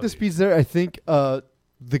the physicality. speed's there. I think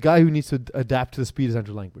the guy who needs to adapt to the speed is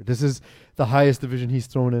Andrew Langbert. This is the highest division he's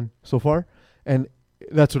thrown in so far, and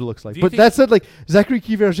that's what it looks like. Do you But think- that said, like Zachary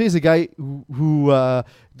Kiverger is a guy who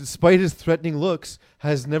despite his threatening looks,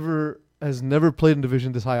 has never played in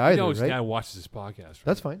division this high I either. know his Right? dad watches this podcast. Right?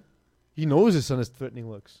 That's fine. He knows his son has threatening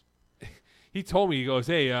looks. He told me, he goes,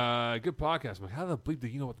 "Hey, good podcast." I'm like, "How the bleep do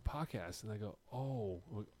you know about the podcast?" And I go, "Oh,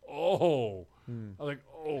 I'm like, oh." I'm like,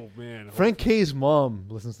 "Oh man." Frank K's mom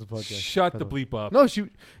listens to the podcast. Shut by the way. bleep up. No,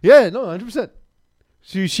 100%.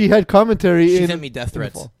 She had commentary. She in, sent me death in the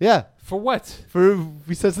threats. fall. Yeah, For what?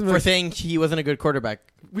 we said something For like, saying he wasn't a good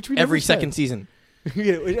quarterback which we every never said. second season.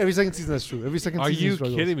 Yeah, every second season that's true. Every second Are season. you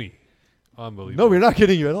struggles. kidding me? Unbelievable. No, we're not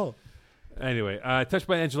kidding you at all. Anyway, touched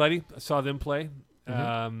by Angeletti. I saw them play.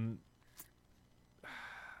 Mm-hmm.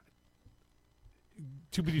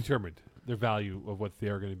 To be determined, their value of what they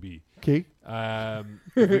are going to be. Okay,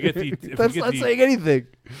 If we get the, if that's we get not the, saying anything.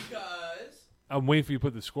 I'm waiting for you to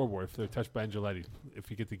put the scoreboard if they're touched by Angeletti.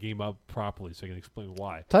 If you get the game up properly, so I can explain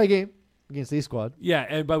why. Tie game against A squad.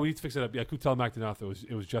 Yeah, but we need to fix it up. Yakub Telemac did not throw.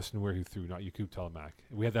 It was Justin Ware who threw, not Yakub Telemac.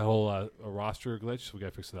 We had that whole roster glitch, so we got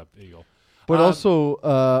to fix it up. There you go. But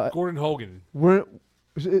also, Gordon Hogan.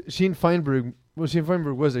 Shane Feinberg. Well, Shane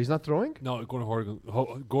Feinberg was there. He's not throwing. No, Gordon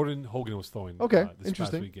Hogan was throwing. Okay, this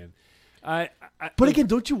interesting. past weekend. I But again,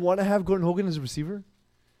 don't you want to have Gordon Hogan as a receiver?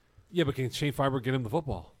 yeah, but can Shane Feinberg get him the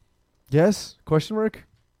football? Yes? Question mark.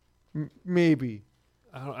 Maybe.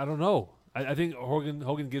 I don't know. I think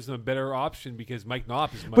Hogan gives them a better option because Mike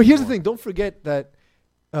Knopp is. Much But here's the more- thing: don't forget that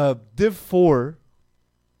Div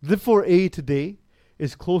 4A today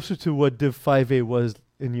is closer to what Div 5A was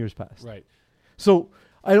in years past. Right. So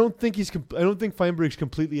I don't think I don't think Feinberg's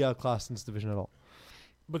completely outclassed in this division at all.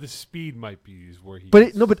 But the speed might be is where he.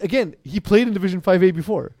 But but again, he played in Division 5A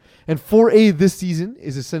before, and 4A this season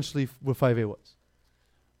is essentially what 5A was.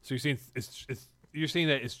 So you're saying you're saying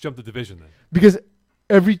that it's jumped the division then? Because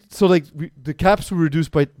the caps were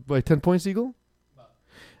reduced by 10 points, Eagle,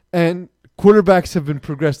 and quarterbacks have been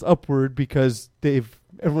progressed upward because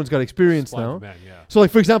everyone's got experience Supply and now. demand, yeah. So,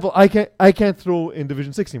 like for example, I can't throw in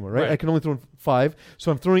Division 6 anymore, right? Right. I can only throw in 5.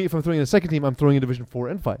 So if I'm throwing in the second team, I'm throwing in Division 4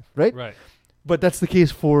 and 5, right? Right. But that's the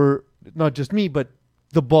case for not just me, but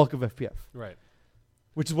the bulk of FPF. Right.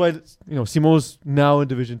 which is why Simo's now in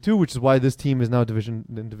Division 2, which is why this team is now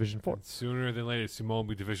in Division 4. And sooner than later, Simone will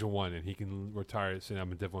be Division 1, and he can retire saying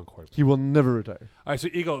I'm a Div 1 quarterback. He will never retire. All right, so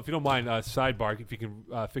Eagle, if you don't mind, sidebar, if you can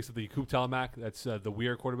fix up the Yakub Telemak, that's the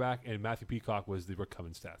Weir quarterback, and Matthew Peacock was the Rick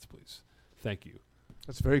Cummins stats, please. Thank you.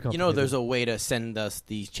 That's very complicated. There's a way to send us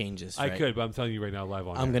these changes. I right? could, but I'm telling you right now live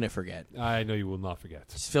on I'm air. going to forget. I know you will not forget.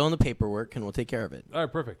 Just fill in the paperwork, and we'll take care of it. All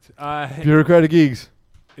right, perfect. Bureaucratic geeks.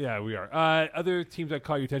 Yeah, we are. Other teams that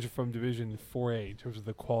caught your attention from Division 4A in terms of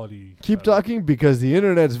the quality. Keep talking because the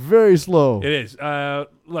internet's very slow. It is.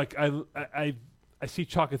 Look, I see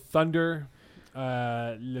Chalk and Thunder.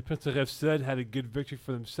 Le Prince de Rêve Sud had a good victory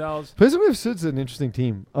for themselves. Plaisir Sud's an interesting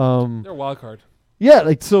team. They're a wild card.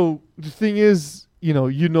 Yeah, so the thing is, you know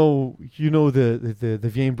the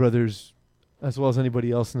Vienne brothers as well as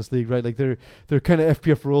anybody else in this league, right? Like they're kind of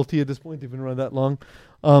FPF royalty at this point. They've been around that long.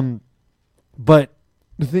 But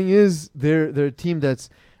the thing is, they're a team that's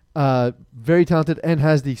very talented and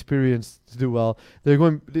has the experience to do well.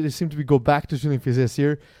 They seem to go back to shooting phase this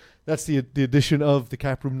year. That's the addition of the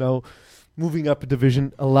cap room now. Moving up a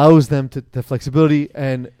division allows them to the flexibility,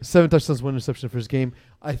 and 7 touchdowns, 1 interception the first game.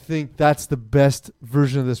 I think that's the best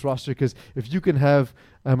version of this roster, because if you can have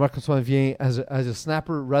Marc-Antoine Vienne as a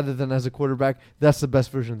snapper rather than as a quarterback, that's the best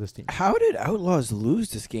version of this team. How did Outlaws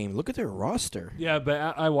lose this game? Look at their roster. Yeah,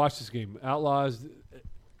 but I watched this game. Outlaws,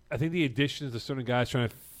 I think the additions of certain guys trying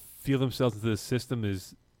to feel themselves into the system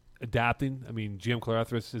is adapting. I mean, GM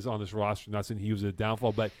Clarathris is on this roster. Not saying he was a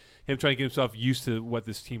downfall, but him trying to get himself used to what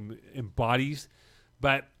this team embodies.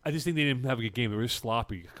 But I just think they didn't have a good game. They were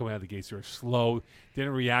sloppy coming out of the gates. They were slow.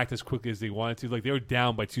 Didn't react as quickly as they wanted to. Like, they were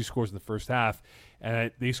down by 2 scores in the first half,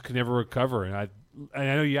 and they just could never recover. And I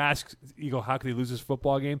know you asked, Eagle, how could they lose this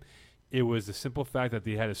football game? It was the simple fact that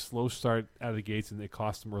they had a slow start out of the gates, and it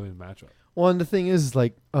cost them early in the matchup. Well, and the thing is,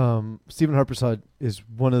 like, Stephen Harpersad is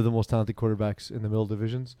one of the most talented quarterbacks in the middle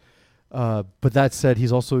divisions. But that said,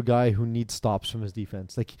 he's also a guy who needs stops from his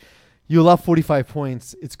defense. Like, you allow 45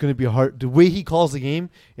 points, it's going to be hard. The way he calls the game,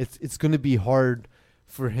 it's going to be hard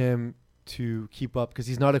for him to keep up because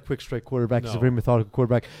he's not a quick strike quarterback. No. He's a very methodical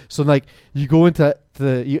quarterback. So, like, you go into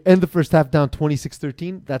you end the first half down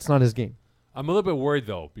 26-13. That's not his game. I'm a little bit worried,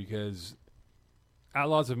 though, because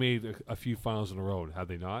Outlaws have made a few finals in a row, have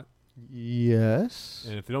they not? Yes.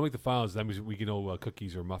 And if they don't make the finals, that means we can know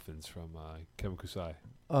cookies or muffins from Kevin Kusai.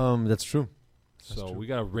 That's true. So we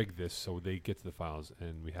got to rig this so they get to the finals,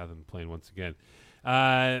 and we have them playing once again.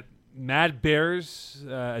 Mad Bears,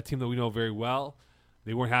 a team that we know very well.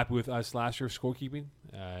 They weren't happy with us last year scorekeeping,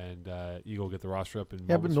 and Eagle get the roster up.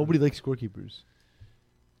 Yeah, but nobody likes scorekeepers.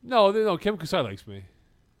 No, Kevin Kusai likes me.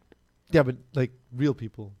 Yeah, but like real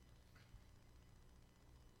people.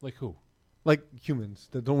 Like who? Like humans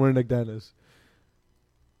that don't wear bandanas.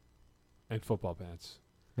 And football pants.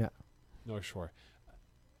 Yeah. North Shore.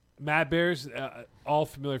 Mad Bears, all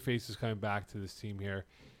familiar faces coming back to this team here.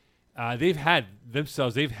 They've had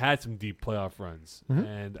some deep playoff runs. Mm-hmm.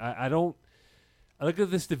 And I look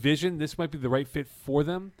at this division, this might be the right fit for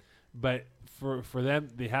them, but for them,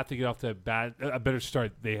 they have to get off to a better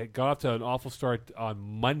start. They got off to an awful start on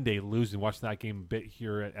Monday, losing, watching that game a bit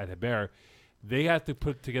here at Hebert. They have to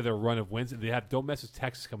put together a run of wins. They have Don't Mess with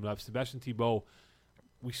Texas coming up. Sebastian Thibault,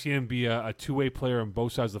 we see him be a two-way player on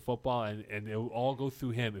both sides of the football, and it will all go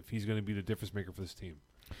through him if he's going to be the difference maker for this team.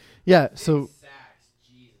 Yeah, so...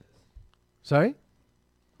 Sorry?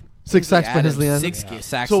 6 sacks by Hensley Anderson. 6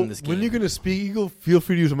 sacks so in this game. When you're going to speak, Eagle, feel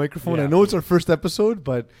free to use a microphone. Yeah, I know it's our first episode,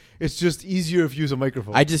 but it's just easier if you use a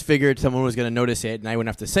microphone. I just figured someone was going to notice it, and I wouldn't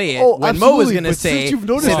have to say it. Oh, when absolutely, Mo was going to say, since you've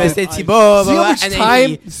noticed Sebastian it, Thibault, see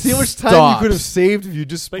how much time you could have saved if you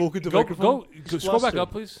just spoke into the microphone? Go scroll back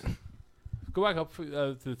up, please. Go back up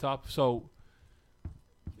to the top. So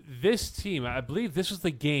this team, I believe this was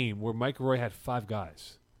the game where Mike Roy had 5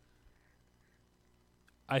 guys.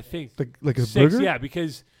 I think. Like a 6, burger? yeah,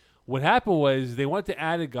 because what happened was they wanted to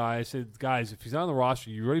add a guy. I said, guys, if he's not on the roster,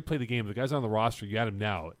 you already played the game. If the guy's not on the roster, you add him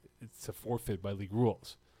now. It's a forfeit by league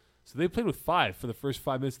rules. So they played with 5 for the first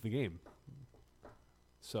 5 minutes of the game.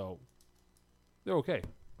 So they're okay.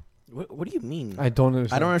 What do you mean? I don't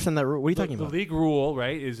understand. I don't understand that rule. What are you talking about? The league rule,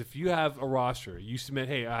 right, is if you have a roster, you submit,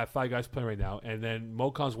 hey, I have 5 guys playing right now, and then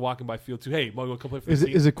Mocon's walking by field 2, hey, Mo, come play for the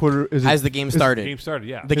team. Is it quarter? As the game started. The game started,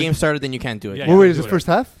 yeah. The game started, then you can't do it. Yeah, wait, is it first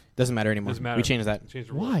half? Doesn't matter anymore. Doesn't matter. We changed that. Change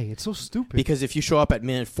the rule. Why? It's so stupid. Because if you show up at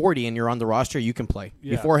minute 40 and you're on the roster, you can play.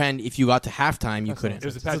 Yeah. Beforehand, if you got to halftime, you couldn't. It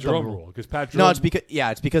was the Pat Jerome rule. Because Pat Jerome. No,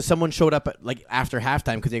 it's because someone showed up after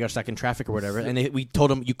halftime because they got stuck in traffic or whatever, and we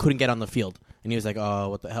told him you couldn't get on the field, and he was like, "Oh,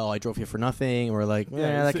 what the hell? I drove here for nothing." And we're like,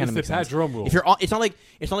 "Yeah, that kind of makes sense." It's the Pat Jerome rule. If you're, it's not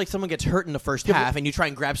like someone gets hurt in the first half and you try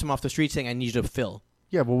and grab someone off the street saying, "I need you to fill."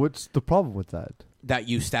 Yeah, but what's the problem with that? That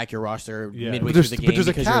you stack your roster Yeah. midway But through there's, the game but there's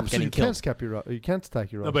a because cap, you're so you getting can't killed. stack you can't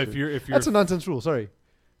stack your No, roster. but if you're That's a nonsense rule. Sorry,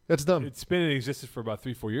 that's dumb. it's been in existence for about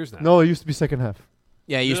 3-4 years now. No, it used to be second half.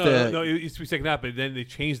 Yeah, it used no, to. it used to be second half, but then they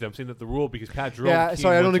changed them, saying that the rule because Pat Jerome. Yeah, came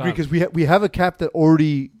sorry, I one don't agree time. because we have a cap that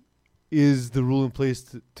already is the rule in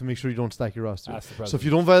place to make sure you don't stack your roster. Ask the So if president. you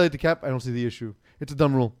don't violate the cap, I don't see the issue. It's a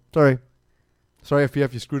dumb rule. Sorry,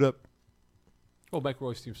 FPF, you screwed up. Oh,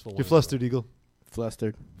 McElroy's team still. You're wins, flustered, Eagle.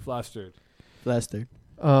 Flustered. though. Flustered. Flustered.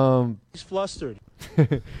 He's flustered.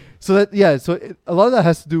 So a lot of that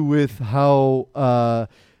has to do with how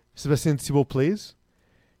Sebastien Thibault plays.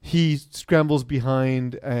 He scrambles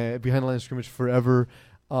behind the line of scrimmage forever,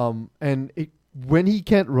 and when he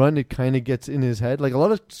can't run, it kind of gets in his head. Like a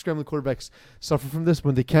lot of scrambling quarterbacks suffer from this.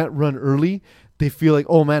 When they can't run early, they feel like,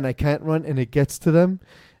 oh man, I can't run, and it gets to them.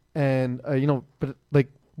 And but like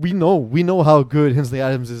we know how good Hensley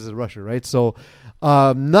Adams is as a rusher, right? So.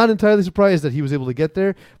 Not entirely surprised that he was able to get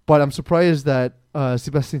there, but I'm surprised that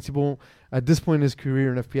Sebastien Thibault, at this point in his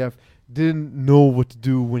career in FPF, didn't know what to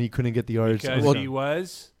do when he couldn't get the yards. Because he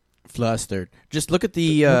was. Flustered. Just look at the.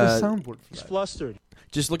 We have a soundboard for He's that. flustered.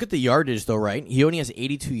 Just look at the yardage, though, right? He only has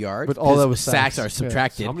 82 yards. But all that 'cause was sacks sacks. are Yeah.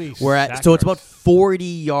 subtracted. How many We're sack at, so it's about yards? 40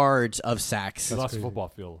 yards of sacks. He lost the crazy. football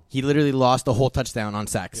field. He literally lost the whole touchdown on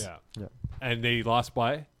sacks. Yeah. Yeah. And they lost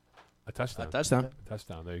by a touchdown. A touchdown.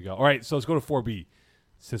 Touchdown. There you go. All right, so let's go to 4B.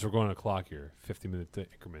 Since we're going on a clock here, 50-minute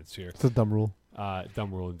increments here. It's a dumb rule.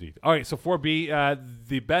 Dumb rule indeed. All right, so 4B,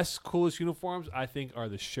 the best, coolest uniforms, I think, are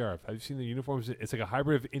the Sheriff. Have you seen the uniforms? It's like a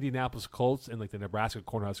hybrid of Indianapolis Colts and like the Nebraska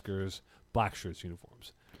Cornhuskers black shirts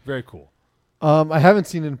uniforms. Very cool. I haven't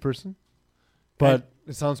seen it in person, but And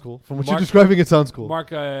it sounds cool. From what Mark- you're describing, it sounds cool.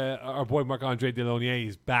 Mark, our boy Marc-Andre Delaunier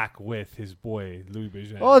is back with his boy Louis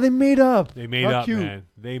Bijan. Oh, they made up. They made How up, cute. man.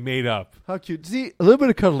 They made up. How cute. See, a little bit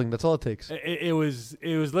of cuddling. That's all it takes. It was a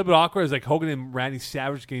little bit awkward. It was like Hogan and Randy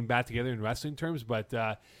Savage getting back together in wrestling terms, but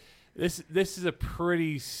this is a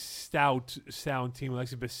pretty sound team.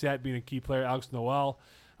 Alexis Bissett being a key player, Alex Noel.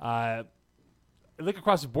 Look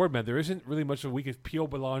across the board, man. There isn't really much of a weakness. Pio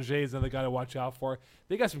Belanger is another guy to watch out for.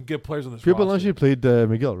 They got some good players on this Pierre roster. Belanger played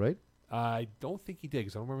McGill, right? I don't think he did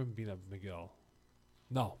because I don't remember him being at McGill.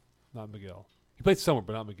 No, not McGill. He played somewhere,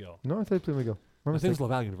 but not McGill. No, I thought he played McGill. I think it was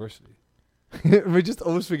Laval University. We're just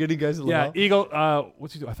always forgetting guys at Yeah, Laval. Eagle.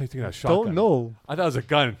 What's he doing? I think he's taking a shotgun. Don't know. I thought it was a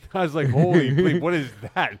gun. I was like, holy bleep, what is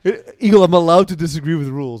that? Eagle, I'm allowed to disagree with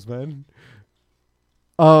rules, man.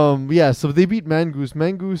 Yeah, so they beat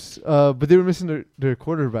Mangoose. But they were missing their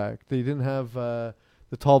quarterback. They didn't have the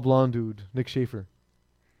tall blonde dude, Nick Schaefer.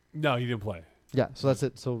 No, he didn't play. Yeah, so that's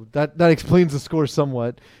it. So that explains the score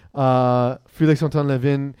somewhat. Felix Antoine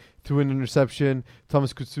Levin threw an interception.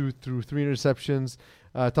 Thomas Kutsu threw 3 interceptions.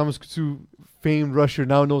 Thomas Kutsu, famed rusher,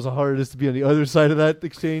 now knows how hard it is to be on the other side of that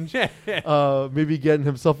exchange. Maybe getting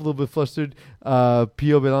himself a little bit flustered.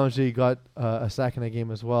 Pio Belanger got a sack in that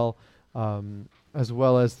game as well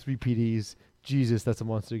as 3 PDs. Jesus, that's a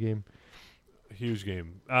monster game. Huge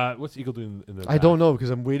game. What's Eagle doing in the I don't know because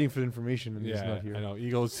I'm waiting for the information and he's Yeah, not here. I know.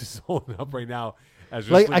 Eagle is just holding up right now. As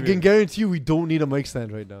we're Like I sleeping. can guarantee you, we don't need a mic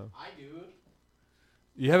stand right now. I do.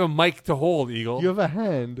 You have a mic to hold, Eagle. You have a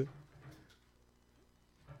hand.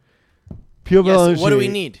 Pio Yes, Belanger. what do we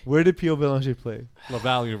need? Where did Pio Belanger play?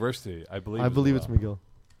 Laval University, I believe. I believe it's Laval. McGill.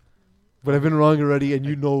 But I've been wrong already, and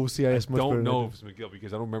you know I CIS much better don't than know I if it's McGill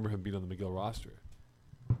because I don't remember him being on the McGill roster.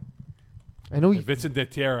 do. I know. And Vincent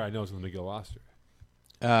Dettiera, I know, is on the McGill roster.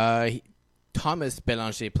 Thomas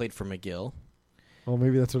Belanger played for McGill. Oh,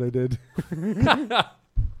 maybe that's what I did.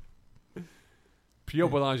 Pio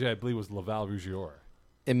Belanger, I believe, was Laval Rougier.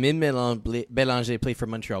 Emile Belanger played for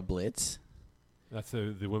Montreal Blitz. That's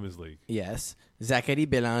the women's league. Yes. Zachary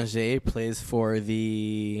Belanger plays for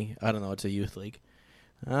the, I don't know, it's a youth league.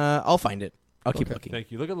 I'll find it. I'll keep Okay. looking.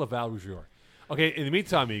 Thank you. Look at Laval Rougier. Okay, in the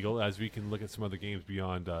meantime, Eagle, as we can look at some other games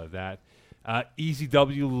beyond that,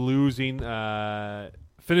 ECW losing.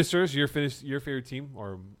 Finishers, your favorite team,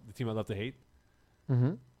 or the team I love to hate.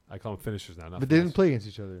 Mm-hmm. I call them finishers now. Not But they didn't finessers. play against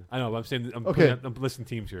each other. I know, but I'm saying Okay. I'm listing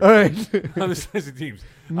teams here. All right. I'm listing teams.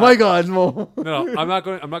 My God, Mo. No, I'm not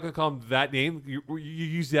going to call them that name. You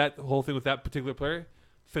use that whole thing with that particular player.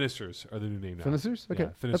 Finishers are the new name now. Finishers? Okay, Yeah,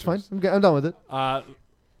 that's fine. finishers. I'm done with it.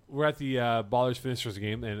 We're at the Ballers Finishers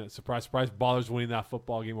game, and surprise, surprise, Ballers winning that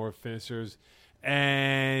football game over Finishers.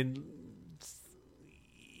 And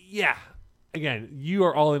yeah, again, you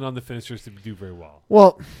are all in on the Finishers to do very well.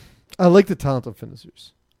 Well, I like the talent of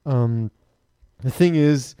finishers. The thing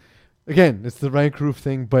is, again, it's the rank roof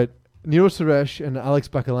thing, but Nero Suresh and Alex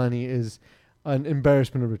Bacalani is an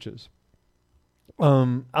embarrassment of riches.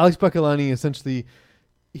 Alex Bacalani essentially,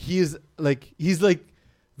 he's like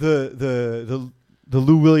the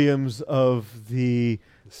Lou Williams of the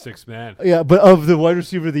Sixth man. but of the wide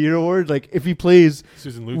receiver of the year award. Like if he plays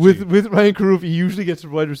Susan Lucci. with Ryan Caruth, he usually gets the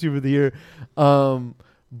wide receiver of the year.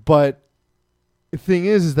 But the thing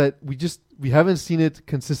is that we haven't seen it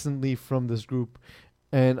consistently from this group,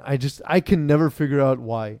 and I can never figure out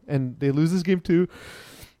why. And they lose this game too.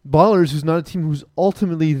 Ballers, who's not a team who's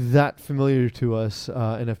ultimately that familiar to us in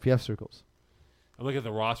FPF circles. I'm looking at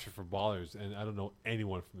the roster for Ballers, and I don't know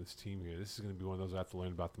anyone from this team here. This is going to be one of those I have to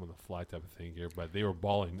learn about them on the fly type of thing here. But they were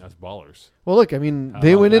balling as Ballers. Well, look, I mean, How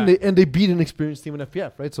they about went in that? and they beat an experienced team in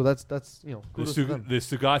FPF, right? So that's The kudos to them.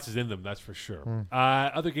 Stugotz is in them, that's for sure.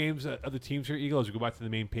 Other games, other teams here, Eagle. As we go back to the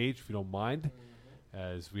main page, if you don't mind,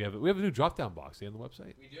 as we have a new drop down box on the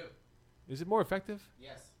website. We do. Is it more effective?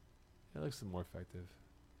 Yes. It looks more effective.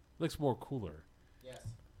 It looks more cooler. Yes.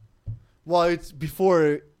 Well, it's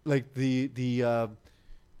before like the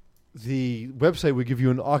website would give you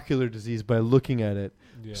an ocular disease by looking at it.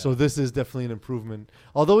 Yeah. So this is definitely an improvement.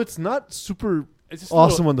 Although it's not super it's just a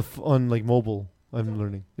awesome little- on like mobile. I'm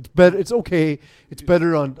learning. It's better. It's okay. It's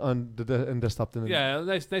better on the desktop than Yeah, a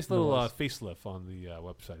nice little was. facelift on the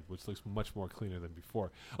website, which looks much more cleaner than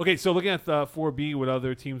before. Okay, so looking at 4B, what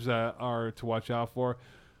other teams are to watch out for?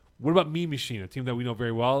 What about Mean Machine, a team that we know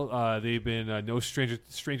very well? They've been no stranger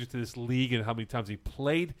to this league and how many times they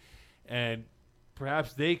played, and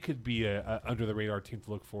perhaps they could be a under the radar team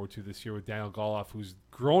to look forward to this year with Daniel Goloff, who's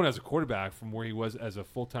grown as a quarterback from where he was as a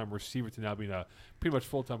full-time receiver to now being a pretty much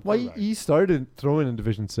full-time Well, quarterback. he started throwing in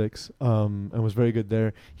Division 6 and was very good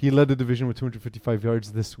there. He led the division with 255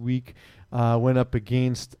 yards this week. Went up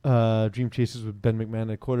against Dream Chasers with Ben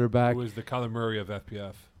McMahon at quarterback. Who was the Kyler Murray of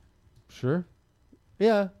FPF. Sure.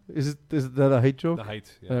 Yeah. Is that a height joke? The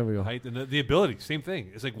height. Yeah. There we go. The height and the ability, same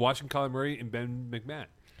thing. It's like watching Kyler Murray and Ben McMahon.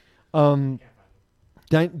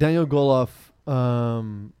 Daniel Goloff.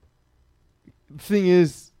 Thing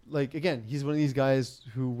is, like again, he's one of these guys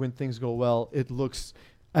who, when things go well, it looks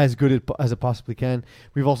as good as it possibly can.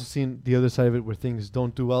 We've also seen the other side of it where things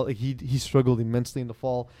don't do well. Like he struggled immensely in the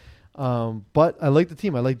fall. But I like the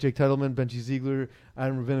team. I like Jake Titleman, Benji Ziegler,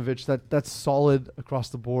 Adam Ravinovich. That's solid across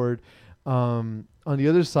the board. On the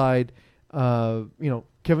other side,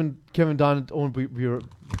 Kevin Don, Owen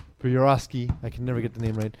Bujorowski. I can never get the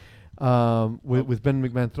name right. With Ben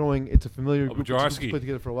McMahon throwing, it's a familiar group. Bujorowski. We've played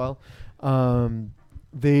together for a while.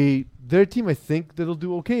 Their team, I think that'll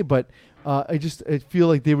do okay, but I feel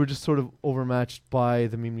like they were just sort of overmatched by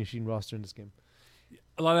the Mean Machine roster in this game.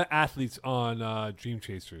 A lot of athletes on Dream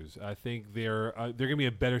Chasers. I think they're going to be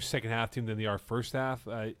a better second half team than they are first half.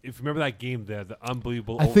 If you remember that game, the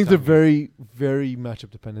unbelievable. I think they're overtime very, very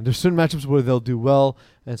matchup dependent. There's certain matchups where they'll do well,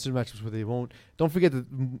 and certain matchups where they won't. Don't forget that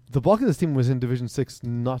the bulk of this team was in Division 6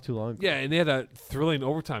 not too long ago. Yeah, and they had a thrilling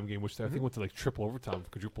overtime game, which I think went to like triple overtime,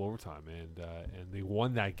 quadruple overtime, and they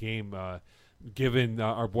won that game. Given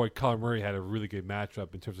our boy Kyler Murray had a really good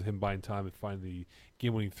matchup in terms of him buying time and finding the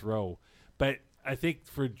game-winning throw, but I think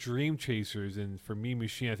for Dream Chasers and for Mean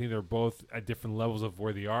Machine, I think they're both at different levels of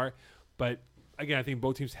where they are. But again, I think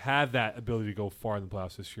both teams have that ability to go far in the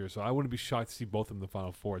playoffs this year. So I wouldn't be shocked to see both of them in the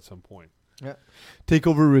Final Four at some point. Yeah.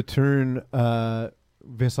 Takeover return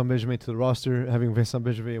Vincent Benjamin to the roster. Having Vincent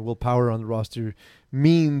Benjamin and Will Power on the roster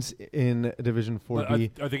means in Division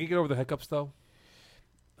 4B. But are they going to get over the hiccups, though?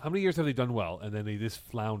 How many years have they done well, and then they just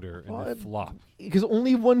flounder and they flop? Because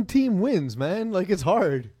only one team wins, man. Like, it's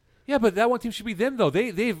hard. Yeah, but that one team should be them, though.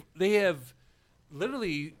 They have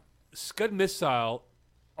literally Scud Missile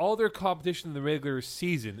all their competition in the regular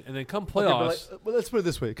season, and then come playoffs. Okay, but let's put it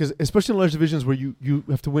this way, because especially in large divisions where you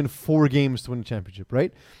have to win 4 games to win a championship,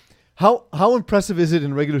 right? How impressive is it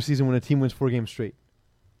in regular season when a team wins 4 games straight?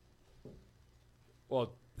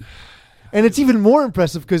 Well, and it's even more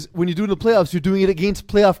impressive because when you do it in the playoffs, you're doing it against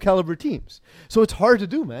playoff caliber teams. So it's hard to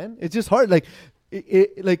do, man. It's just hard. Like, But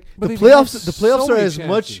the they've playoffs. had The playoffs so are many as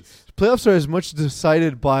much. chances. Playoffs are as much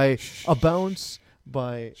decided by a bounce,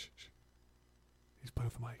 by. He's playing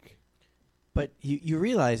with the mic. But you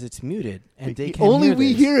realize it's muted, and they can't only hear we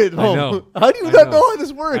this. hear it. I know. How do you I not know. know how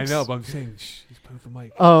this works? I know, but I'm saying he's playing with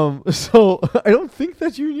the mic. So I don't think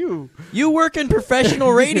that you knew. You work in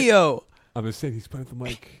professional radio. I'm just saying he's playing with the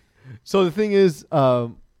mic. So the thing is,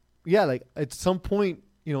 like at some point,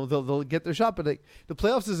 they'll get their shot. But like the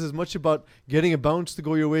playoffs is as much about getting a bounce to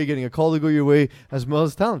go your way, getting a call to go your way, as well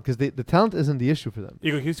as talent, because the talent isn't the issue for them.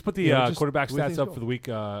 Eagle, can you just put the Just quarterback the way stats things up go. for the week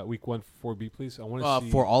 1 for 4B, please? I want to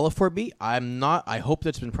see. For all of 4B, I hope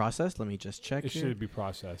that's been processed. Let me just check It here. should be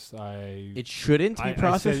processed. It shouldn't be I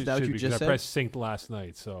processed. said Is it that what should you be, just 'cause said? I pressed synced last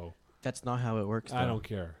night, so That's not how it works. I though. don't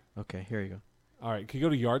care. Okay, here you go. All right, can you go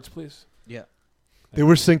to yards, please? Yeah. They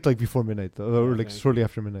were synced like before midnight, though, or like Thank shortly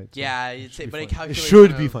after midnight. So. Yeah, you'd say, be but it fine. calculates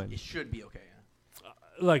should on be a- fine. It should be okay.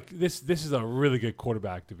 Like this is a really good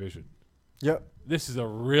quarterback division. Yeah. This is a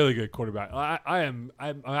really good quarterback. I'm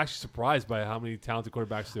actually surprised by how many talented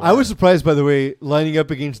quarterbacks there I are. was surprised, by the way, lining up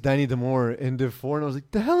against Danny Demore in Div 4, and I was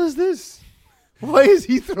like, the hell is this? Why is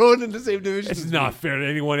he thrown in the same division? It's as not me? fair to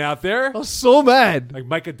anyone out there. I was so mad. Like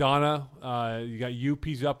Mike Adana, you got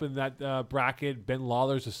UP's up in that bracket. Ben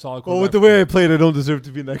Lawler's a solid. Oh, with quarterback. the way I played, I don't deserve to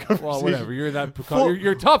be in that conversation. Well, whatever. You're in that. Full-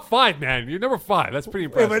 You're top 5, man. You're number 5. That's pretty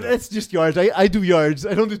Yeah, impressive. but that's just yards. I do yards.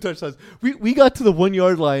 I don't do touchdowns. We got to the 1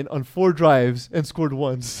 yard line on 4 drives and scored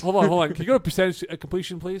once. Hold on. Can you go to percentage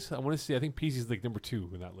completion, please? I want to see. I think Peasy's like number 2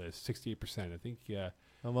 in that list, 68%. I think. Yeah.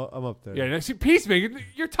 I'm up there. Yeah. Next to Peasy, man.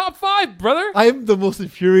 You're top 5, brother. I'm the most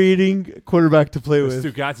infuriating quarterback to play This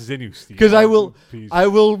with Stugatz is in you, Steve. because I will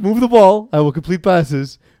Peasy. move the ball. I will complete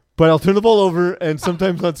passes, but I'll turn the ball over and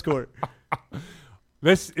sometimes not score.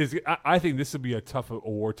 This is. I think this would be a tough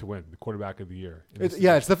award to win, the quarterback of the year. It's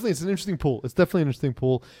an interesting pool. It's definitely an interesting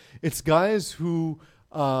pool. It's guys who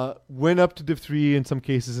went up to Div 3 in some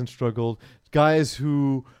cases and struggled. Guys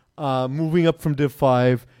who moving up from Div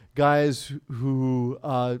 5. Guys who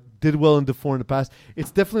did well in Div 4 in the past.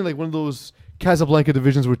 It's definitely like one of those Casablanca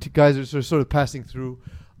divisions where guys are sort of passing through.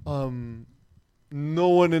 No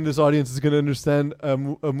one in this audience is going to understand a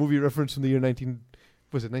movie reference from the year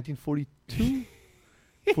 1942?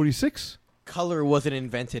 46? Color wasn't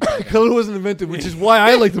invented. by them. Color wasn't invented, which is why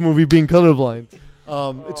I like the movie being colorblind.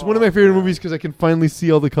 It's one of my favorite movies because I can finally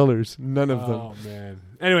see all the colors. None of them. Oh man.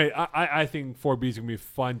 Anyway, I think 4B is gonna be a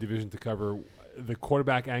fun division to cover. The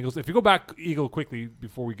quarterback angles. If you go back, Eagle, quickly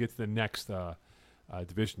before we get to the next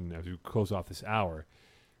division as we close off this hour,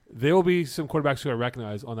 there will be some quarterbacks who I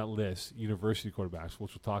recognize on that list, university quarterbacks,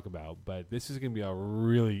 which we'll talk about. But this is going to be a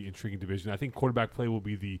really intriguing division. I think quarterback play will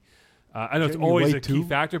be the. I know it's Getting you always white a key too?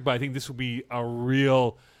 factor, but I think this will be a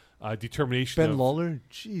real determination. Ben of, Lawler?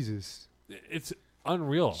 Jesus. It's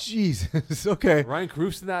unreal. Jesus. Okay. Ryan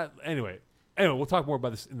Caruso in that. Anyway, we'll talk more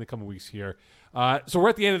about this in the coming weeks here. So we're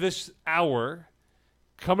at the end of this hour.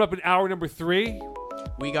 Coming up in hour number 3.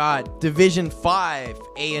 We got Division 5,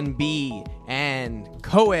 A and B, and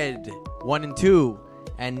Co-ed 1 and 2.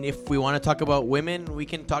 And if we want to talk about women, we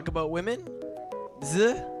can talk about women.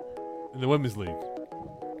 In the women's league.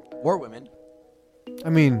 Or women.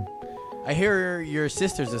 I mean, I hear your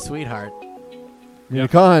sister's a sweetheart. Mina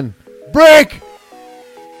Khan. Break!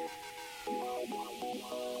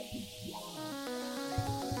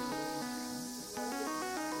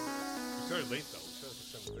 We started late though. We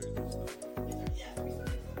started at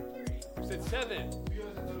 7:30. We said 7.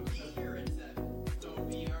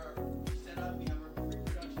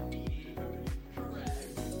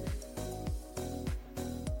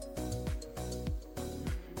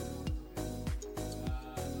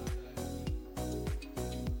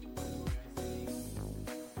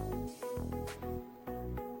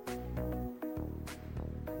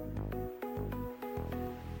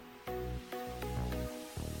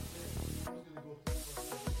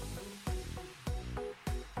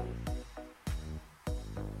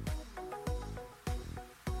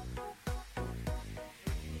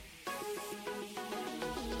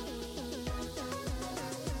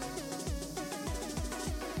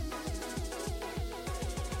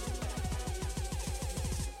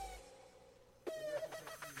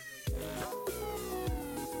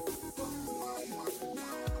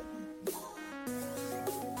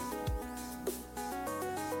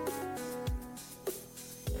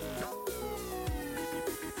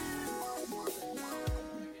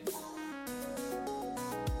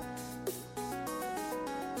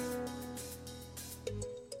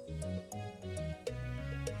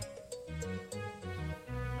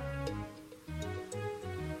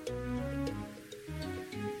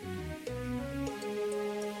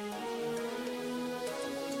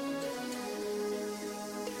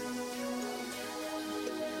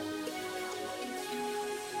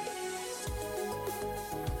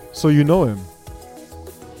 So you know him.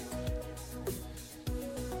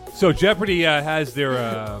 So Jeopardy has their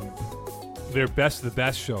best of the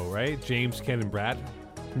best show, right? James, Ken, and Brad.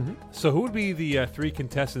 Mm-hmm. So who would be the 3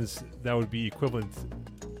 contestants that would be equivalent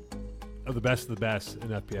of the best in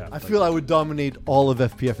FPF? I feel I would dominate all of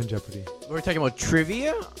FPF in Jeopardy. We're talking about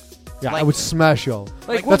trivia? Yeah, I Like- would smash y'all.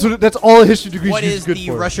 Like, That's all a history degree What is good the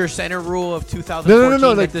for. Rusher Center rule of 2014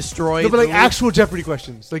 No, that like destroyed no, but like the actual Jeopardy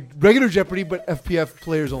questions, like regular Jeopardy, but FPF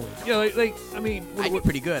players only. Yeah, I mean, I'd be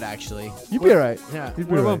pretty good, actually. You'd be alright. Yeah. You'd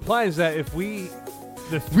be what I'm alright. implying is that if we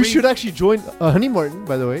We should actually join Honey Martin,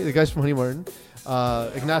 by the way. The guys from Honey Martin,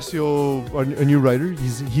 Ignacio, a new writer.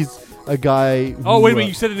 He's a guy. Who, Oh wait a minute!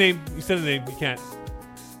 You said a name. You can't.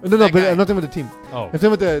 No, That but guy. I'm not talking about the team. Oh, I'm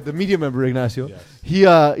talking about the media member, Ignacio.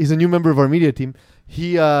 yes. He's a new member of our media team.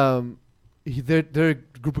 They're a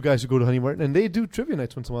group of guys who go to Honey Mart, and they do trivia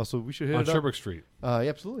nights once in a while, so we should hit On it up. Sherbrooke Street Yeah,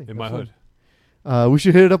 absolutely. in my hood. We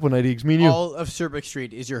should hit it up one night, Eags. Me and you. All of Sherbrooke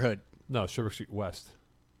Street is your hood. No, Sherbrooke Street West.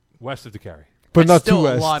 West of DeCarry. But That's not still too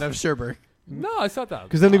west. a lot of Sherbrooke. No, it's not that.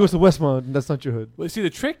 Because then it goes to Westmount, and that's not your hood. Well, see, the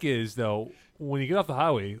trick is, though, when you get off the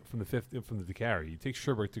highway from the DeCarry, you take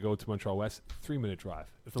Sherbrooke to go to Montreal West, 3-minute drive.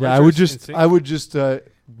 If the Yeah, lights are I would in just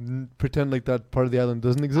pretend like that part of the island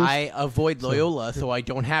doesn't exist. I avoid Loyola, so I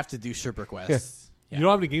don't have to do Sherbrooke West. Yeah. sync. You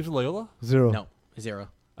don't have any games in Loyola? Zero. No, 0.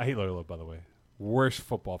 I hate Loyola, by the way. Worst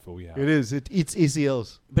football field we have. It is. It eats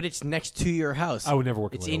ACLs. But it's next to your house. I would never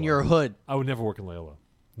work It's in Loyola. in your hood. I would never work in Loyola.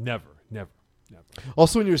 Never.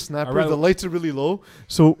 Also, when you're a snapper, rather- the lights are really low.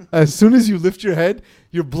 So as soon as you lift your head,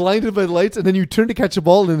 you're blinded by the lights, and then you turn to catch a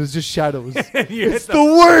ball, and it's just shadows. You hit It's the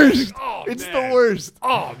worst. Oh, It's man. the worst.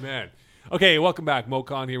 Oh, man. Okay, welcome back. Mo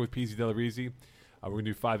Khan here with PZ Delarizzi. We're going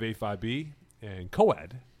to do 5A, 5B, and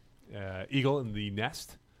co-ed. Eagle in the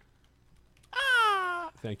nest.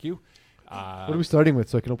 Thank you. What are we starting with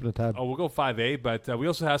so I can open a tab? We'll go 5A, but we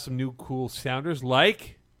also have some new cool sounders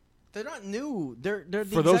like, They're not new. They're the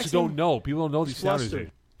for those who exact don't same- know, people don't know these sounders.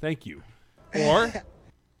 Flustered. Thank you. Or,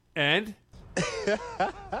 and,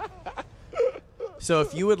 So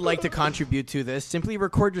if you would like to contribute to this, simply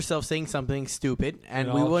record yourself saying something stupid,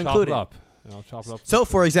 and we I'll will chop include it it. up. And I'll chop it up. So,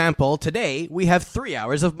 for example, today we have 3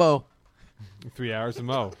 hours of Mo. 3 hours of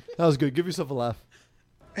Mo. That was good. Give yourself a laugh.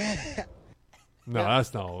 No,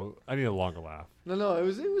 that's no. I need a longer laugh. No, it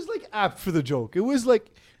was like apt for the joke. It was like,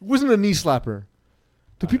 it wasn't a knee slapper.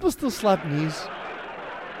 Do people still slap knees?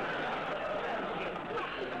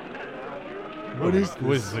 What is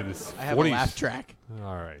What this? is it? This I have 40s. a laugh track.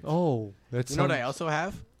 All right. Oh, that's You know what I also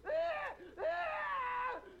have?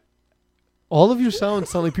 all of your sounds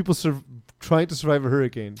sound like people trying to survive a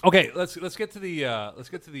hurricane. Okay, let's get to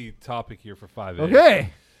the topic here for 5A. Okay,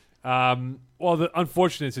 Well, the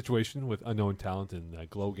unfortunate situation with Unknown Talent and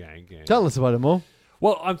Glow Gang. And, tell us about it, Mo.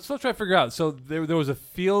 well, I'm still trying to figure out. So there was a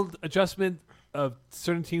field adjustment of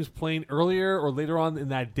certain teams playing earlier or later on in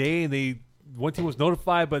that day, and one team was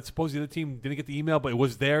notified, but supposedly the other team didn't get the email, but it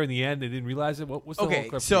was there in the end. They didn't realize it. What's the whole Okay,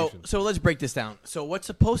 clarification? so let's break this down. So what's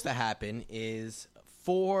supposed to happen is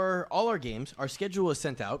for all our games, our schedule is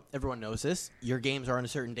sent out. Everyone knows this. Your games are on a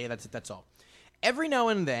certain day. That's all. Every now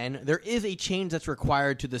and then, there is a change that's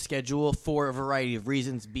required to the schedule for a variety of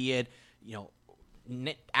reasons, be it,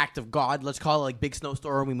 act of God, let's call it, like big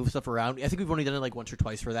snowstorm, we move stuff around. I think we've only done it like once or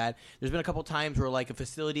twice for that. There's been a couple times where like a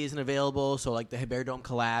facility isn't available, so like the Hebert Dome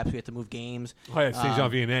collapsed, we have to move games. Oh, yeah, St. Jean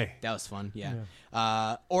Vianney. That was fun, yeah.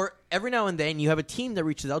 Or every now and then you have a team that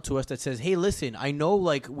reaches out to us that says, hey, listen, I know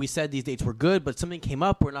like we said these dates were good, but something came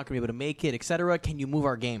up, we're not going to be able to make it, etc. Can you move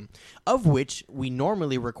our game? Of which we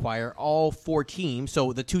normally require all 4 teams,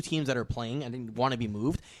 so the 2 teams that are playing and want to be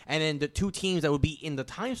moved, and then the 2 teams that would be in the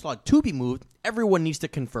time slot to be moved, everyone needs to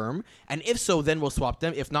confirm. And if so, then we'll swap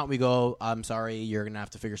them. If not, we go, I'm sorry, you're going to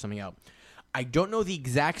have to figure something out. I don't know the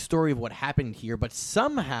exact story of what happened here, but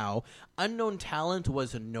somehow Unknown Talent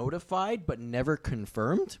was notified but never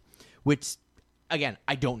confirmed, which, again,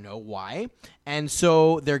 I don't know why. And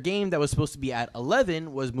so their game that was supposed to be at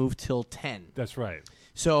 11 was moved till 10. That's right.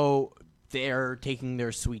 So they're taking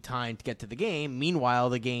their sweet time to get to the game. Meanwhile,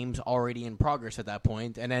 the game's already in progress at that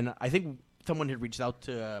point. And then I think someone had reached out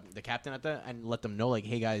to the captain at that and let them know, like,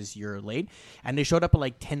 hey, guys, you're late. And they showed up at,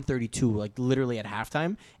 like, 10:32, like, literally at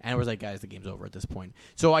halftime. And I was like, guys, the game's over at this point.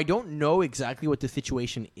 So I don't know exactly what the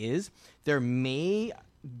situation is. There may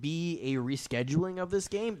be a rescheduling of this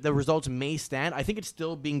game. The results may stand. I think it's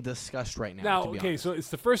still being discussed right now, Now, to be okay, honest. so it's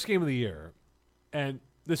the first game of the year, and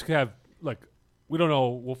this could have, like, we don't know.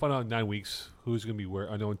 We'll find out in 9 weeks who's going to be where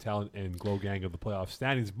Unknown Talent and Glow Gang of the playoff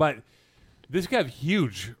standings. But this could have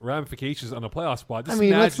huge ramifications on the playoff spot. I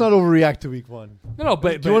mean, let's not overreact to week 1. No,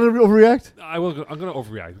 but Do you want to overreact? I'm going to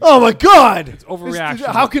overreact. Oh my God! It's overreaction.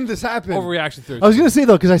 How can this happen? Overreaction Thursday. I was gonna say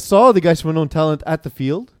though, because I saw the guys from Unknown Talent at the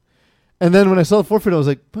field, and then when I saw the forfeit, I was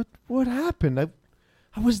like, "But what happened?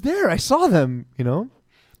 I was there. I saw them.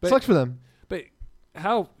 But- Sucks for them." But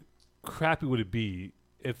how crappy would it be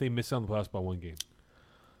if they miss out on the playoffs by 1 game?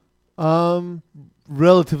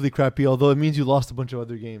 Relatively crappy. Although it means you lost a bunch of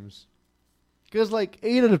other games. Because like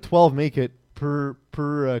 8 out of 12 make it per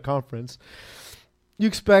conference. You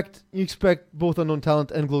expect both Unknown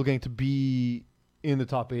Talent and Glow Gang to be in the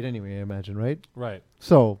top 8 anyway. I imagine, right? Right.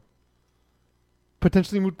 So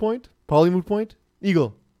potentially moot point, probably moot point.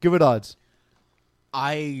 Eagle, give it odds.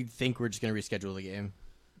 I think we're just going to reschedule the game.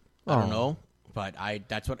 I Oh. don't know. But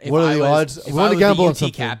that's what. What are the odds? If We I wanna was gamble the on UT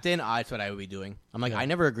something. captain, that's what I would be doing. I'm like, Yeah. I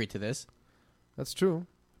never agreed to this. That's true.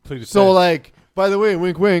 Please So, defend. like, by the way,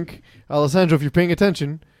 wink, wink, Alessandro, if you're paying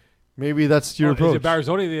attention, maybe that's your Is approach. it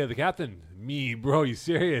Barzoni the captain? Me, bro. You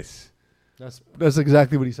serious? That's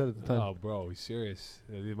exactly what he said at the time. Oh, bro, he's serious.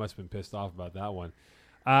 He must have been pissed off about that one.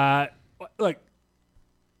 Like,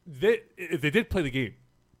 if they did play the game,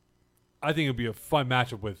 I think it would be a fun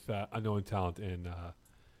matchup with unknown talent and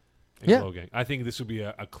Yeah. Glow Gang. I think this would be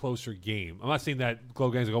a closer game. I'm not saying that Glow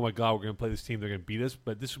Gang's like, oh my god, we're going to play this team, they're going to beat us,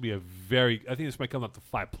 but this would be I think this might come up to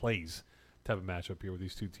 5 plays type of matchup here with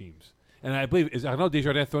these two teams. And I believe, I know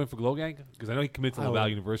Desjardins throwing for Glow Gang? Because I know he committed to I Laval would-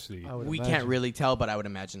 University. I would We imagine. can't really tell, but I would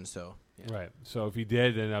imagine so. Yeah. Right. So if he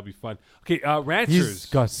did, then that'd be fun. Okay, Ranchers. He's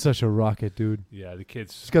got such a rocket, dude. Yeah, the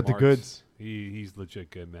kid's He's got the smart. goods. He's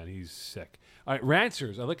legit good, man. He's sick. All right,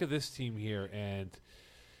 Rancers. I look at this team here, and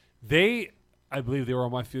I believe they were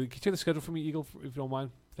on my field. Can you check the schedule for me, Eagle, if you don't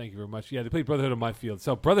mind? Thank you very much. Yeah, they played Brotherhood on my field.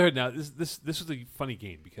 So Brotherhood now, this was a funny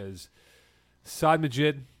game because Saad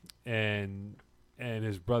Majid and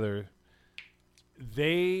his brother,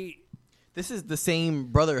 This is the same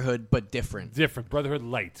Brotherhood, but different. different Brotherhood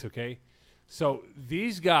Lights, okay? So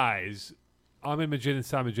these guys, Ahmed Majid and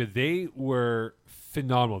Sam Majid, they were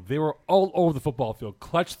phenomenal. They were all over the football field.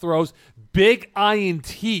 Clutch throws, big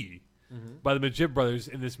INT by the Majid brothers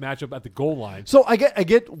in this matchup at the goal line. So I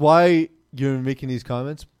get why you're making these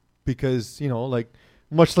comments because, like,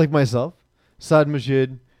 much like myself, Saad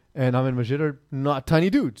Majid and Ahmed Majid are not tiny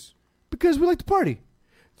dudes because we like to party.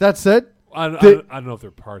 That said, I don't know if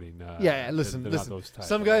they're partying. listen. They're not those types,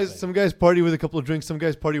 Some I don't guys think. party with a couple of drinks. Some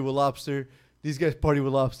guys party with lobster. These guys party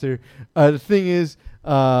with lobster. The thing is,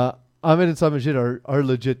 Ahmed and Saad Majid are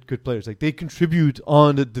legit good players. Like, they contribute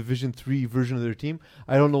on the Division 3 version of their team.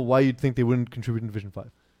 I don't know why you'd think they wouldn't contribute in Division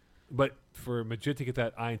 5. But for Majid to get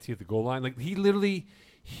that INT at the goal line, like he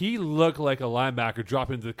looked like a linebacker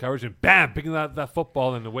dropping into the coverage and bam, picking that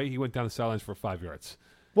football, and the way he went down the sidelines for 5 yards.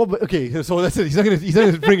 Well, but okay, so that's it. He's not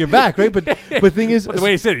gonna bring it back, right? But thing is, But the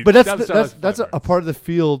way he said it, but down the sidelines for that's 5 a yards. part of the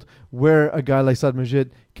field where a guy like Saad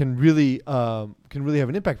Majid can really have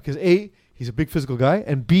an impact because A, he's a big physical guy,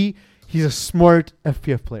 and B, he's a smart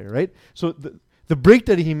FPF player, right? So the break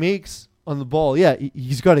that he makes on the ball, yeah,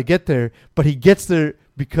 he's got to get there, but he gets there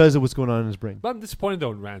because of what's going on in his brain. But I'm disappointed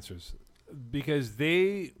though in Rancers because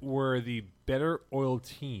they were the better oiled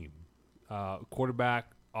team,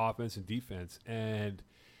 quarterback, offense, and defense, and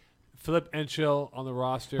Philip Enchil on the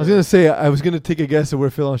roster. I was gonna say I was gonna take a guess at where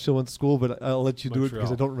Phil Anshel went to school, but I'll let you do it Montreal.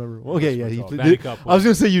 because I don't remember. Okay, yeah, Montreal. he Vandy Cup I was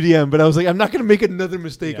gonna say UDM, but I was like, I'm not gonna make another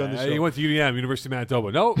mistake Yeah, on this he show. went to UDM, University of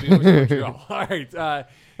Manitoba. No, University of Montreal. All right.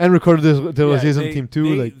 And recorded the Yeah, Laziers on the team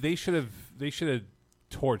too. They should have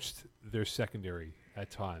torched their secondary at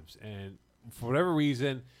times, and for whatever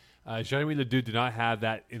reason, Jeremy Ledoux did not have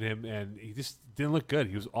that in him, and he just didn't look good.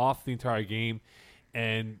 He was off the entire game,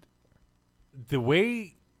 and the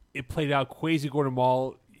way it played out, Kwesi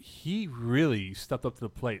Gordon-Mall, he really stepped up to the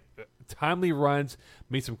plate. Timely runs,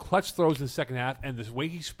 made some clutch throws in the second half, and the way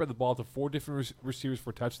he spread the ball to 4 different receivers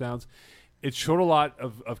for touchdowns, it showed a lot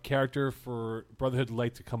of character for Brotherhood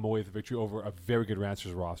Light to come away with a victory over a very good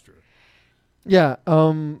Rancers roster. Yeah,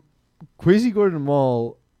 Kwesi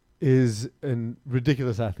Gordon-Mall is a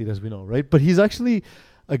ridiculous athlete, as we know, right? But he's actually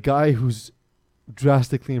a guy who's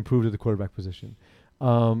drastically improved at the quarterback position. He's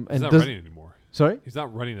And not does- running anymore. Sorry? He's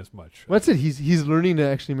not running as much. Well, that's it. He's learning to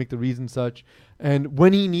actually make the reads and such. And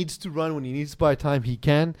when he needs to run, when he needs to buy time, he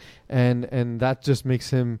can. And that just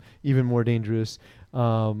makes him even more dangerous.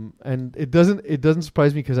 And it doesn't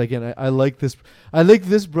surprise me because again, I like this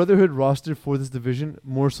Brotherhood roster for this division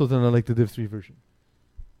more so than I like the Div 3 version.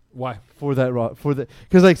 Why?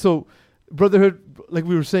 Because so Brotherhood, like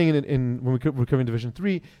we were saying in when we're covering Division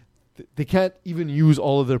 3, they can't even use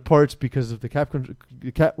all of their parts because of the cap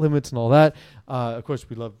limits and all that. Of course,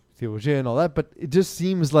 we love Theo Auger and all that, but it just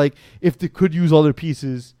seems like if they could use all their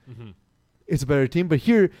pieces, it's a better team. But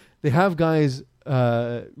here they have guys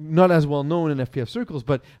not as well known in FPF circles,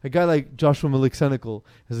 but a guy like Joshua Malik Senecal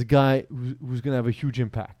is a guy who's going to have a huge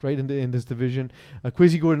impact, right, in this division.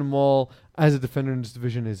 Kwesi Gordon-Mall as a defender in this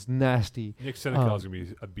division is nasty. Nick Senecal is going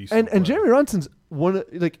to be a beast. And Jeremy Ronson's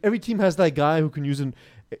every team has that guy who can use him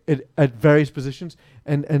at various positions,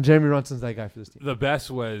 and Jeremy Ronson's that guy for this team. The best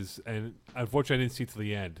was, and unfortunately I didn't see to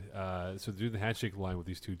the end, so they're doing the handshake line with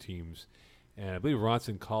these two teams, and I believe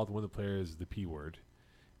Ronson called one of the players the P word.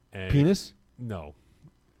 And Penis? No.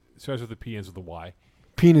 It starts with the P, ends with the Y.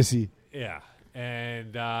 Penisy. Yeah.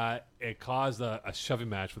 And it caused a shoving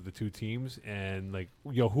match with the two teams, and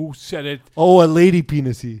who said it? Oh, a lady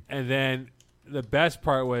penisy. And then the best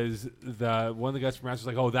part was one of the guys from Masters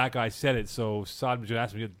was like, "Oh, that guy said it." So Saad just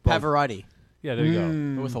asked me, Pavarotti. Yeah, there you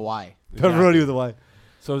go. But with a Y. Pepperoni with a Y.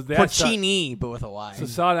 So they asked Saad- Porcini, but with a Y. So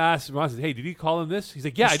Saad asked Ron, said, "Hey, did he call him this?" He's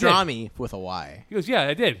like, "Yeah, I did." Pastrami with a Y. He goes, "Yeah,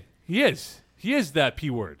 I did. He is that P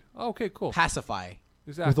word." Oh, okay, cool. Pacify.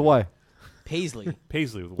 Exactly. With a Y. Paisley.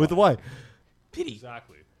 Paisley With a Y. Pity.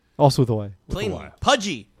 Exactly. Also with a Y. Plainly. Y.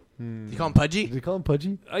 Pudgy. Do you call him Pudgy? Did you call him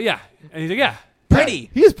Pudgy? Yeah, and he's like, "Yeah,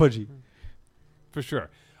 Pretty. He is Pudgy. for sure."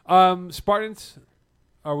 Spartans,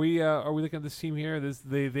 are we looking at this team here?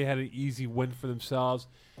 They had an easy win for themselves.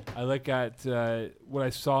 I look at what I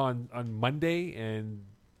saw on Monday, and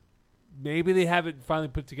maybe they have it finally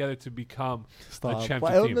put together to become a championship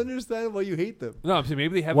I don't team. understand why you hate them. No, I'm saying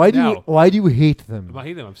maybe they have Why it do now. you Why do you hate them? I'm not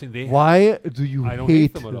hating them. I'm saying they. Why do you I don't hate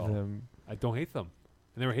hate them at all. them? I don't hate them.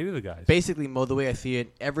 I never hated the guys. Basically, Mo, the way I see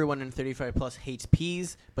it, everyone in 35 plus hates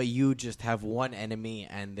peas, but you just have one enemy,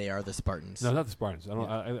 and they are the Spartans. No, not the Spartans. I don't.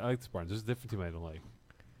 I like the Spartans. There's a different team I don't like.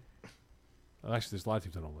 Actually, there's a lot of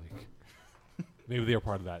teams I don't like. Maybe they are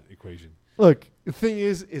part of that equation. Look, the thing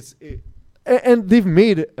is, and they've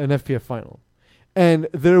made an FPF final, and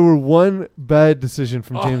there were one bad decision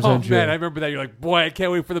from James Oh Andrea. man, I remember that. You're like, boy, I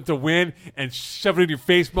can't wait for them to win and shove it in your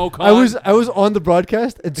face, Mo. I was on the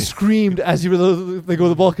broadcast and screamed as you were letting go of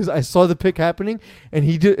the ball because I saw the pick happening, and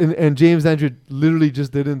he did, and James Andrea literally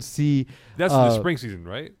just didn't see. That's in the spring season,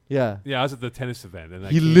 right? Yeah. Yeah, I was at the tennis event, and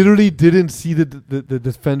He literally didn't see the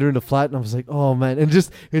defender in the flat, and I was like, "Oh man!" And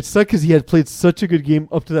just it sucked because he had played such a good game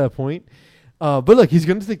up to that point. But look, he's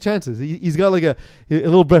going to take chances. He's got like a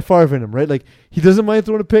little Brett Favre in him, right? Like he doesn't mind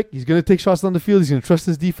throwing a pick. He's going to take shots down the field. He's going to trust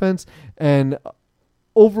his defense, and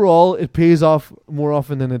overall, it pays off more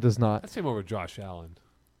often than it does not. I'd say more over Josh Allen.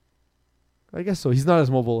 I guess so. He's not as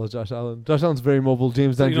mobile as Josh Allen. Josh Allen's very mobile.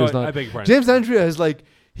 James So, Andrea is I not. beg your pardon. James Andrea is like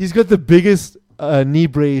he's got the biggest knee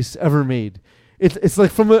brace ever made. It's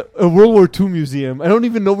like from a World War II museum. I don't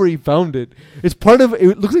even know where he found it. It's part of.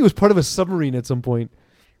 It looks like it was part of a submarine at some point.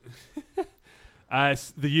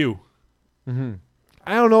 The U. Mm-hmm.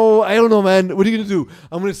 I don't know, man. What are you gonna do?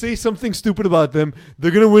 I'm gonna say something stupid about them.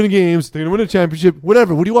 They're gonna win games. They're gonna win a championship.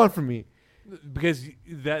 Whatever. What do you want from me? Because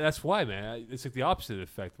that's why, man. It's like the opposite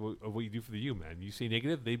effect of what you do for the U, man. You say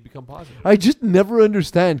negative, they become positive. I just never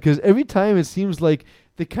understand because every time it seems like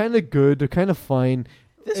they're kind of good. They're kind of fine.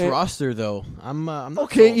 This roster, though, I'm not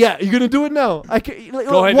Okay, sold. yeah, you're gonna do it now. I can. Like,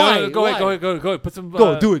 Go ahead, why? no, go Why? ahead, go ahead. Put some.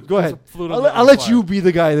 Go, do it. Go put ahead. some fluid I'll on let the you fire. be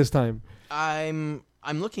the guy this time.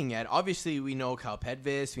 I'm looking at, obviously, we know Kyle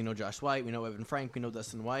Pedvis, we know Josh White, we know Evan Frank, we know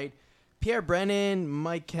Dustin White, Pierre Brennan,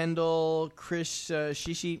 Mike Kendall, Chris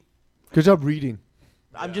Shishi. Good job reading.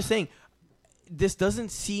 I'm just saying, this doesn't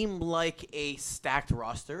seem like a stacked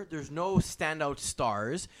roster. There's no standout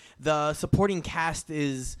stars. The supporting cast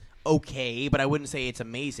is okay, but I wouldn't say it's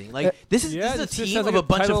amazing. Like this is Yeah, a this just team sounds of like a a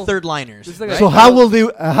bunch title- of third liners. this is like a right? So Right. how will they?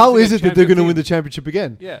 How It's is like it a that they're going to championship win the team. championship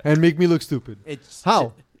again? Yeah. And make me look stupid? It's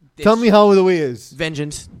How? it's Tell me how the way is.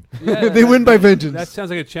 vengeance. Yeah, They win by vengeance. That sounds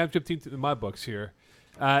like a championship team in my books here.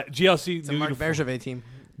 GLC. It's a new Mark uniform. Bergevin team.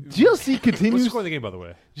 GLC What's the continues. score of the game, by the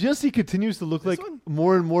way? GLC continues to look This like one?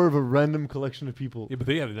 more and more of a random collection of people. Yeah, but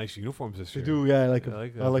they have nice uniforms this They year. do, yeah. I like Yeah, them.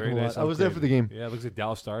 I like very them a nice lot. I was there upgrade. for the game. Yeah, it looks like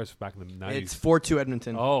Dallas Stars back in the 90s. It's 4-2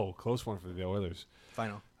 Edmonton. Oh, close one for the Oilers.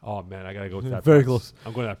 Final. Oh man, I gotta go to that. Very press. close.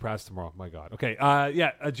 I'm going to that press tomorrow. My God. Okay.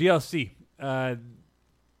 GLC.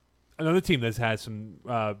 Another team that's had some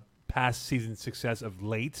past season success of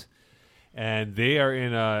late, and they are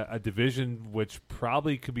in a division which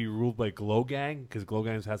probably could be ruled by Glow Gang because Glow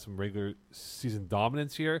Gang has had some regular season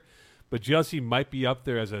dominance here. But GLC might be up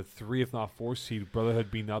there as a 3, if not 4 seed.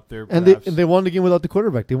 Brotherhood being up there, And perhaps. they won the game without the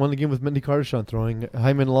quarterback. They won the game with Mendy Cardishon throwing.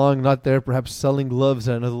 Hyman Long not there, perhaps selling gloves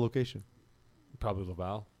at another location. Probably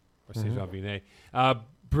Laval or Mhm. Saint Jean Vianney.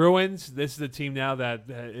 Bruins. This is the team now that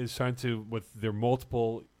is starting to with their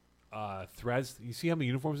multiple threads. You see how many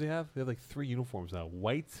uniforms they have? They have like 3 uniforms now: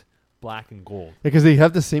 white, black, and gold. Because they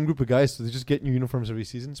have the same group of guys, so they just get new uniforms every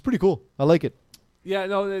season. It's pretty cool. I like it. Yeah,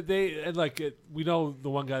 no, they and like we know the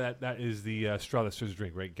one guy that is the straw that stirs the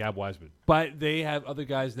drink, right? Gab Wiseman. But they have other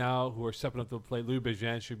guys now who are stepping up to the plate. Louis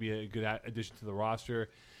Bejan should be a good addition to the roster.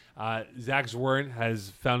 Zach Zwern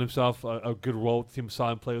has found himself a good role. The team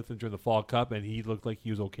saw him play with him during the Fall Cup, and he looked like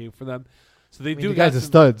he was okay for them. So they I mean, do. the guy's got a some-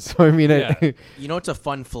 stud, so I mean, Yeah. You know, it's a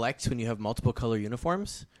fun flex when you have multiple color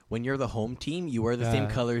uniforms. When you're the home team, you wear the same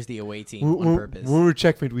Yeah. color as the away team on when purpose. we were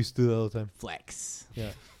checkmate, we used to do that all the time. Flex.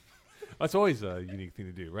 Yeah. That's always a unique thing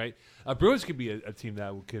to do, right? Bruins could be a team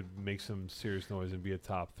that could make some serious noise and be a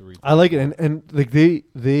top 3. I like it, and like they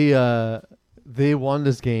won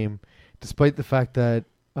this game despite the fact that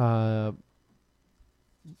that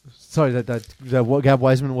Gab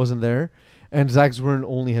Wiseman wasn't there, and Zach Zwirn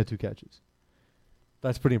only had 2 catches.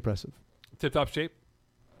 That's pretty impressive. Tip-top shape.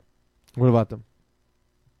 What about them?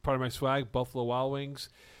 Part of my swag, Buffalo Wild Wings.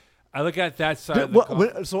 I look at that side of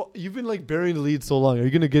the So you've been like burying the lead so long. Are you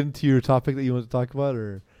going to get into your topic that you want to talk about,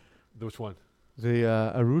 or Which one? the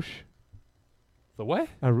Arush? The what?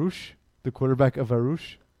 Arush, the quarterback of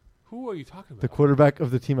Arush, Who are you talking the about? quarterback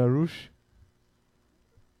of the team Arush,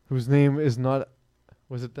 whose name is not.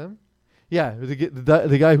 Was it them? Yeah,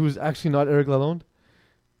 the guy who's actually not Eric Lalonde.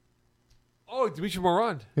 Oh, Dimitri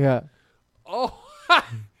Morand. Yeah. Oh,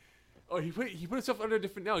 oh, he put himself under a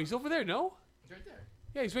different. No, he's over there. No, He's right there.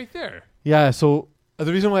 yeah, he's right there. Yeah, so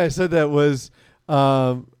the reason why I said that was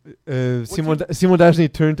Simon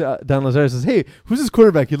Dajny turned to Dan Lazare and says, "Hey, who's this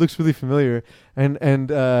quarterback? He looks really familiar." And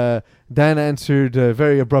Dan answered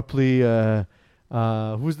very abruptly,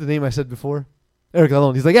 "Who's the name I said before? Eric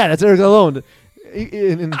Lalonde." He's like, "Yeah, that's Eric Lalonde."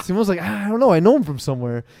 And Simon's like, "I don't know. I know him from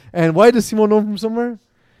somewhere." And why does Simon know him from somewhere?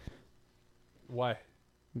 Why?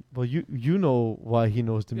 Well, you know why he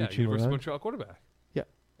knows Yeah, Dimitri University of Morin. Montreal quarterback.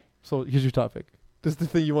 So here's your topic. This is the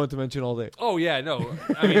thing you wanted to mention all day. Oh yeah, no.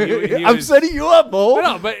 I mean, he I'm was, setting you up, Mo.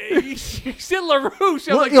 No, but you said LaRouche. I was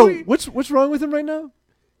like, Yo, who- what's wrong with him right now?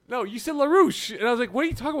 no, you said LaRouche, and I was like, what are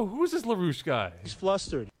you talking about? Who is this LaRouche guy? He's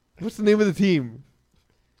flustered. What's the name of the team?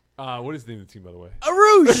 What is the name of the team, by the way?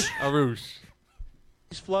 Arush. Arouche.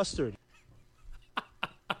 He's flustered.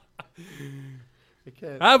 I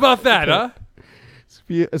can't. How about that, huh?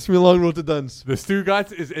 It's been a long road to Duns. The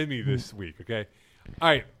Stugatz is in me this week, okay? All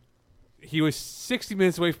right. He was 60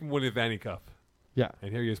 minutes away from winning the Vanny Cup, Yeah.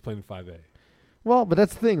 and here he is playing 5A. Well, but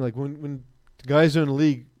that's the thing. Like when guys are in the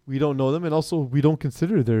league, we don't know them, and also we don't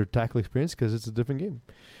consider their tackle experience because it's a different game.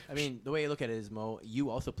 I mean, the way I look at it is, Mo, you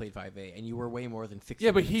also played 5A, and you were way more than 60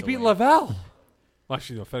 Yeah, but he minutes beat away. Laval. Well,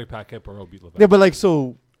 actually, no, Frederick Paquette-Barreau beat Laval. Yeah, but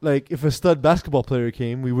like if a stud basketball player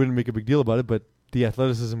came, we wouldn't make a big deal about it, but the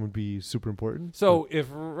athleticism would be super important. So if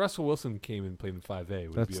Russell Wilson came and played in 5A,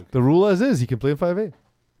 would it That's be okay? the rule as is. He can play in 5A.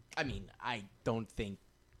 I mean, I don't think.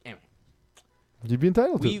 Anyway, You'd be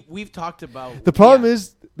entitled to. we've talked about The problem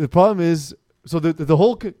is so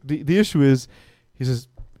the issue is he's a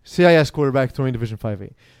CIS quarterback throwing Division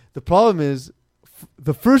 5A. The problem is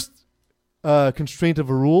the first constraint of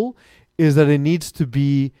a rule is that it needs to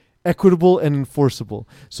be equitable and enforceable.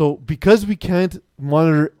 So because we can't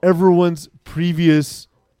monitor everyone's previous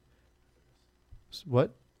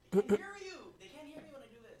what? They can't hear you. They can't hear me when I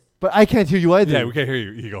do this. But I can't hear you either. Yeah, we can't hear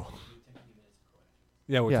you, Eagle.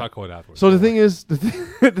 Yeah, we'll Yeah. talk about it afterwards. So the thing is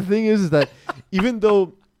that even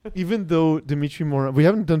though Dimitri Morin, we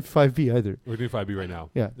haven't done 5B either. we're doing 5B right now.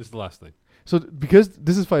 Yeah. This is the last thing. So because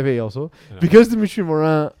this is 5A also, I know. because Dimitri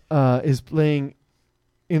Morin is playing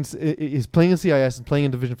in CIS and playing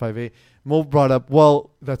in Division 5A, Mo brought up,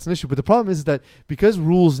 well, that's an issue. But the problem is that because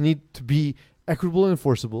rules need to be equitable and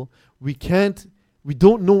enforceable, we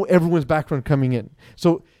don't know everyone's background coming in.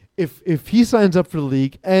 So if he signs up for the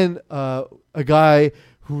league and a guy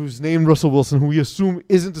who's named Russell Wilson, who we assume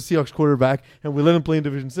isn't a Seahawks quarterback, and we let him play in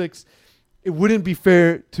Division 6, it wouldn't be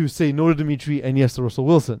fair to say no to Dimitri and yes to Russell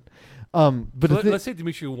Wilson. But So let's say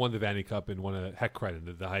Dimitri won the Vanny Cup and won a Heck credit,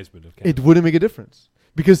 the Heisman of Canada. it wouldn't make a difference.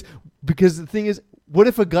 Because the thing is, what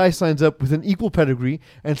if a guy signs up with an equal pedigree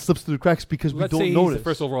and slips through the cracks because Let's we say don't he's notice the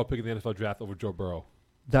first overall pick in the NFL draft over Joe Burrow.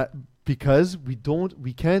 that? Because we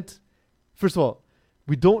can't. First of all,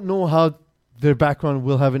 we don't know how their background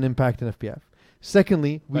will have an impact in FPF.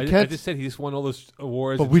 Secondly, we I can't. just said he just won all those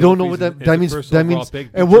awards. But and we don't know what trophies that and means. the first That overall means. pick,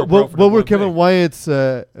 And beat Joe what Burrow for were number Kevin one pick.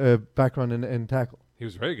 Wyatt's background in tackle? He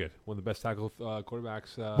was very good. One of the best tackle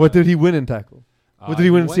quarterbacks. What did he win in tackle? What did he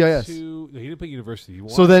win in went CIS? No, he didn't play university. He won.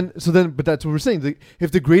 So then, but that's what we're saying.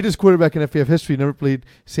 If the greatest quarterback in FPF history never played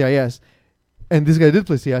CIS, and this guy did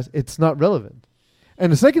play CIS, it's not relevant.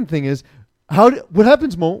 And the second thing is, what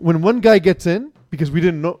happens, Mo, when one guy gets in because we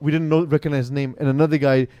didn't recognize his name, and another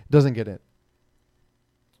guy doesn't get in?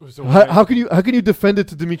 So How can you defend it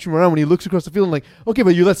to Dimitri Morin when he looks across the field and like, okay,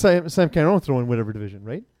 but you let Sam Cameron throw in whatever division,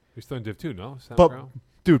 right? He's still in Div 2, no? Sam But Crown?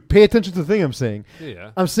 dude, pay attention to the thing I'm saying.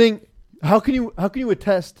 Yeah. I'm saying, how can you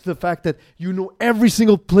attest to the fact that you know every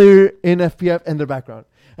single player in FPF and their background,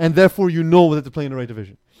 and therefore you know that they're playing in the right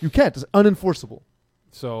division? You can't. It's unenforceable.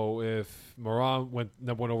 So if Moran went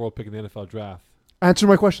number 1 overall pick in the NFL draft, Answer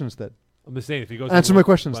my question instead. I'm just saying if he goes. Answer my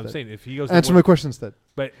question but I'm instead. saying if he goes. Answer my question instead.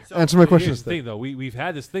 But Answer my question here's the instead. thing, though. We've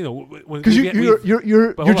had this thing though. Because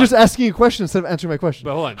you're But hold just on. asking a question instead of answering my question.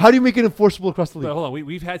 But hold on. How do you make it enforceable across the But league? hold on.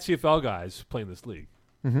 We've had CFL guys playing this league,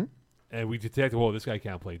 Mm-hmm. and we detected, well, this guy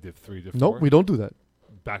can't play Div 3, Div 4. No, we don't do that.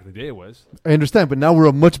 back in the day it was. I understand, but now we're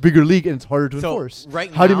a much bigger league and it's harder to So enforce.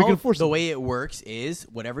 right How now, do you make it enforceable? the way it works is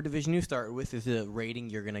whatever division you start with is the rating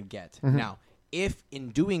you're going to get. Mm-hmm. Now, if in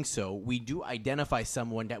doing so, we do identify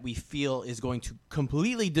someone that we feel is going to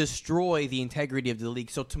completely destroy the integrity of the league.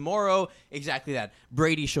 So tomorrow, exactly that.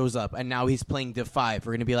 Brady shows up, and now he's playing Div 5.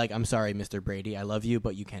 We're going to be like, I'm sorry, Mr. Brady. I love you,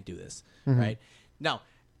 but you can't do this. Mm-hmm. Right? Now,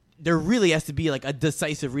 there really has to be like a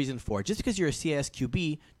decisive reason for it. Just because you're a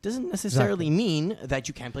CSQB doesn't necessarily mean that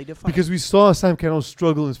you can't play Div 5. Because we saw Sam Cannell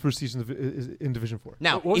struggle in his first season in Division 4.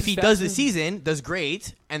 Now, What was if he the does stats the again? season, does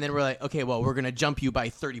great, and then we're like, okay, well, we're going to jump you by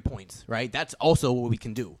 30 points, right? That's also what we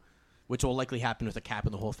can do, which will likely happen with a cap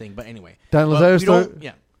and the whole thing. But anyway. Dan Well, Lazare we don't- started.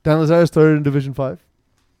 yeah. Dan Lazare started in Division 5.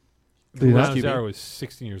 Did he not? Lazaro was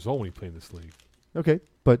 16 years old when he played in this league. Okay,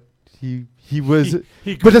 but he was.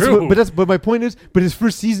 He But my point is, but his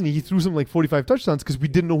first season he threw some like 45 touchdowns because we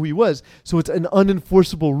didn't know who he was. So it's an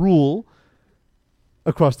unenforceable rule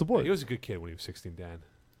across the board. He was a good kid when he was 16, Dan.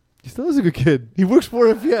 He still is a good kid. He works for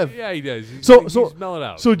FPF. Yeah, he does. So- he's mellowed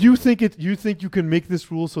out. So do you think it? You think you can make this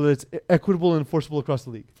rule so that it's equitable and enforceable across the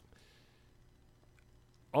league?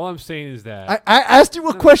 all I'm saying is that I asked you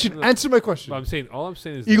a No, question. no. Answer my question. all I'm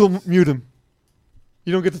saying is Eagle, this. mute him.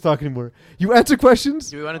 You don't get to talk anymore. You answer questions.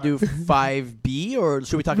 Do we want to do 5B, or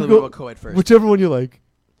should we talk a You little bit go- about co-ed first? Whichever one you like.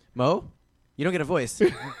 Mo? You don't get a voice.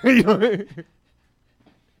 You know?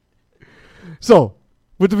 So,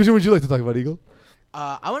 what division would you like to talk about, Eagle?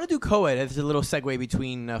 I want to do co-ed as a little segue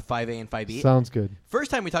between 5A and 5B. Sounds good. First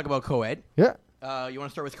time we talk about co-ed, Yeah, you want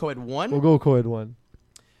to start with co-ed 1? we'll go co-ed one.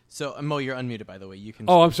 So, Mo, you're unmuted, by the way. You can.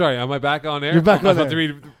 Oh, I'm sorry. Am I back on air? You're back I was on about to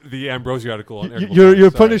air. read the Ambrosi article on air. Your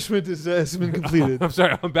Sorry. punishment has been completed. I'm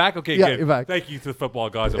sorry. I'm back. Okay, Yeah, good. you're back. Thank you to the football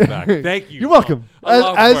guys. I'm back. Thank you. You're welcome. A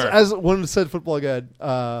lot of As work. as one said football guy,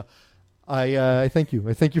 I thank you.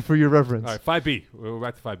 I thank you for your reverence. All right, 5B. We're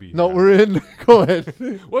back to 5B. No, we're in. Go ahead.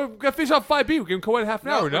 Well, we got to finish off 5B. We're giving co-ed half an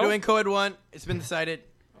hour, We're no? doing co-ed 1. It's been decided.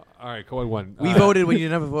 All right, co-ed 1. We voted when you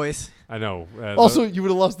didn't have a voice. I know. Also, you would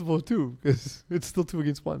have lost the vote too because it's still 2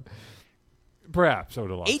 against 1. perhaps I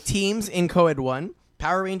would have lost. 8 teams in co-ed 1.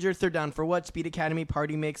 Power Ranger, Third Down for What, Speed Academy,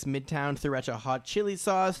 Party Mix, Midtown, Sriracha Hot Chili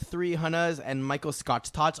Sauce, 3 Hunas, and Michael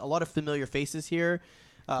Scott's Tots. A lot of familiar faces here.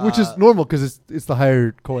 Which is normal because it's the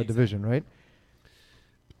higher co-ed division, right?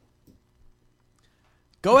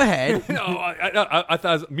 Go ahead. No, I thought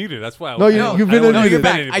I was muted. That's why. No, you've been I don't unmuted. wanna You're offend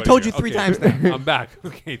back. I anybody told here. you 3 Okay. times now. I'm back.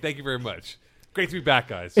 Okay, thank you very much. Great to be back,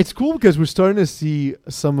 guys. It's cool because we're starting to see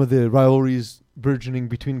some of the rivalries burgeoning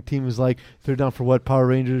between teams like Third Down for What, Power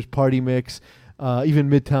Rangers, Party Mix, even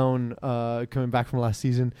Midtown coming back from last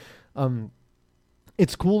season.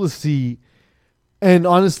 It's cool to see. And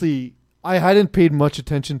honestly, I hadn't paid much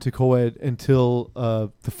attention to co-ed until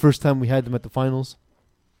the first time we had them at the finals.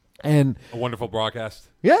 And A wonderful broadcast.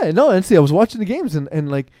 yeah, no, and see, I was watching the games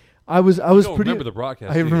and like I was You don't pretty. remember the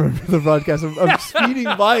broadcast. I do you? remember the broadcast. I'm speeding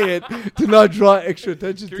by it to not draw extra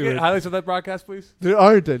attention Can to we it. get highlights of that broadcast, please? There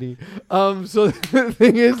aren't any. So the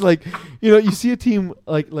thing is, like, you see a team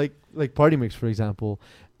like Party Mix, for example,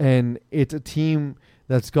 and it's a team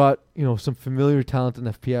that's got some familiar talent in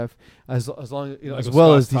FPF, as long as Michael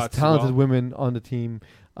well as Scott's these Tots as talented well. women on the team.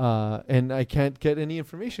 And I can't get any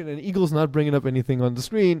information, and Eagle's not bringing up anything on the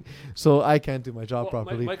screen, so I can't do my job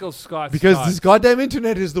properly. Michael Scott. Because this goddamn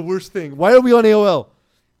internet is the worst thing. Why are we on AOL?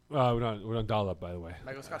 we're on dial up, by the way.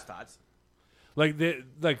 Michael Scott's Tots. Like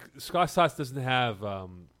Scott Stotts doesn't have.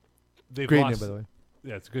 They've Great lost, name, by the way.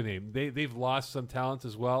 Yeah, it's a good name. They've lost some talent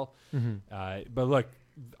as well. Mm-hmm. But look,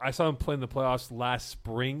 I saw them play in the playoffs last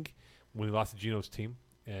spring when they lost to Gino's team,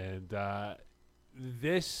 and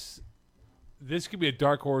this could be a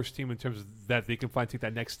dark horse team in terms of that they can finally take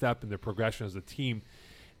that next step in their progression as a team.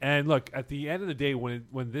 And look, at the end of the day, when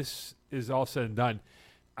this is all said and done,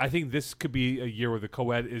 I think this could be a year where the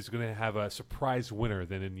co-ed is going to have a surprise winner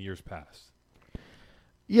than in years past.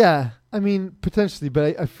 Yeah, I mean, potentially,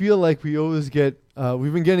 but I feel like we always get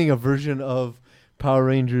we've been getting a version of Power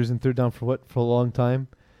Rangers and Third Down for What for a long time.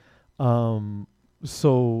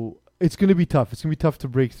 So it's going to be tough. It's going to be tough to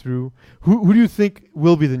break through. Who do you think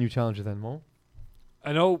will be the new challenger then, Mo?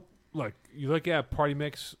 I know, look, you look at Party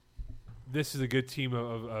Mix, this is a good team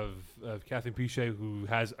of Kathleen Pichet, who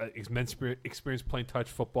has immense experience playing touch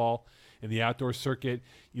football in the outdoor circuit.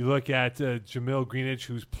 You look at Jamil Greenidge,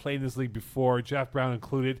 who's played in this league before, Jeff Brown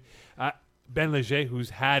included. Ben Leger, who's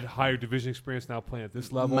had higher division experience, now playing at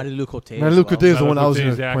this level. Marilu Cote. Marilu Cote is the one I was going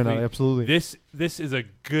to Exactly. point out. Absolutely. This is a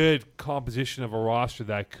good composition of a roster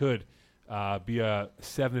that could be a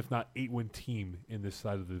 7, if not 8-win team in this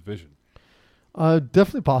side of the division.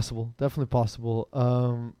 Definitely possible. Definitely possible.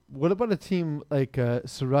 What about a team like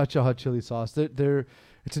Sriracha Hot Chili Sauce?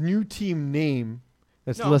 It's a new team name,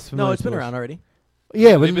 that's No, less familiar. no, it's been to us. around already.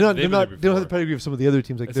 Yeah, but They've they're been- not. they've They're been there not. They don't have the before. pedigree of some of the other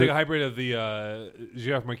teams. Like It's like the- a hybrid of the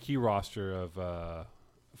Giraffe Marquis roster of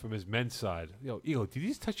from his men's side. Yo, Eagle, did you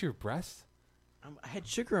just touch your breast? I had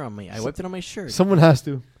sugar on me. I wiped it on my shirt. someone has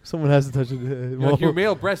to. Someone has to touch it. Like your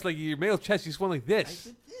male breast, like your male chest, you just went like I this.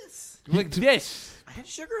 did this. You went like this. I had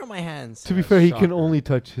sugar on my hands. to be Yeah, fair, he can shocker. only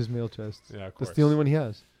touch his male chest. Yeah, of course. That's the only one he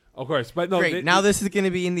has. Of course, but no. Great. Now this is going to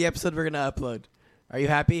be in the episode we're going to upload. Are you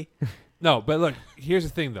happy? No, but look, here's the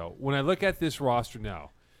thing though. When I look at this roster now,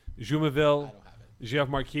 Jumonville, Giraffe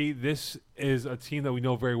Marquis, this is a team that we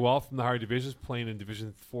know very well from the higher divisions, playing in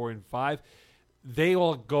Division 4 and 5. They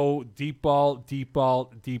all go deep ball, deep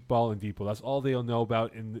ball, deep ball, and deep ball. That's all they'll know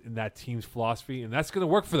about in that team's philosophy, and that's going to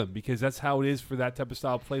work for them because that's how it is for that type of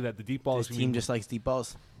style of play. That the deep ball This is team just likes deep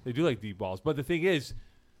balls. they do like deep balls. But the thing is,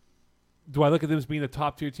 do I look at them as being a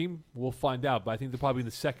top tier team? We'll find out. But I think they're probably in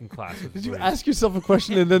the second class. Of Did you league. ask yourself a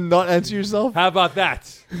question and then not answer yourself? How about that?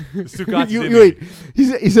 Stugatz You Zimmy.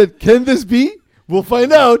 wait. He said, "Can this be?" We'll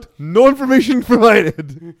find out. No information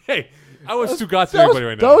provided. Hey, I was Stugatz That everybody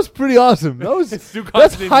right now. was pretty awesome. That was Stugatz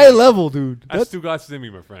that's Zimmy. high level, dude. That's That's Stugatz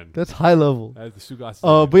Zimmy, my friend. that's high level. That's the Stugatz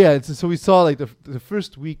Zimmy. But yeah, so we saw like the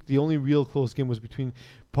first week, the only real close game was between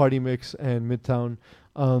Party Mix and Midtown.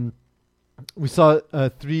 We saw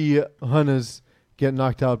 3 Hunas get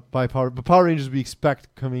knocked out by Power. But Power Rangers we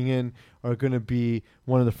expect coming in are going to be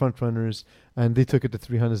one of the front runners, and they took it to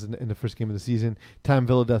 3 Hunas in the first game of the season. Tam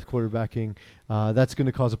Villadeth quarterbacking. That's going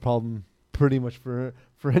to cause a problem pretty much for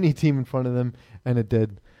any team in front of them, and it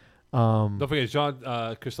did. Don't forget,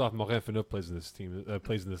 Jean Christophe Morin-Faneuf plays in this team.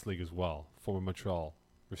 Plays in this league as well. Former Montreal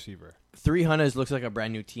receiver. 3 Hunas looks like a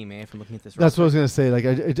brand new team, eh? If I'm looking at this. That's what I was roster. going to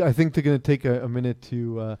say. Like I think they're going to take a minute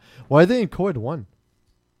to. Why are they in co-ed 1?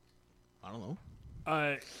 I don't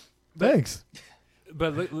know. Thanks.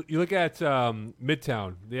 But you look at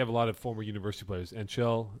Midtown. They have a lot of former university players. And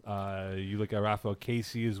Chill. You look at Raphael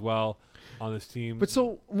Casey as well on this team. But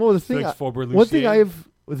so, well, the thing, Felix Faubert one thing Lucien.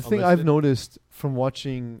 the thing I've listed. noticed from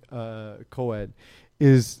watching co-ed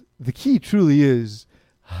is the key truly is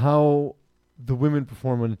how the women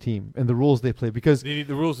perform on a team and the roles they play. Because the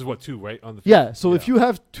rules is what, 2, right? On the yeah, so if Yeah. you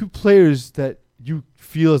have 2 players that you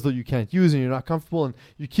feel as though you can't use and you're not comfortable, and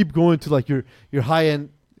you keep going to like your high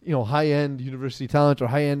end, high end university talent or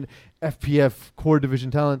high end FPF core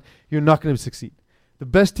division talent, you're not going to succeed. The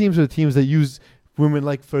best teams are the teams that use women,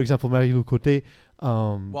 like for example Marie-Lou Côté.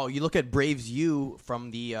 Well, you look at Braves U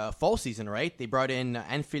from the fall season, right? They brought in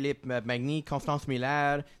Anne-Philippe Magny, Constance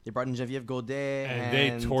Miller. They brought in Geneviève Godet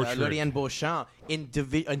And they tortured. Lauriane Beauchamp in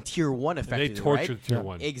Tier 1 And effectively, they tortured right? Tier Yeah.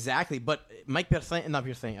 1. Exactly. But Mike Persin, not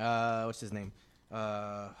Persin, what's his name?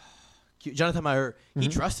 Jonathan Maher, he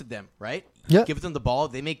trusted them, right? Yeah. Give them the ball.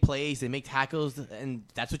 They make plays. They make tackles. And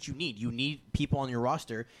that's what you need. You need people on your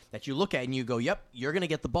roster that you look at and you go, yep, you're going to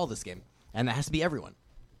get the ball this game. And that has to be everyone.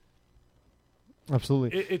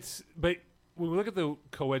 Absolutely. But when we look at the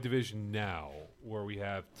co-ed division now, where we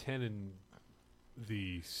have 10 in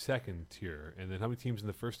the second tier, and then how many teams in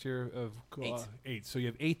the first tier of 8. 8? So you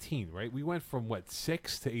have 18, right? We went from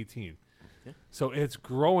 6 to 18. Yeah. So it's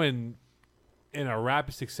growing in a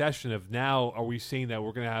rapid succession of now. Are we seeing that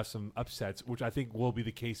we're going to have some upsets, which I think will be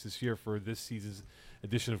the case this year for this season's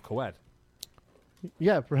edition of co-ed?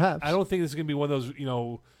 Yeah, perhaps. I don't think this is going to be one of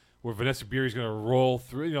those, where Vanessa Beery is going to roll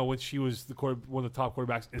through. When she was one of the top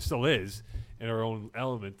quarterbacks, and still is in her own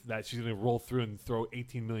element, that she's going to roll through and throw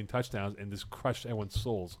 18 million touchdowns and just crush everyone's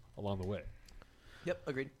souls along the way. Yep,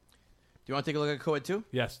 agreed. Do you want to take a look at Co-Ed 2?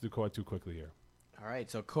 Yes, do co-ed 2 quickly here. All right,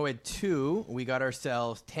 so Co-Ed 2, we got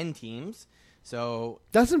ourselves 10 teams. So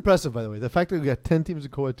That's impressive, by the way. The fact that we got 10 teams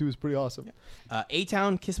in co-ed 2 is pretty awesome.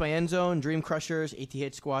 A-Town, Kiss My End Zone, Dream Crushers,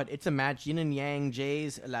 ATH Squad, It's a Match, Yin and Yang,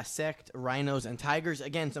 Jays, La Secte, Rhinos, and Tigers.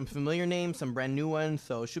 Again, some familiar names, some brand new ones,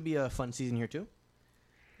 so it should be a fun season here too.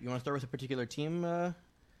 You want to start with a particular team,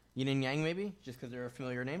 Yin and Yang maybe, just because they're a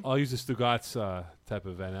familiar name? I'll use the Stugatz type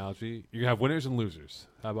of analogy. You're going to have winners and losers.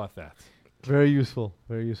 How about that? Very useful.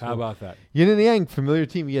 Very useful. How about that? Yin and Yang, familiar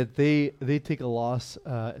team, yet they take a loss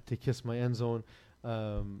to Kiss My End Zone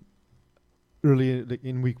early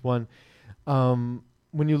in week 1.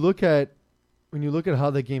 When you look at how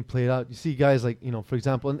the game played out, you see guys like, for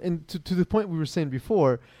example, and to the point we were saying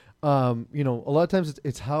before, a lot of times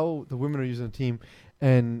it's how the women are using the team,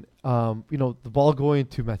 and the ball going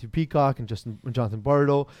to Matthew Peacock and Jonathan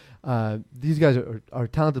Bardo. These guys are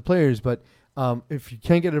talented players, but if you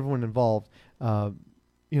can't get everyone involved,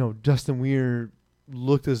 Justin Weir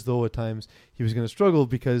looked as though at times he was going to struggle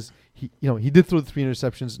because he did throw the 3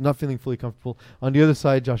 interceptions, not feeling fully comfortable. On the other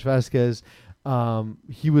side, Josh Vasquez,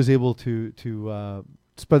 he was able to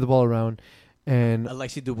spread the ball around And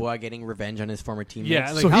Alexis Dubois getting revenge on his former teammates.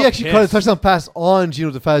 Yeah, like so he how actually caught a pissed- touchdown pass on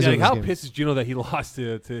Gino DeFazio. Yeah, like in this how game. pissed is Gino that he lost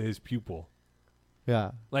to his pupil?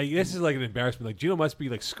 Yeah. Like this is like an embarrassment. Like Gino must be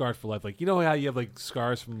like scarred for life. Like you know how you have like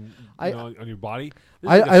scars from on your body.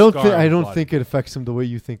 This is like a I don't scar think on I his don't body. think it affects him the way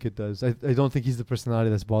you think it does. I don't think he's the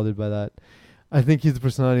personality that's bothered by that. I think he's the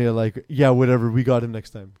personality of like, yeah, whatever, we got him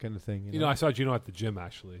next time kind of thing. You know, I saw Gino at the gym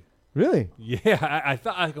actually. Really? Yeah, I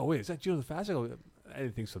thought I go, wait, is that Gino DeFazio? I go, I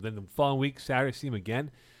didn't think so. Then the following week, Saturday, I see him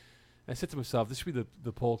again. I said to myself, this should be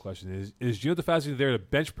the poll question: Is Gino DeFazio there to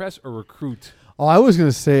bench press or recruit? Oh, I was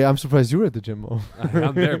gonna say I'm surprised you were at the gym, Mo.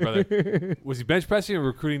 I'm there, brother. Was he bench pressing or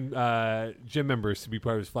recruiting gym members to be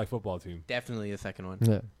part of his flag football team? Definitely the second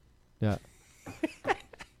one. Yeah.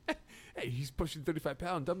 Hey, he's pushing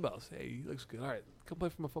 35-pound dumbbells. Hey, he looks good. All right, come play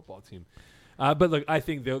for my football team. But look, I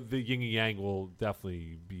think the yin and yang will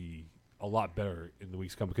definitely be a lot better in the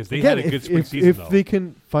weeks come because they Again, had a good if, spring if, season. if though. they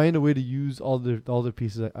can find a way to use all their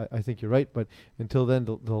pieces, I think you're right. But until then,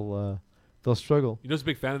 they'll struggle. You know who's a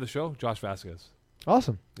big fan of the show? Josh Vasquez.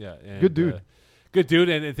 Awesome. Yeah, and, Good dude. Good dude.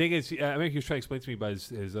 And the thing is, I mean, he was trying to explain to me about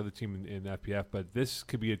his other team in FPF, but this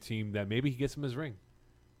could be a team that maybe he gets him his ring.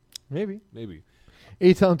 Maybe. Mm-hmm.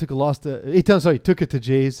 A-Town took it to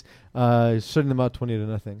Jays, shutting them out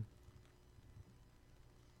 20-0.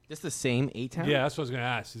 Just the same A-Town? Yeah, that's what I was going to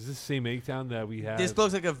ask. Is this the same A-Town that we had? This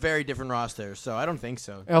looks like a very different roster, so I don't think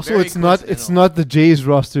so. Also, Very it's not coincidental. the Jays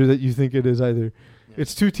roster that you think it is either. Yeah.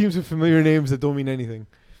 It's two teams with familiar names that don't mean anything.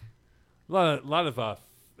 a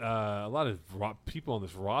lot of people on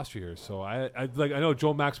this roster here. So I know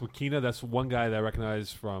Joel Max McKenna. That's one guy that I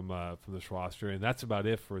recognize from this roster, and that's about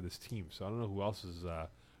it for this team. So I don't know who else is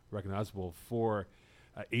recognizable for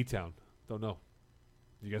A-Town. Don't know.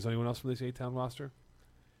 You guys know anyone else from this A-Town roster?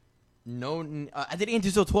 No, Adrien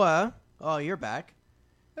Dusautois. Oh, you're back.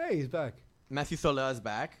 Hey, he's back. Matthew Thola is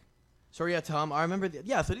back. Soria Tom. I remember. So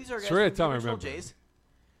these are guys Soria from Tom, the I original remember. Jays.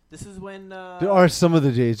 This is when. There are some of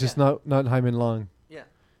the Jays, just not Hyman Long. Yeah.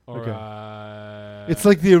 Or It's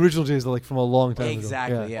like the original Jays, like from a long time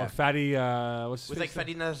Exactly. ago. Yeah. or Fatty. What's his With like face?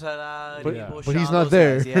 Ferdinand Zara, But- Didier but Beauchamp, he's not those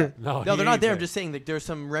there. guys, yeah. No, No, he they're not ain't there. I'm just saying like there's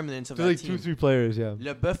some remnants of There's that like team. 2-3 players, yeah.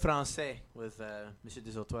 Le Boeuf Français with Monsieur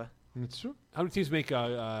Dusautois. It's true. How many teams make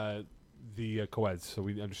the co-eds so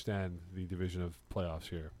we understand the division of playoffs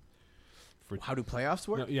here? How do playoffs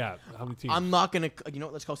work? No, yeah, how many teams? I'm not gonna. You know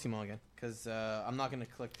what? Let's call Simon again because I'm not gonna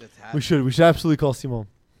click the tab. We should absolutely call Simon.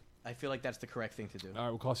 I feel like that's the correct thing to do. All right,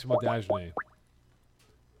 we'll call Simon Dagenet.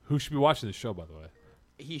 Who should be watching this show, by the way?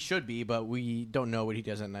 He should be, but we don't know what he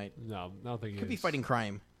does at night. No, I don't think Could he be is. fighting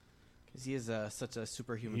crime because he is such a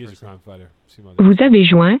superhuman He is a person. crime fighter. Simon Vous avez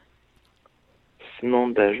joint.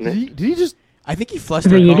 Simon Dagenet. Did he just? I think he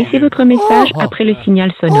flustered. Veuillez Oh. laisser votre message Oh. après le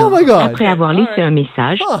signal Oh sonore. my God. Après avoir laissé un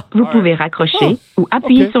message, Ah. vous pouvez raccrocher ou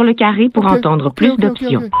appuyer Ok. sur le carré pour entendre plus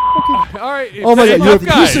d'options. All right. Oh my hey, God, you're a tough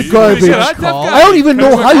guy. piece of You garbage. said, "Huh, tough guy." I don't even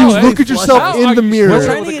know how you Hey, look at yourself in the mirror. We're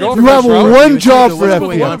trying to get You have one job for What's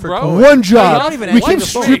going on FPF. for bro? Cohen? One You're job. not even We answering keep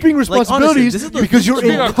the phone. stripping Like, honestly, responsibilities this is the- because you're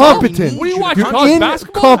this is the- incompetent. What do you watch? You're College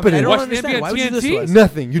basketball? incompetent. I don't Watch understand. NBA Why would you do this to us?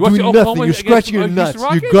 Nothing. You're watch doing Oklahoma nothing. You're against scratching your Houston nuts.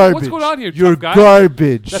 Rockets? You're garbage. What's going on here, You're tough guy?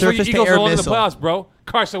 garbage. That's why Surface to Eagles air are in the missile. playoffs, bro.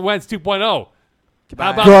 Carson Wentz 2.0. Goodbye.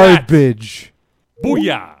 How about that? Garbage.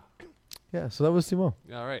 Booyah. Yeah, so that was Simon.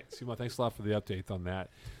 All right, Simon, thanks a lot for the update on that.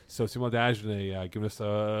 So Simon Dagenet giving us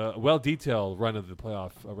a well-detailed run of the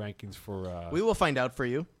playoff rankings for. We will find out for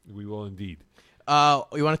you. We will indeed.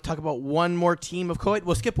 You want to talk about one more team of co-ed?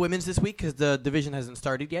 We'll skip women's this week because the division hasn't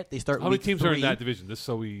started yet. They start. How many week teams 3. are in that division? Just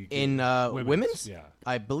so we In women's? Yeah.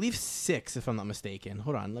 I believe 6, if I'm not mistaken.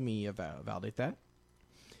 Hold on, let me validate that.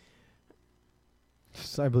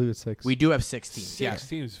 I believe it's 6. We do have 6 teams. Six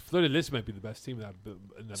teams. Fleur de Lis might be the best team in that.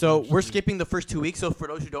 In that So bunch. we're skipping the first 2 weeks. So for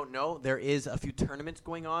those who don't know, there is a few tournaments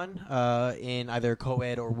going on in either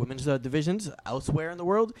co-ed or women's divisions elsewhere in the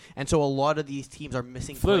world, and so a lot of these teams are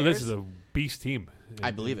missing Fleur de players. Lis is a beast team.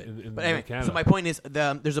 I believe it. In But anyway, Canada. so my point is,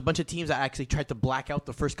 there's a bunch of teams that actually tried to black out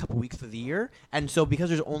the first couple weeks of the year, and so because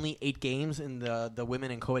there's only 8 games in the women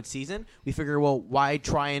and co-ed season, we figure, well, why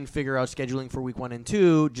try and figure out scheduling for week 1 and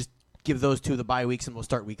 2? Just give those 2 the bye weeks, and we'll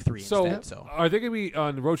start week 3 So, instead. So are they going to be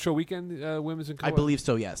on the roadshow weekend, women's and I co-ed? believe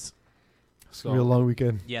so. Yes. It's going to be a long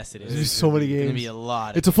weekend. Yes, it There's is. just so many It's gonna games. be a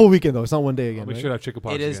lot. It's a full weekend, though. It's not one day again. I'll make right? sure to have chicken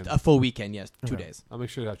pox It is again. a full weekend. Yes, 2 Okay. days. I'll make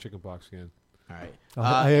sure to have chicken pox again. All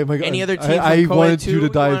right. My God, any other teams I from co-ed wanted too you to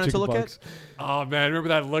die you of wanted to chicken look pox. Oh, man. Remember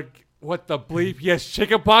that look? What the bleep? Yes,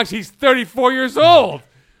 chicken pox. He's 34 years old.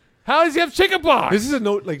 How does he have chicken pox? This is a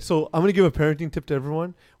note, so I'm going to give a parenting tip to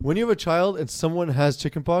everyone. When you have a child and someone has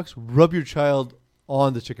chicken pox, rub your child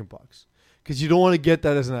on the chicken pox. Because you don't want to get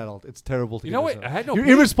that as an adult. It's terrible to You get know as what? an I had no You're bleep.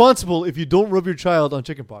 irresponsible if you don't rub your child on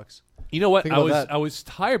chicken pox. You know what? Think I about was that. I was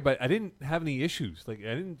tired, but I didn't have any issues. Like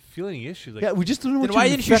I didn't feel any issues. Like, Yeah, we just don't know Then what why to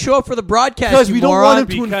didn't you infect- show up for the broadcast? Because you we don't moron? want him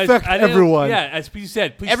to because infect I didn't- everyone. Yeah, as P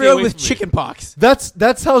said, please Everyone stay away with from me. chicken pox.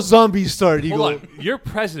 That's how zombies start. You Hold go. on, your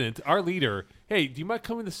president, our leader. Hey, do you mind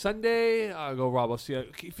coming this Sunday? I'll go, Rob. I'll see you.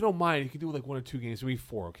 Okay, if you don't mind, you can do like 1 or 2 games, maybe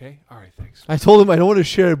 4. Okay. All right, thanks. I told him I don't want to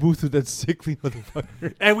share a booth with that sickly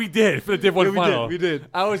motherfucker. And we did for the Div 1 Yeah, we final. did, we did.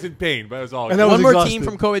 I was in pain, but it was all And good. that was One more exhausted. team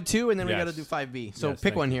from COVID 2, and then we Yes. got to do 5B. So Yes, pick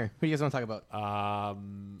thank one you. here. Who do you guys want to talk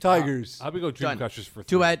about? Tigers. How about we go Dream Done. Crushers for 3?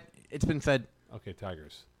 Too bad. It's been fed. Okay,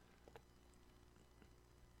 Tigers.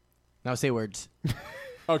 Now say words.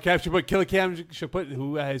 Oh, Cam should put Killer Cam should put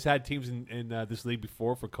who has had teams in this league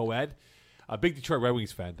before for co-ed. A big Detroit Red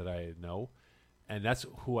Wings fan that I know, and that's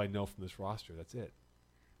who I know from this roster. That's it.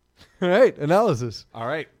 All right, analysis. All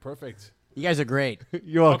right, perfect. You guys are great.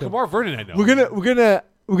 You're Oh, welcome. Kamar Vernon, I know. We're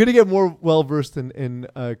gonna get more well versed in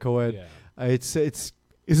co-ed. Yeah. It's this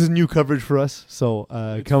is new coverage for us. So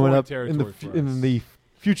It's coming foreign up territory for in us. the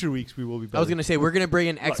future weeks, we will be. I was better. going to say, we're going to bring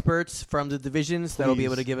in experts from the divisions that'll be Please.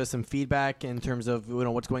 able to give us some feedback in terms of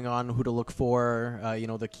what's going on, who to look for,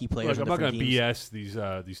 the key players. Look, on I'm not going different to teams.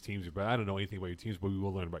 BS these teams, but I don't know anything about your teams, but we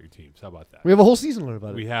will learn about your teams. How about that? We have a whole season to learn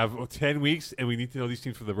about We it. have 10 weeks, and we need to know these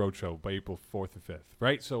teams for the road show by April 4th and 5th,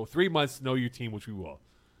 right? So 3 months to know your team, which we will.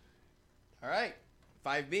 All right.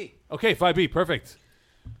 5B. Okay, 5B, perfect.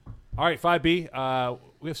 All right, 5B.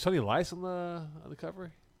 We have Sonny Elias on the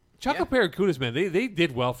cover. Chocolate Barracudas, man, they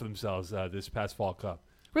did well for themselves this past Fall Cup.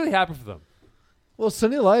 Really happy for them. Well,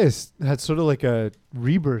 Sonny Elias had sort of like a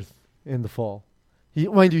rebirth in the fall.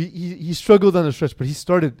 Mind you, he struggled on the stretch, but he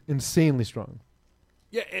started insanely strong.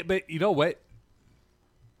 Yeah, but you know what?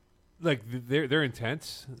 Like they're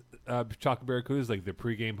intense. Chocolate Barracudas, like the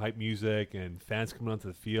pregame hype music and fans coming onto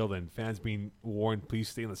the field and fans being warned, please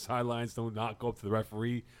stay on the sidelines, don't not go up to the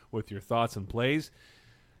referee with your thoughts and plays.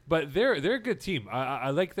 But they're a good team. I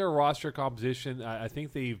like their roster composition. I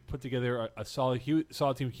think they've put together a solid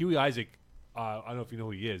team. Huey Isaac, I don't know if you know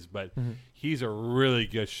who he is, but he's a really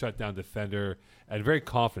good shutdown defender and very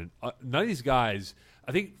confident. None of these guys,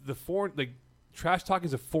 I think trash talk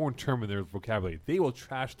is a foreign term in their vocabulary. They will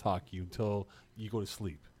trash talk you until you go to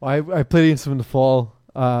sleep. I played against him in the fall.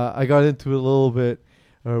 I got into it a little bit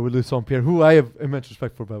with Louis Saint-Pierre, who I have immense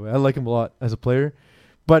respect for, by the way. I like him a lot as a player.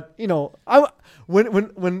 But, when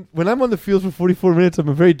I'm on the field for 44 minutes, I'm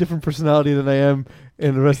a very different personality than I am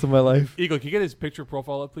in the rest of my life. Eagle, can you get his picture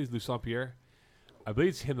profile up, please? Louis Saint-Pierre. I believe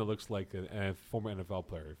it's him that looks like a former NFL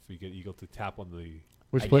player. If you get Eagle to tap on the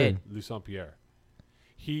Which I player? did. Louis Saint-Pierre.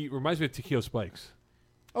 He reminds me of Tequila Spikes.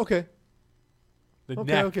 Okay. The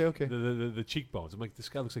Okay, neck, okay. The cheekbones. I'm like, this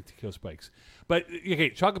guy looks like Tequila Spikes. But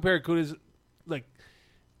okay, Chocolate Barracudas, like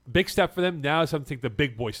big step for them. Now it's time to take the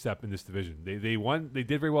big boy step in this division. They won. They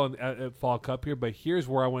did very well in at Fall Cup here. But here's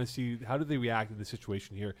where I want to see how do they react in this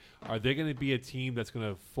situation here. Are they going to be a team that's going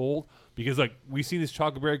to fold? Because like we've seen this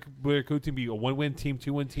Chocolate Barracuda team be a 1-win team,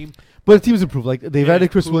 2-win team. But the team's improved. Like they've Yeah,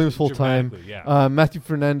 added Chris improved Williams full time. dramatically, yeah. Matthew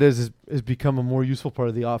Fernandez has become a more useful part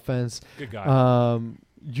of the offense. Good guy.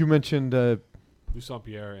 You mentioned Louis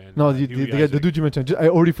Saint-Pierre and the dude you mentioned. I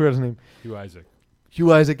already forgot his name. Hugh Isaac.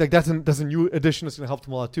 Hugh Isaac. Like that's a new addition that's gonna help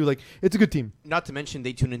them a lot too. Like it's a good team. Not to mention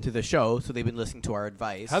they tune into the show, so they've been listening to our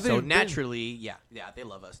advice. How they So been? naturally, yeah, they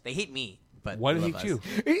love us. They hate me, but Why they do they love hate us.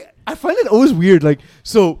 you? I find it always weird. Like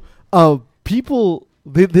so, people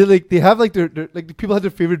they have like their like people had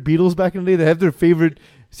their favorite Beatles back in the day. They have their favorite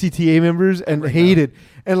CTA members and Right hate now. it.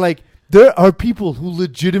 And like there are people who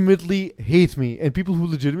legitimately hate me and people who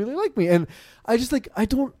legitimately like me. And I just I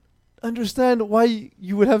don't understand why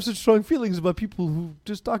you would have such strong feelings about people who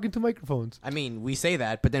just talk into microphones. I mean, we say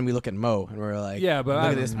that, but then we look at Mo and we're like, Yeah, but look I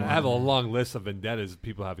at this I Mo. have a long list of vendettas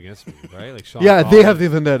people have against me, right? Like Sean Yeah, they have Collins. the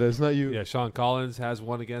vendettas, not you. Yeah, Sean Collins has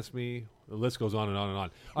one against me. The list goes on and on and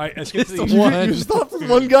on. All right, let's get to Just the one. You stopped with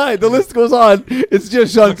one guy. The list goes on. It's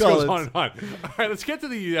just Sean list goes Collins. on and on. All right, let's get to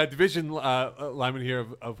the division alignment here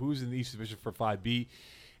of who's in each division for 5B.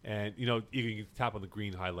 And, you can tap on the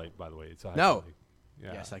green highlight, by the way. It's a No. highlight.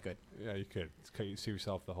 Yeah. Yes, I could. Yeah, you could. You see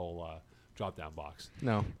yourself the whole drop-down box.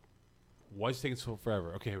 No. Why is it taking so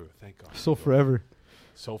forever? Okay, thank God. So forever.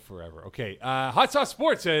 So forever. Okay, Hot Sauce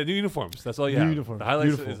Sports, new uniforms. That's all you New have. uniforms. The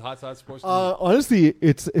highlights Beautiful. is Hot Sauce Sports. Honestly,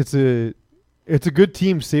 it's a good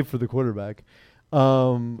team, save for the quarterback.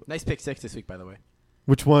 Nice pick 6 this week, by the way.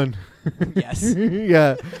 Which one? Yes.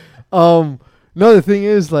 Yeah. No, the thing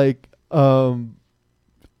is,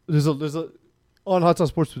 there's a on Hot Sauce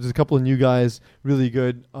Sports. There's a couple of new guys, really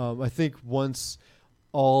good. I think once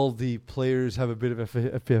all the players have a bit of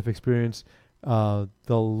FAF experience,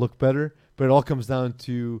 they'll look better. But it all comes down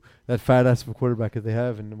to that fat ass of a quarterback that they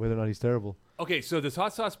have and whether or not he's terrible. Okay, so does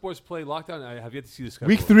Hot Sauce Sports play Lockdown? I have yet to see the schedule.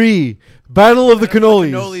 Week 3, Battle of the Cannolis.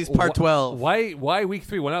 Cannolis part 12. Why week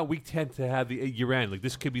 3? Why not week 10 to have the year end? Like,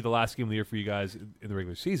 this could be the last game of the year for you guys in the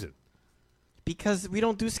regular season. Because we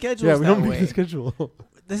don't do schedules Yeah, we that don't way. make the schedule.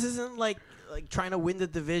 This isn't like trying to win the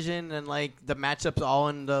division and like the matchups all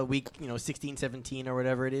in the week 16, 17 or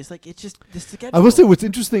whatever it is. Like it's just the schedule. I will say what's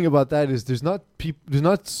interesting about that is there's not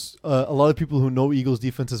a lot of people who know Eagles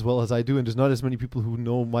defense as well as I do, and there's not as many people who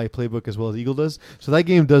know my playbook as well as Eagle does. So that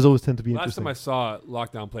game does always tend to be Last interesting. time I saw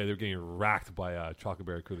Lockdown play, they were getting racked by Chocolate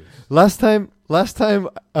Barracudas. Last time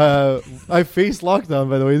I faced Lockdown.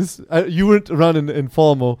 By the way, you weren't around in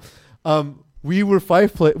Falmo. We were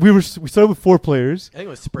we started with 4 players. I think it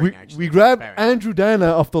was spring. Actually, We grabbed Barry. Andrew Dana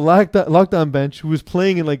off the lockdown bench, who was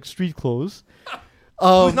playing in like street clothes.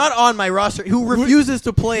 Who's not on my roster? Who refuses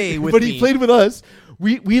to play with but me? he played with us.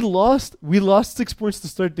 We lost 6 points to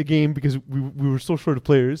start the game because we were so short of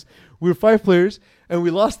players. We were 5 players, and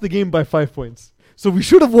we lost the game by 5 points. So we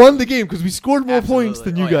should have won the game because we scored more points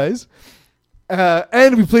than you guys.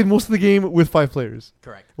 And we played most of the game with 5 players.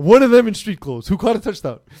 Correct. One of them in street clothes, who caught a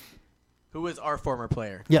touchdown. Who was our former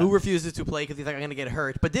player? Yeah. Who refuses to play because he's like, I'm going to get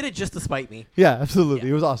hurt, but did it just to spite me. Yeah, absolutely.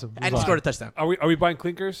 Yeah. It was awesome. And he scored a touchdown. Are we buying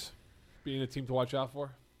clinkers? Being a team to watch out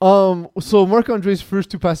for? So Marc Andre's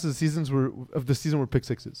first 2 passes of the season were pick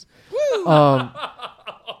sixes.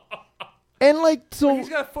 And like so, He's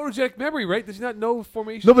got a photogenic memory, right? Does he not know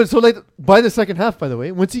formation? no, but so like by the second half, by the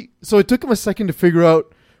way, so it took him a second to figure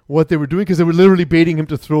out what they were doing because they were literally baiting him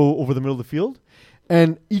to throw over the middle of the field,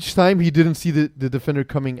 and each time he didn't see the defender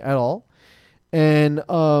coming at all, and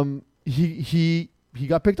he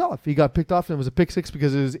got picked off. He got picked off, and it was a pick 6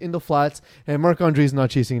 because it was in the flats, and Marc Andre's not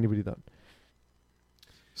chasing anybody down.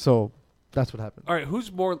 So that's what happened. All right,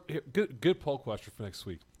 who's more good poll question for next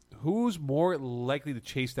week? Who's more likely to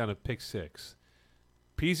chase down a pick 6?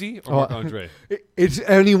 Peasy or Marc Andre? It's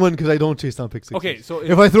anyone because I don't chase down pick 6. Okay, so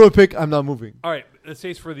if I throw a pick, I'm not moving. all right, let's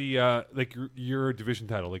say it's for the like your division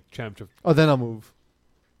title, like championship. Oh, then I'll move.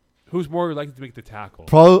 Who's more likely to make the tackle?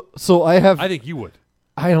 So I think you would.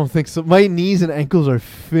 I don't think so. My knees and ankles are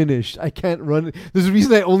finished. I can't run. There's a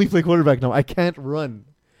reason I only play quarterback now. I can't run.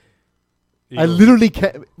 I Eagles. literally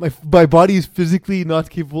can't. My body is physically not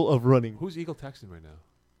capable of running. Who's Eagle texting right now?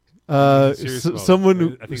 Serious mode. Someone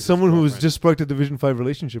I think it's someone his who's girlfriend. just sparked a Division 5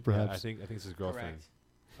 relationship, Yeah, perhaps. I think it's his girlfriend.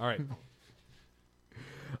 Correct.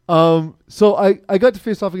 All right. So I got to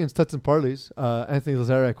face off against Tuts and Parlays, Anthony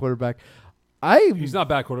Lazara at quarterback. He's not a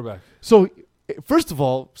bad quarterback. So first of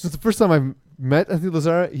all, since the first time I met Anthony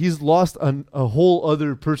Lazara, he's lost a whole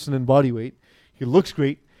other person in body weight. He looks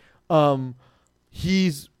great.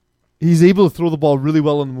 He's able to throw the ball really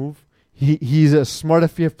well on the move. He's a smart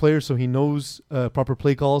FPF player, so he knows proper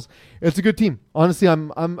play calls. It's a good team. Honestly,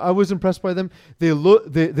 I was impressed by them.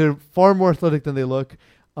 They're far more athletic than they look.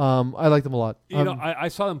 I like them a lot. You know, I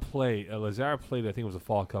saw them play. Lazara played, I think it was a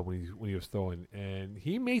Fall Cup when he was throwing, and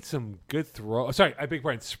he made some good throws. Sorry, I beg your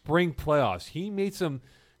pardon. Spring playoffs. He made some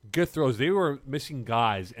good throws. They were missing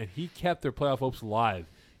guys, and he kept their playoff hopes alive.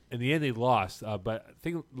 In the end, they lost. But I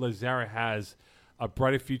think Lazara has a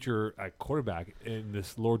brighter future at quarterback in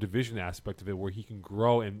this lower division aspect of it, where he can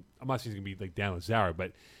grow. And I'm not saying he's going to be like Dan Lazara,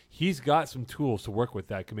 but he's got some tools to work with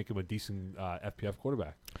that can make him a decent FPF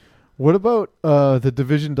quarterback. What about the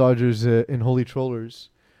Division Dodgers in Holy Trollers?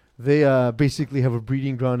 They basically have a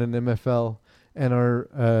breeding ground in MFL and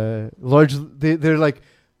are large. They're like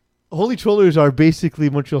Holy Trollers are basically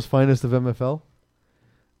Montreal's finest of MFL.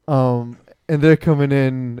 And they're coming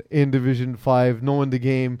in Division 5, knowing the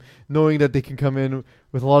game, knowing that they can come in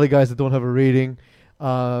with a lot of guys that don't have a rating.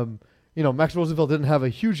 Max Rosenfeld didn't have a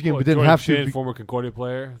huge game, but didn't Jordan have Chin, to. former Concordia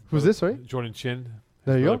player. Who's this, sorry? Jordan Chin.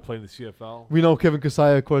 There you go. Playing the CFL. We know Kevin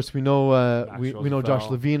Kasaya, of course. We know we know Josh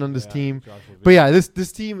Levine on this team. But yeah,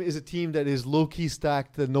 this team is a team that is low-key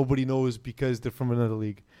stacked that nobody knows because they're from another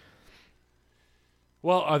league.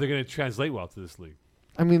 Well, are they going to translate well to this league?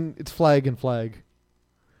 I mean, it's flag and flag.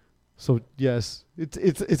 So yes,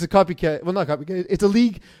 it's a copycat. Well, not copycat. It's a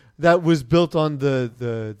league that was built on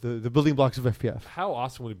the building blocks of FPF. How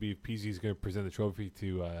awesome would it be if PZ is going to present the trophy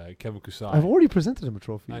to Kevin Kusai? I've already presented him a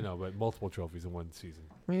trophy. I know, but multiple trophies in one season.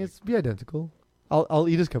 I mean, it's be identical. I'll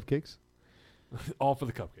eat his cupcakes. All for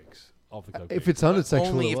the cupcakes. All for the cupcakes. If it sounded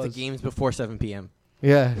sexual, Only it if was. the game's before 7 p.m.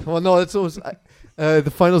 Yeah. Well, no, that's always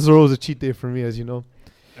the finals are always a cheat day for me, as you know.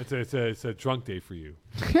 It's a drunk day for you.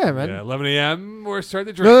 Yeah, man. Yeah, 11 a.m. We're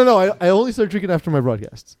starting to drink. No. I only start drinking after my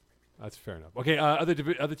broadcasts. That's fair enough. Okay, other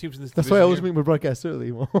teams in this That's division why I always here? make my broadcast early.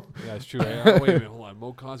 Yeah, that's true. Wait a minute, hold on.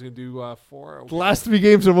 Mocon's going to do 4. Okay. The last 3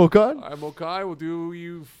 games are Mokan. All right, Mokai, we'll do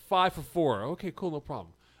you 5 for 4. Okay, cool, no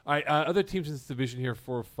problem. All right, other teams in this division here,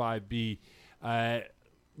 4 or 5B.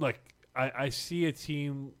 I see a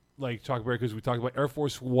team like Chalk Bear because we talked about Air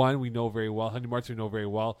Force One. We know very well. Honey Martin, we know very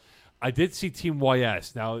well. I did see Team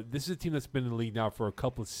YS. Now, this is a team that's been in the league now for a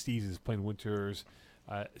couple of seasons, playing winters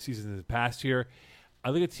seasons in the past year. I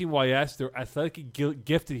look at Team YS. They're athletically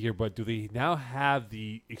gifted here, but do they now have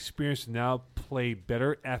the experience to now play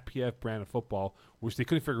better FPF brand of football, which they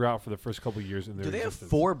couldn't figure out for the first couple of years in their Do they have existence?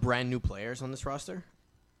 4 brand new players on this roster?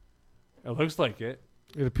 It looks like it.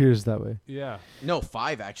 It appears that way. Yeah. No,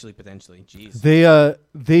 5 actually, potentially. Jeez.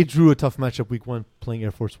 They drew a tough matchup week 1 playing Air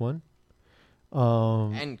Force One.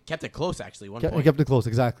 And kept it close, actually. One point. Kept it close,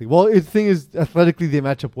 exactly. Well, the thing is, athletically, they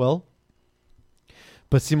match up well.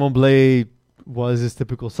 But Simon Blay was his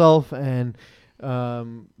typical self, and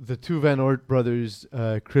the 2 Van Oort brothers,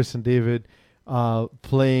 Chris and David,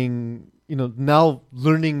 playing, now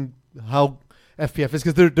learning how FPF is,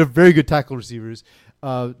 because they're very good tackle receivers.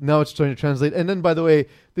 Now it's starting to translate. And then, by the way,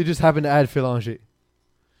 they just happen to add Philanger.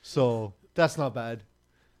 So that's not bad.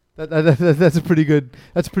 That's a pretty good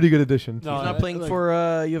addition. No, He's not playing for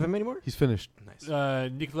UFM anymore? He's finished.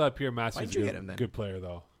 Nice. Nicolas Pierre-Massé Why'd is you a get him then? good player,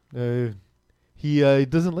 though. He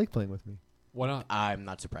doesn't like playing with me. Why not? I'm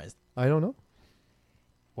not surprised. I don't know.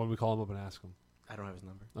 Why don't we call him up and ask him? I don't have his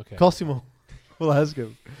number. Okay. Call Simo. We'll ask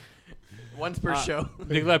him. Once per show.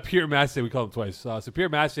 Nicolas Pierre-Massé, we call him twice. So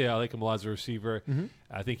Pierre-Massé, I like him a lot as a receiver. Mm-hmm.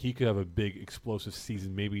 I think he could have a big explosive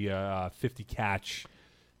season, maybe a 50-catch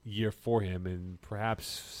year for him, and perhaps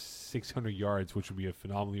 600 yards, which would be a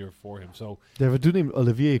phenomenal year for him. So They have a dude named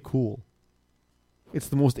Olivier Cool. It's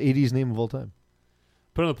the most 80s name of all time.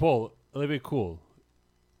 put on the poll, Olivier Cool,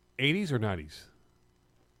 80s or 90s?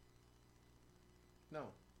 No.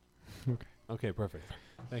 Okay, perfect.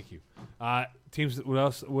 Thank you. Teams. What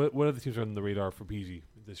else? What other teams are on the radar for PG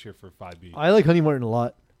this year for 5B? I like Honey Martin a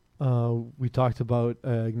lot. We talked about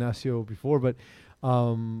Ignacio before, but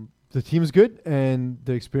the team's good and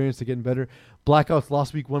the experience are getting better. Blackouts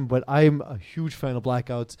lost week 1, but I'm a huge fan of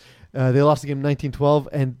Blackouts. They lost the game 19-12,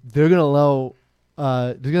 and they're going to allow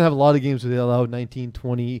they're going to have a lot of games where they allow 19,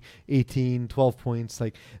 20, 18, 12 points.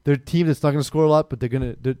 Like, they're a team that's not going to score a lot, but they're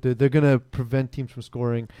going to prevent teams from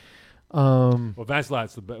scoring. Well, Vance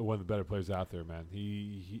Lat's one of the better players out there, man.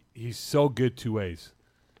 He's so good 2 ways.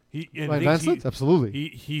 Vance Latz? Absolutely.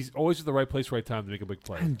 He's always at the right place, right time to make a big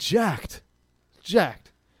play. And jacked.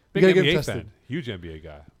 Big You gotta get him NBA tested. fan, huge NBA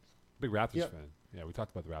guy, big Raptors Yep. fan. Yeah, we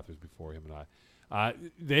talked about the Raptors before, him and I.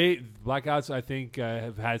 Blackouts, I think,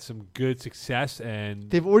 have had some good success, and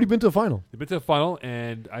They've already been to a final. they've been to a final,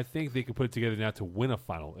 and I think they can put it together now to win a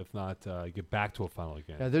final, if not get back to a final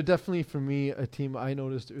again. Yeah, they're definitely, for me, a team I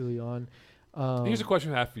noticed early on. Here's a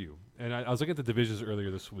question I have for you, and I was looking at the divisions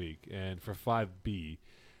earlier this week, and for 5B,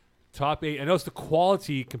 top 8. I know it's the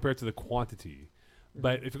quality compared to the quantity,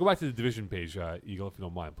 but if you go back to the division page, Eagle, if you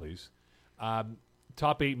don't mind, please.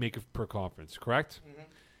 Top 8 make per conference, correct? Mm-hmm.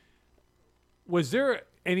 Was there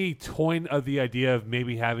any toying of the idea of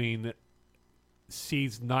maybe having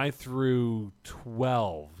seeds 9 through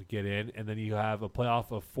 12 get in, and then you have a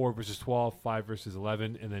playoff of 4 versus 12, 5 versus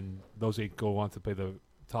 11, and then those 8 go on to play the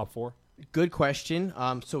top 4? Good question.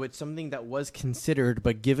 So it's something that was considered,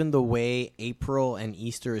 but given the way April and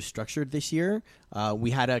Easter is structured this year,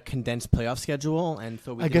 we had a condensed playoff schedule, and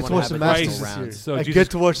so we I didn't get to want watch to the have Masters additional this year. rounds. So I Jesus-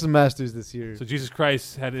 get to watch the Masters this year. So Jesus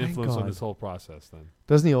Christ had an Thank influence on God. this whole process then.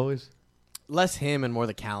 Doesn't he always? Less him and more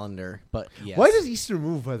the calendar, but yes. Why does Easter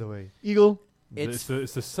move, by the way? Eagle? It's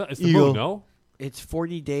the Eagle. moon, no? It's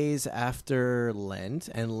 40 days after Lent,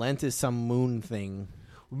 and Lent is some moon thing.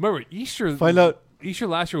 Remember, Easter. Find out. Easter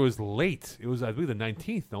last year was late. It was, I believe, the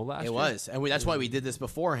 19th. No, last year. It was, and that's why we did this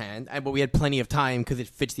beforehand. But we had plenty of time because it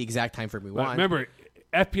fits the exact time frame we But want. remember,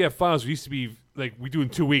 FPF finals used to be like we do in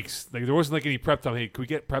 2 weeks. Like there wasn't like any prep time. Hey, can we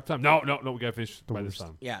get prep time? No, we gotta finish by this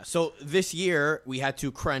time. Yeah, so this year we had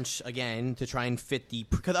to crunch again to try and fit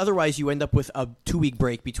because otherwise you end up with a 2-week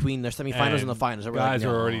break between the semifinals and the finals. So we're Guys like,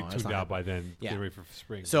 are no, already that's tuned not out happening. by then. Yeah. Getting ready for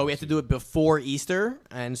spring. So we had to do it before Easter,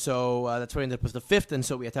 and so that's why we ended up with the 5th, and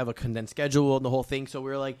so we had to have a condensed schedule and the whole thing. So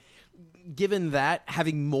we were like, given that,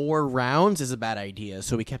 having more rounds is a bad idea,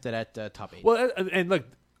 so we kept it at top 8. Well, and look,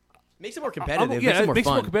 Makes it more competitive. yeah, makes it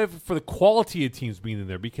more fun. competitive for the quality of teams being in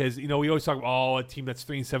there because we always talk about a team that's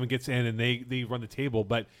 3-7 gets in and they run the table,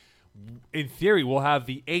 but in theory we'll have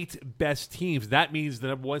the 8 best teams. That means the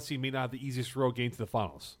number 1 seed may not have the easiest road getting to the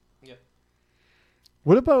finals.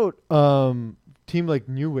 What about team like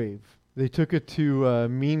New Wave? They took it to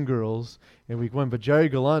Mean Girls in week 1, but Jerry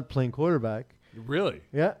Gallant playing quarterback. Really?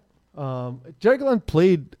 Yeah. Jerry Gallant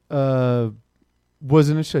played, was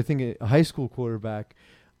initially, I think, a high school quarterback.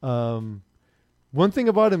 One thing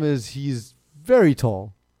about him is he's very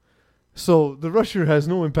tall. So the rusher has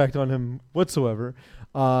no impact on him whatsoever.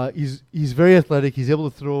 He's very athletic. He's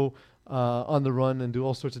able to throw on the run and do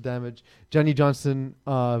all sorts of damage. Johnny Johnson,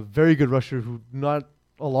 very good rusher who not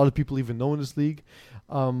a lot of people even know in this league.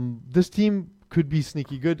 This team could be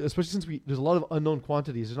sneaky good, especially since there's a lot of unknown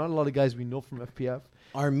quantities. There's not a lot of guys we know from FPF.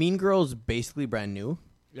 Are Mean Girls basically brand new?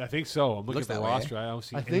 Yeah, I think so. I'm looking Looks at the that way. roster. I don't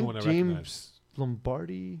see I anyone think I recognize. James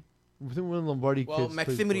Lombardi. I think one of the Lombardi Well, kids. played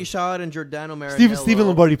Maximity before. Shaw and Giordano Marinello. Stephen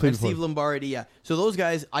Lombardi played and before. Steve Lombardi, yeah. So those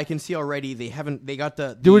guys, I can see already. They got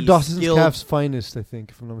the. They were the Dawson's skilled- Calf's finest, I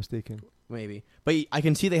think, if I'm not mistaken. maybe, but I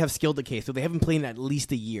can see they have skill decay. So they haven't played in at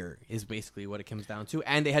least a year. Is basically what it comes down to.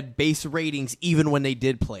 And they had base ratings even when they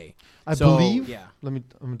did play. I So, believe. yeah.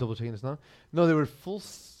 I'm double checking this now. No, they were full.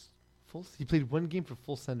 He played one game for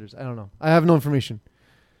full senders. I don't know. I have no information.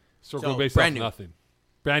 Circle So, based brand off new. nothing.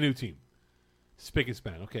 Brand new team. Spick and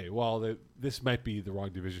span. Okay, well, this might be the wrong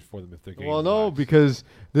division for them if they're getting. Well, no, because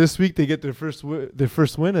this week they get their first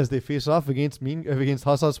win as they face off against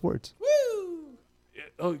Hot Sauce Sports.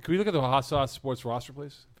 Oh, can we look at the Hot Sauce Sports roster,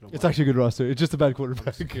 please? If you don't It's mind? actually a good roster. It's just a bad I'm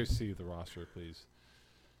quarterback. just curious to see the roster, please.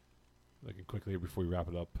 Looking quickly here before we wrap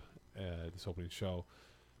it up. This opening show.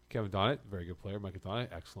 Kevin Donnett, very good player. Micah Donnett,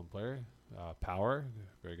 excellent player. Power,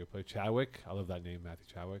 very good player. Chadwick, I love that name, Matthew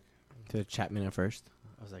Chadwick. To Chapman at first,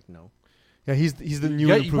 I was like, no. Yeah, he's the new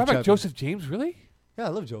Yeah, and you improved brought back Chapman. Joseph James, really? Yeah, I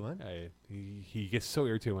love Joe, man. He gets so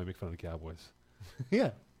irritated when I make fun of the Cowboys.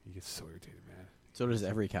 Yeah, He gets so irritated, man. So does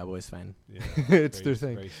every Cowboys fan. Yeah, it's very- their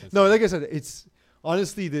thing. very sensitive. No, like I said, it's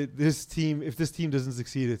honestly this team. If this team doesn't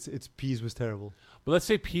succeed, it's Pease was terrible. But let's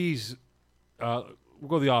say Pease, we'll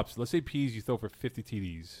go the opposite. Let's say Pease, you throw for 50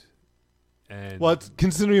 TDs. And Well,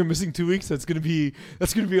 considering you're missing 2 weeks, that's gonna be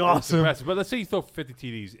That's awesome. impressive. But let's say you throw 50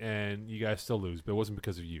 TDs and you guys still lose, but it wasn't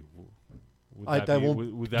because of you. Would I that be-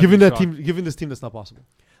 won't. would that Given be that shock? team, given this team, that's not possible.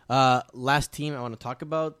 Last team I want to talk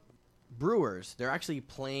about, Brewers. They're actually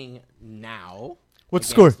playing now. What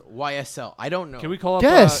score? against YSL. I don't know. Can we call up?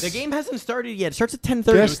 Guess. The game hasn't started yet. It starts at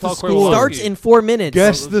 10:30. Guess the It score. starts in 4 minutes.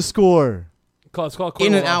 Guess the score. Let's call it Corey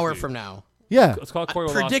in an Wolofsky. hour from now. Yeah, Let's call it Corey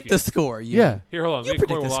Predict Wolofsky. the score. You. yeah. Here, hold on. You Let me get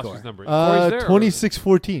Corey predict the Wolofsky's score. number. Corey's there, or-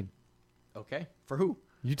 26-14. Okay. For who?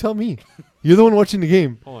 You tell me. You're the one watching the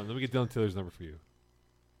game. Hold on. Let me get Dylan Taylor's number for you.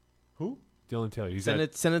 Who? Dylan Taylor. He's Send at,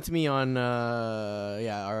 it to me on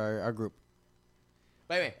our group.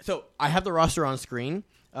 By the way, so I have the roster on screen.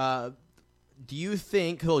 Do you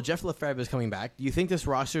think Jeff Lefebvre is coming back? Do you think this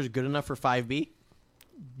roster is good enough for 5B?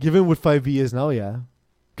 Given what 5B is now, yeah.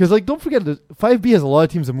 Because don't forget that 5B has a lot of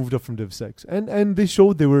teams that moved up from Div 6, and they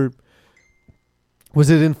showed they were. Was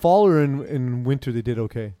it in fall or in winter they did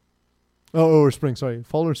okay? Oh, or spring. Sorry,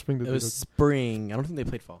 fall or spring. They It did was okay. spring. I don't think they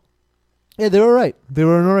played fall. Yeah, they were all right. They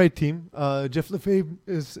were an all right team. Jeff Lefebvre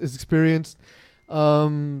is experienced. I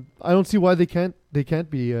don't see why they can't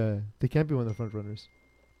be one of the front runners.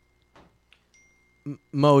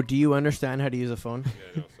 Mo, do you understand how to use a phone?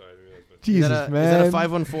 Yeah, no, sorry. I realized that. Jesus, Is that a, man. Is that a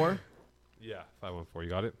 514? Yeah, 514. You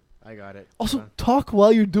got it? I got it. Also, Hold talk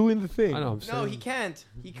while you're doing the thing. I know. I'm on. saying. No, he can't.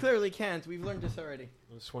 He clearly can't. We've learned this already.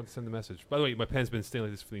 I just wanted to send the message. By the way, my pen's been staying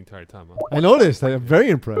like this for the entire time. Huh? I noticed. I'm very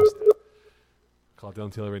impressed. Call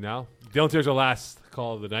Dylan Taylor right now. Dylan Taylor's our last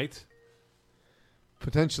call of the night.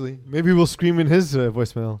 Potentially. Maybe we'll scream in his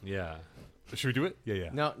voicemail. Yeah. Should we do it? Yeah, yeah.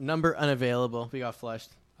 No, number unavailable. We got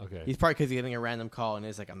flushed. Okay. He's probably because he's getting a random call and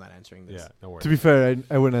he's like, I'm not answering this. Yeah, no worries. To be fair,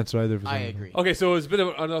 I wouldn't answer either. If it was I anything. agree. Okay, so it's a bit of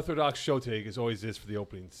an unorthodox show today, as always is for the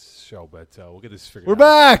opening show, but we'll get this figured We're out.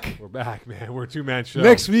 back. We're back, man. We're a two-man show.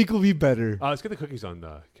 Next week will be better. Let's get the cookies on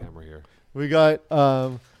the camera here. We got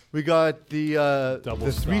the Double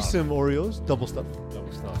the stuff. threesome Oreos, double stuff.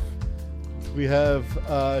 Double stuff. We have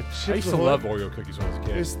I Chips used to Ahoy. love Oreo cookies when I was a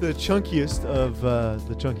kid. It's the chunkiest of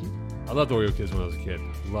the chunky. I loved Oreo kids when I was a kid.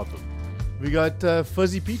 Loved them. We got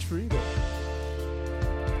Fuzzy Peach burrito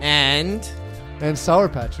And and Sour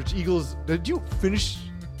Patch, which Eagles. Did you finish?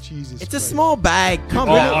 Jesus. it's a Christ. small bag. Come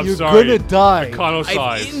Oh, on. I'm You're sorry. gonna die. Econo I've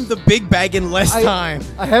size. eaten the big bag in less time.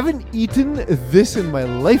 I haven't eaten this in my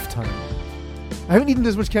lifetime. I haven't eaten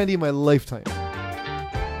this much candy in my lifetime.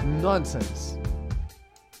 Nonsense.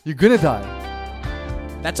 You're gonna die.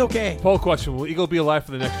 That's okay. Poll question: will Eagle be alive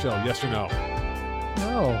for the next show? Yes or no?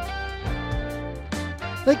 No.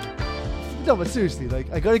 Like, no, but seriously,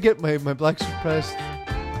 like, I gotta get my black suit pressed.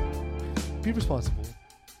 Be responsible.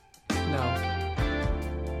 No.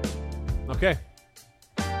 Okay.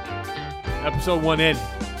 Episode 1 in.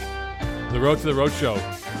 The Road to the Road Show.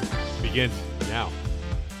 begins now.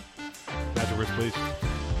 Natural risk, please.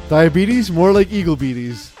 Diabetes, more like eagle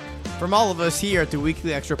beaties. From all of us here at the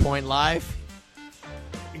Weekly Extra Point Live.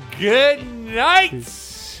 Good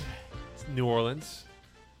night, New Orleans.